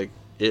about like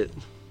it.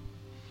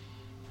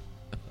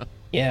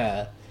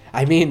 Yeah,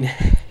 I mean,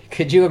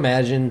 could you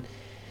imagine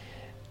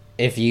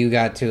if you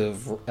got to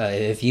have,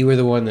 if you were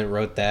the one that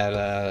wrote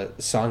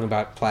that song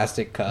about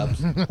plastic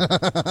cups?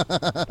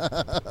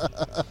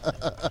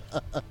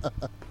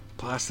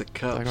 Plastic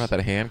cups. Talking about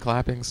that hand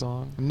clapping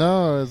song?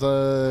 no,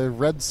 the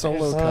Red Solo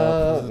There's,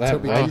 Cup, the that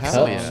Toby Red Keith Cup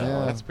song, song.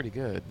 yeah. That's pretty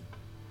good.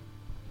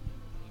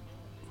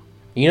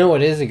 You know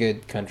what is a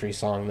good country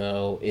song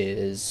though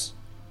is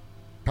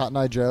Cotton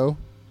Eye Joe.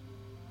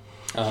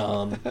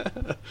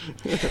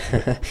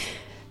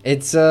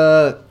 it's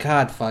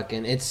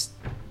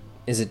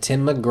is it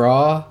Tim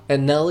McGraw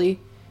and Nelly?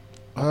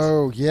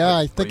 Oh yeah,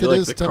 I think you it like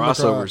is the Tim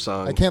crossover McGraw.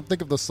 song. I can't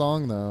think of the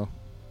song though.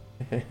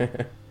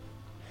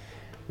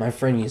 My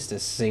friend used to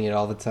sing it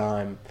all the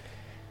time.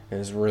 It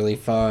was really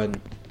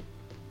fun.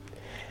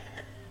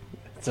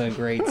 It's a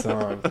great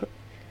song.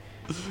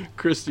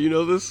 Chris, do you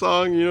know this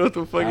song? You know what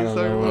the fuck I he's don't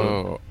talking know.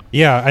 about? Oh,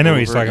 Yeah, I know what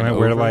he's Over talking and about.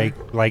 Where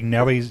over. like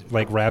Nelly's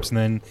like raps and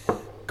then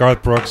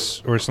Garth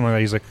Brooks or something like that.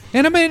 He's like,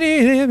 in a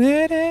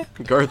minute,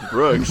 Garth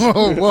Brooks.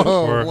 Whoa,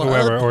 whoa, or what?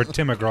 whoever, or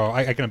Tim McGraw.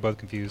 I get them both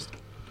confused.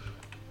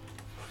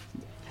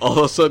 All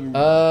of a sudden,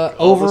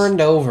 Over and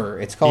Over.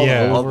 It's called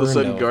Yeah. Over all of a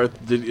sudden, and Over.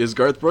 is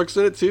Garth Brooks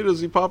in it too?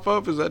 Does he pop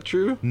up? Is that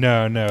true?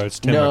 No, it's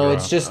Tim No, McGraw.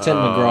 it's just Tim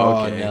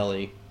McGraw and okay.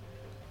 Nelly.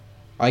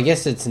 I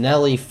guess it's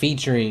Nelly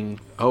featuring.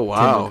 Oh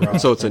wow! McGraw.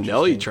 So it's a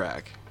Nelly Interesting.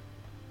 track.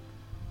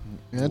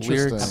 lyrics,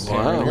 Interesting.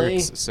 Wow.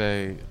 lyrics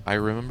say, I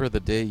remember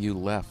the day you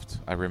left.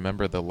 I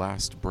remember the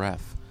last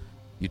breath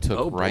you took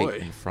Oh, boy.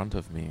 right in front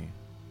of me.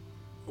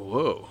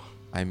 Whoa!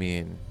 I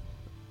mean,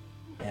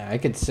 Yeah, I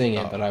could sing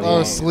it, but I Oh,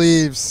 won't.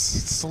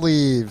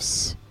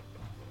 sleeves.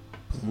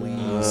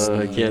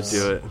 I can't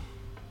do it.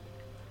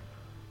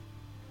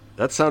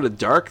 That sounded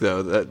dark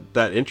though.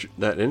 That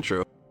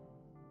intro.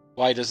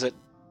 Why does it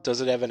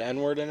have an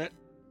N-word in it?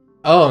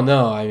 Oh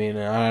no! I mean,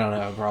 I don't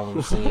have a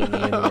problem singing the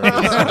N-word.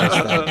 It's just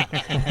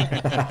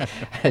that-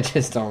 I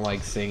just don't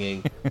like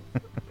singing.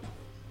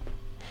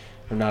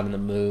 I'm not in the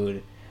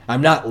mood.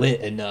 I'm not lit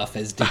enough,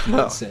 as Dickie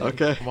would say.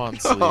 Okay. come on,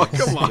 Oh,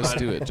 Sleeves. come on. Just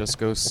do it. Just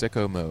go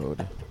sicko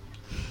mode.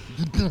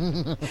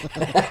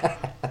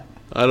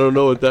 I don't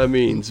know what that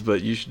means,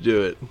 but you should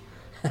do it.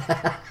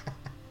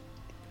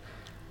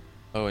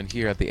 Oh, and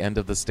here at the end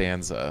of the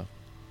stanza,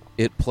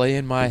 it play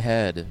in my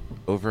head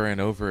over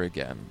and over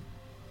again.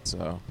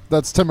 So,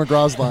 That's Tim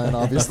McGraw's line,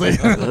 obviously.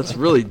 That's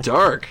really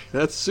dark.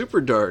 That's super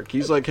dark.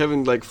 He's like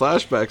having like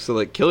flashbacks to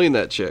like killing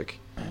that chick.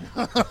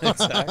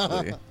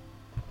 exactly.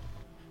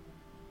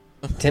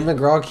 Tim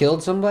McGraw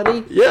killed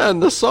somebody? Yeah,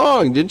 and the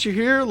song, didn't you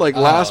hear? Like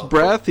last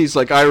breath, he's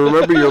like, I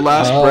remember your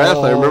last breath.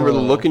 I remember the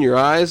look in your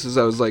eyes as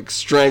I was like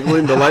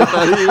strangling the life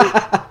out of you.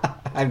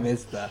 I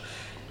missed that.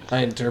 I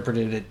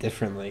interpreted it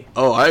differently.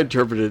 Oh, I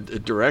interpreted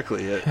it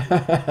directly.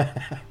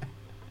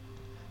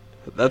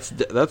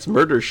 That's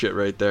murder shit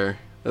right there.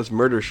 That's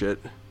murder shit.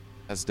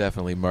 That's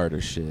definitely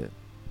murder shit.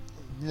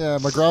 Yeah,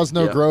 McGraw's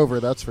no Yeah. Grover,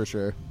 that's for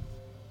sure.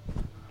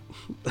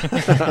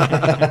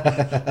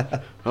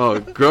 Oh,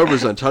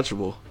 Grover's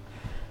untouchable.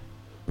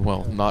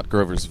 Well, not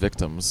Grover's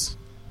victims.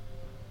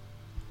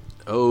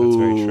 Oh, That's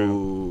very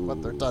true.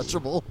 But they're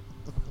touchable.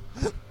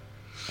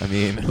 I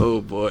mean,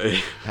 Oh boy.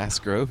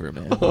 ask Grover,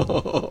 man.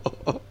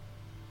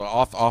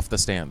 Off the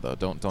stand though.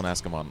 Don't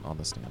ask him on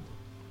the stand.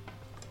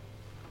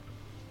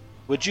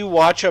 Would you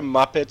watch a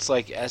Muppets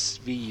like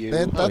SVU?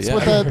 And that's yeah.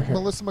 what that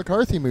Melissa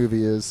McCarthy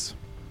movie is.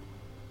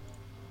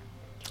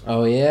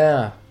 Oh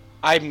yeah.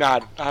 I'm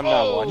not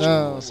watching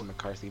No. a Melissa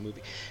McCarthy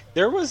movie.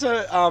 There was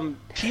a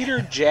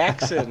Peter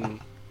Jackson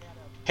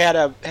had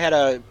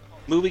a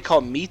movie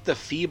called Meet the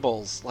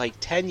Feebles like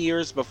 10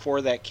 years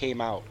before that came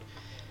out.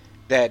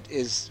 That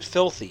is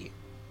filthy.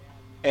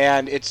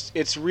 And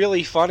it's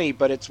really funny,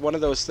 but it's one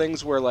of those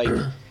things where like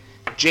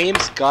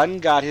James Gunn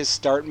got his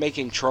start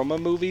making trauma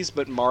movies,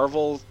 but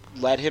Marvel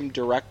let him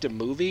direct a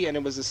movie, and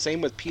it was the same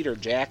with Peter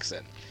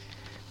Jackson.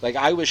 Like,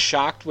 I was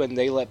shocked when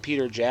they let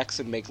Peter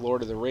Jackson make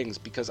Lord of the Rings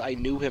because I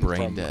knew him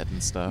Brain from dead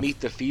and stuff.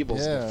 Meet the Feebles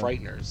Yeah. and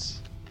Frighteners.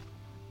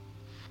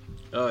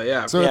 Oh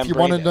yeah. So Yeah, if you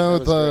want to Brain Dead, know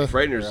that was the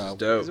Frighteners is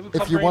dope. Is it if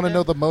called you Brain want to Dead?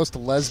 know the most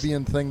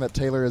lesbian thing that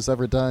Taylor has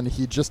ever done,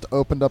 he just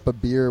opened up a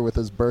beer with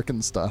his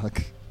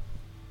Birkenstock.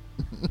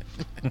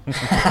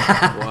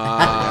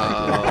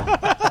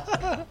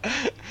 Wow.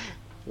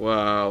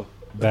 Wow.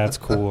 That's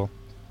cool.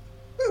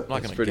 I'm not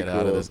That's gonna pretty get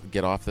out of cool. this.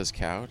 Get off this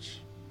couch.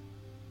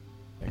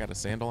 I got a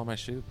sandal on my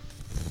shoe.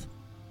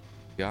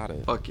 Got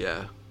it. Fuck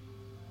yeah.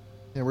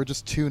 Yeah, we're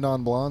just two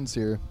non-blondes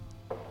here.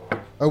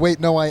 Oh wait,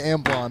 no, I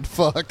am blonde.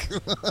 Fuck.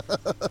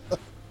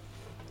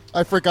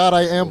 I forgot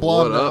I am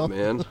blonde What now. up,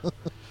 man?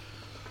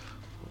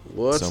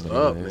 What's So many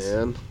up, ways.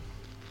 man?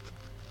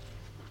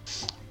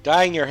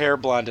 Dyeing your hair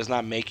blonde does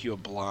not make you a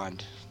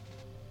blonde.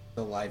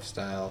 The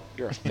lifestyle.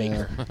 You're a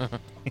faker.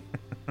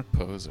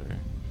 Poser.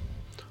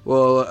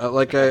 Well,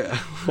 like I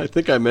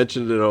think I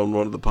mentioned it on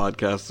one of the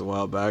podcasts a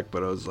while back,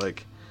 but I was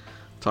like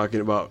talking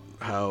about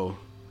how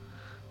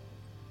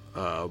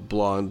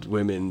blonde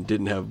women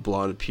didn't have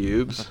blonde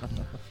pubes,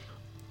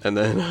 and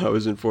then I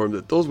was informed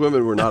that those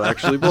women were not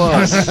actually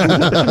blonde.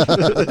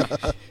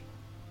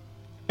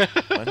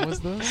 When was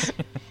this?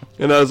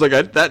 And I was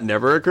like, that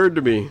never occurred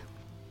to me.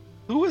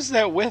 Who was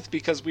that with?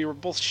 Because we were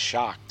both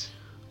shocked.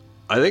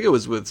 I think it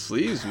was with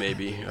sleeves,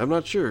 maybe. I'm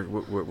not sure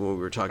when we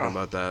were talking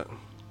about that.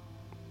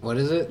 What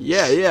is it?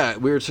 Yeah,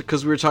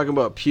 because we were talking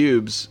about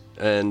pubes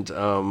and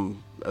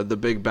the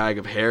big bag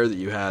of hair that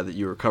you had that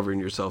you were covering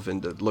yourself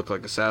in to look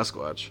like a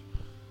Sasquatch.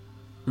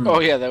 Oh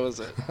yeah, that was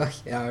it.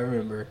 Yeah, I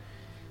remember.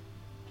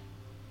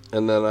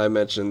 And then I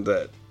mentioned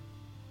that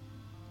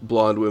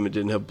blonde women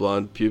didn't have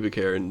blonde pubic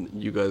hair, and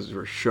you guys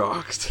were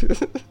shocked.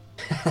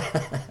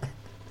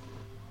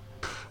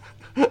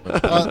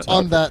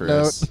 On that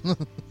Chris.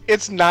 note,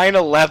 It's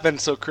 9/11,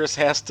 so Chris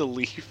has to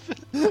leave.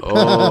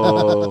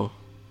 Oh,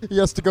 he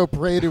has to go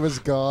pray to his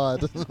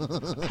god.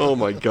 oh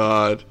my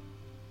God!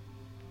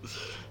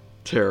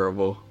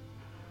 Terrible.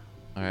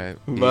 All right.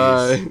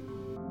 Bye. peace.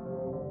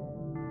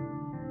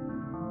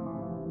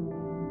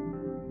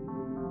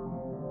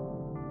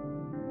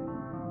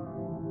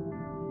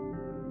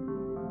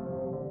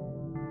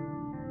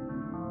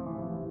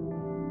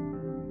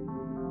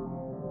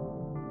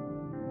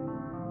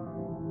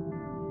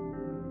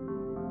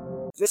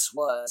 This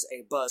was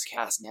a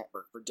Buzzcast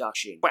Network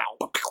production.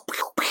 Wow.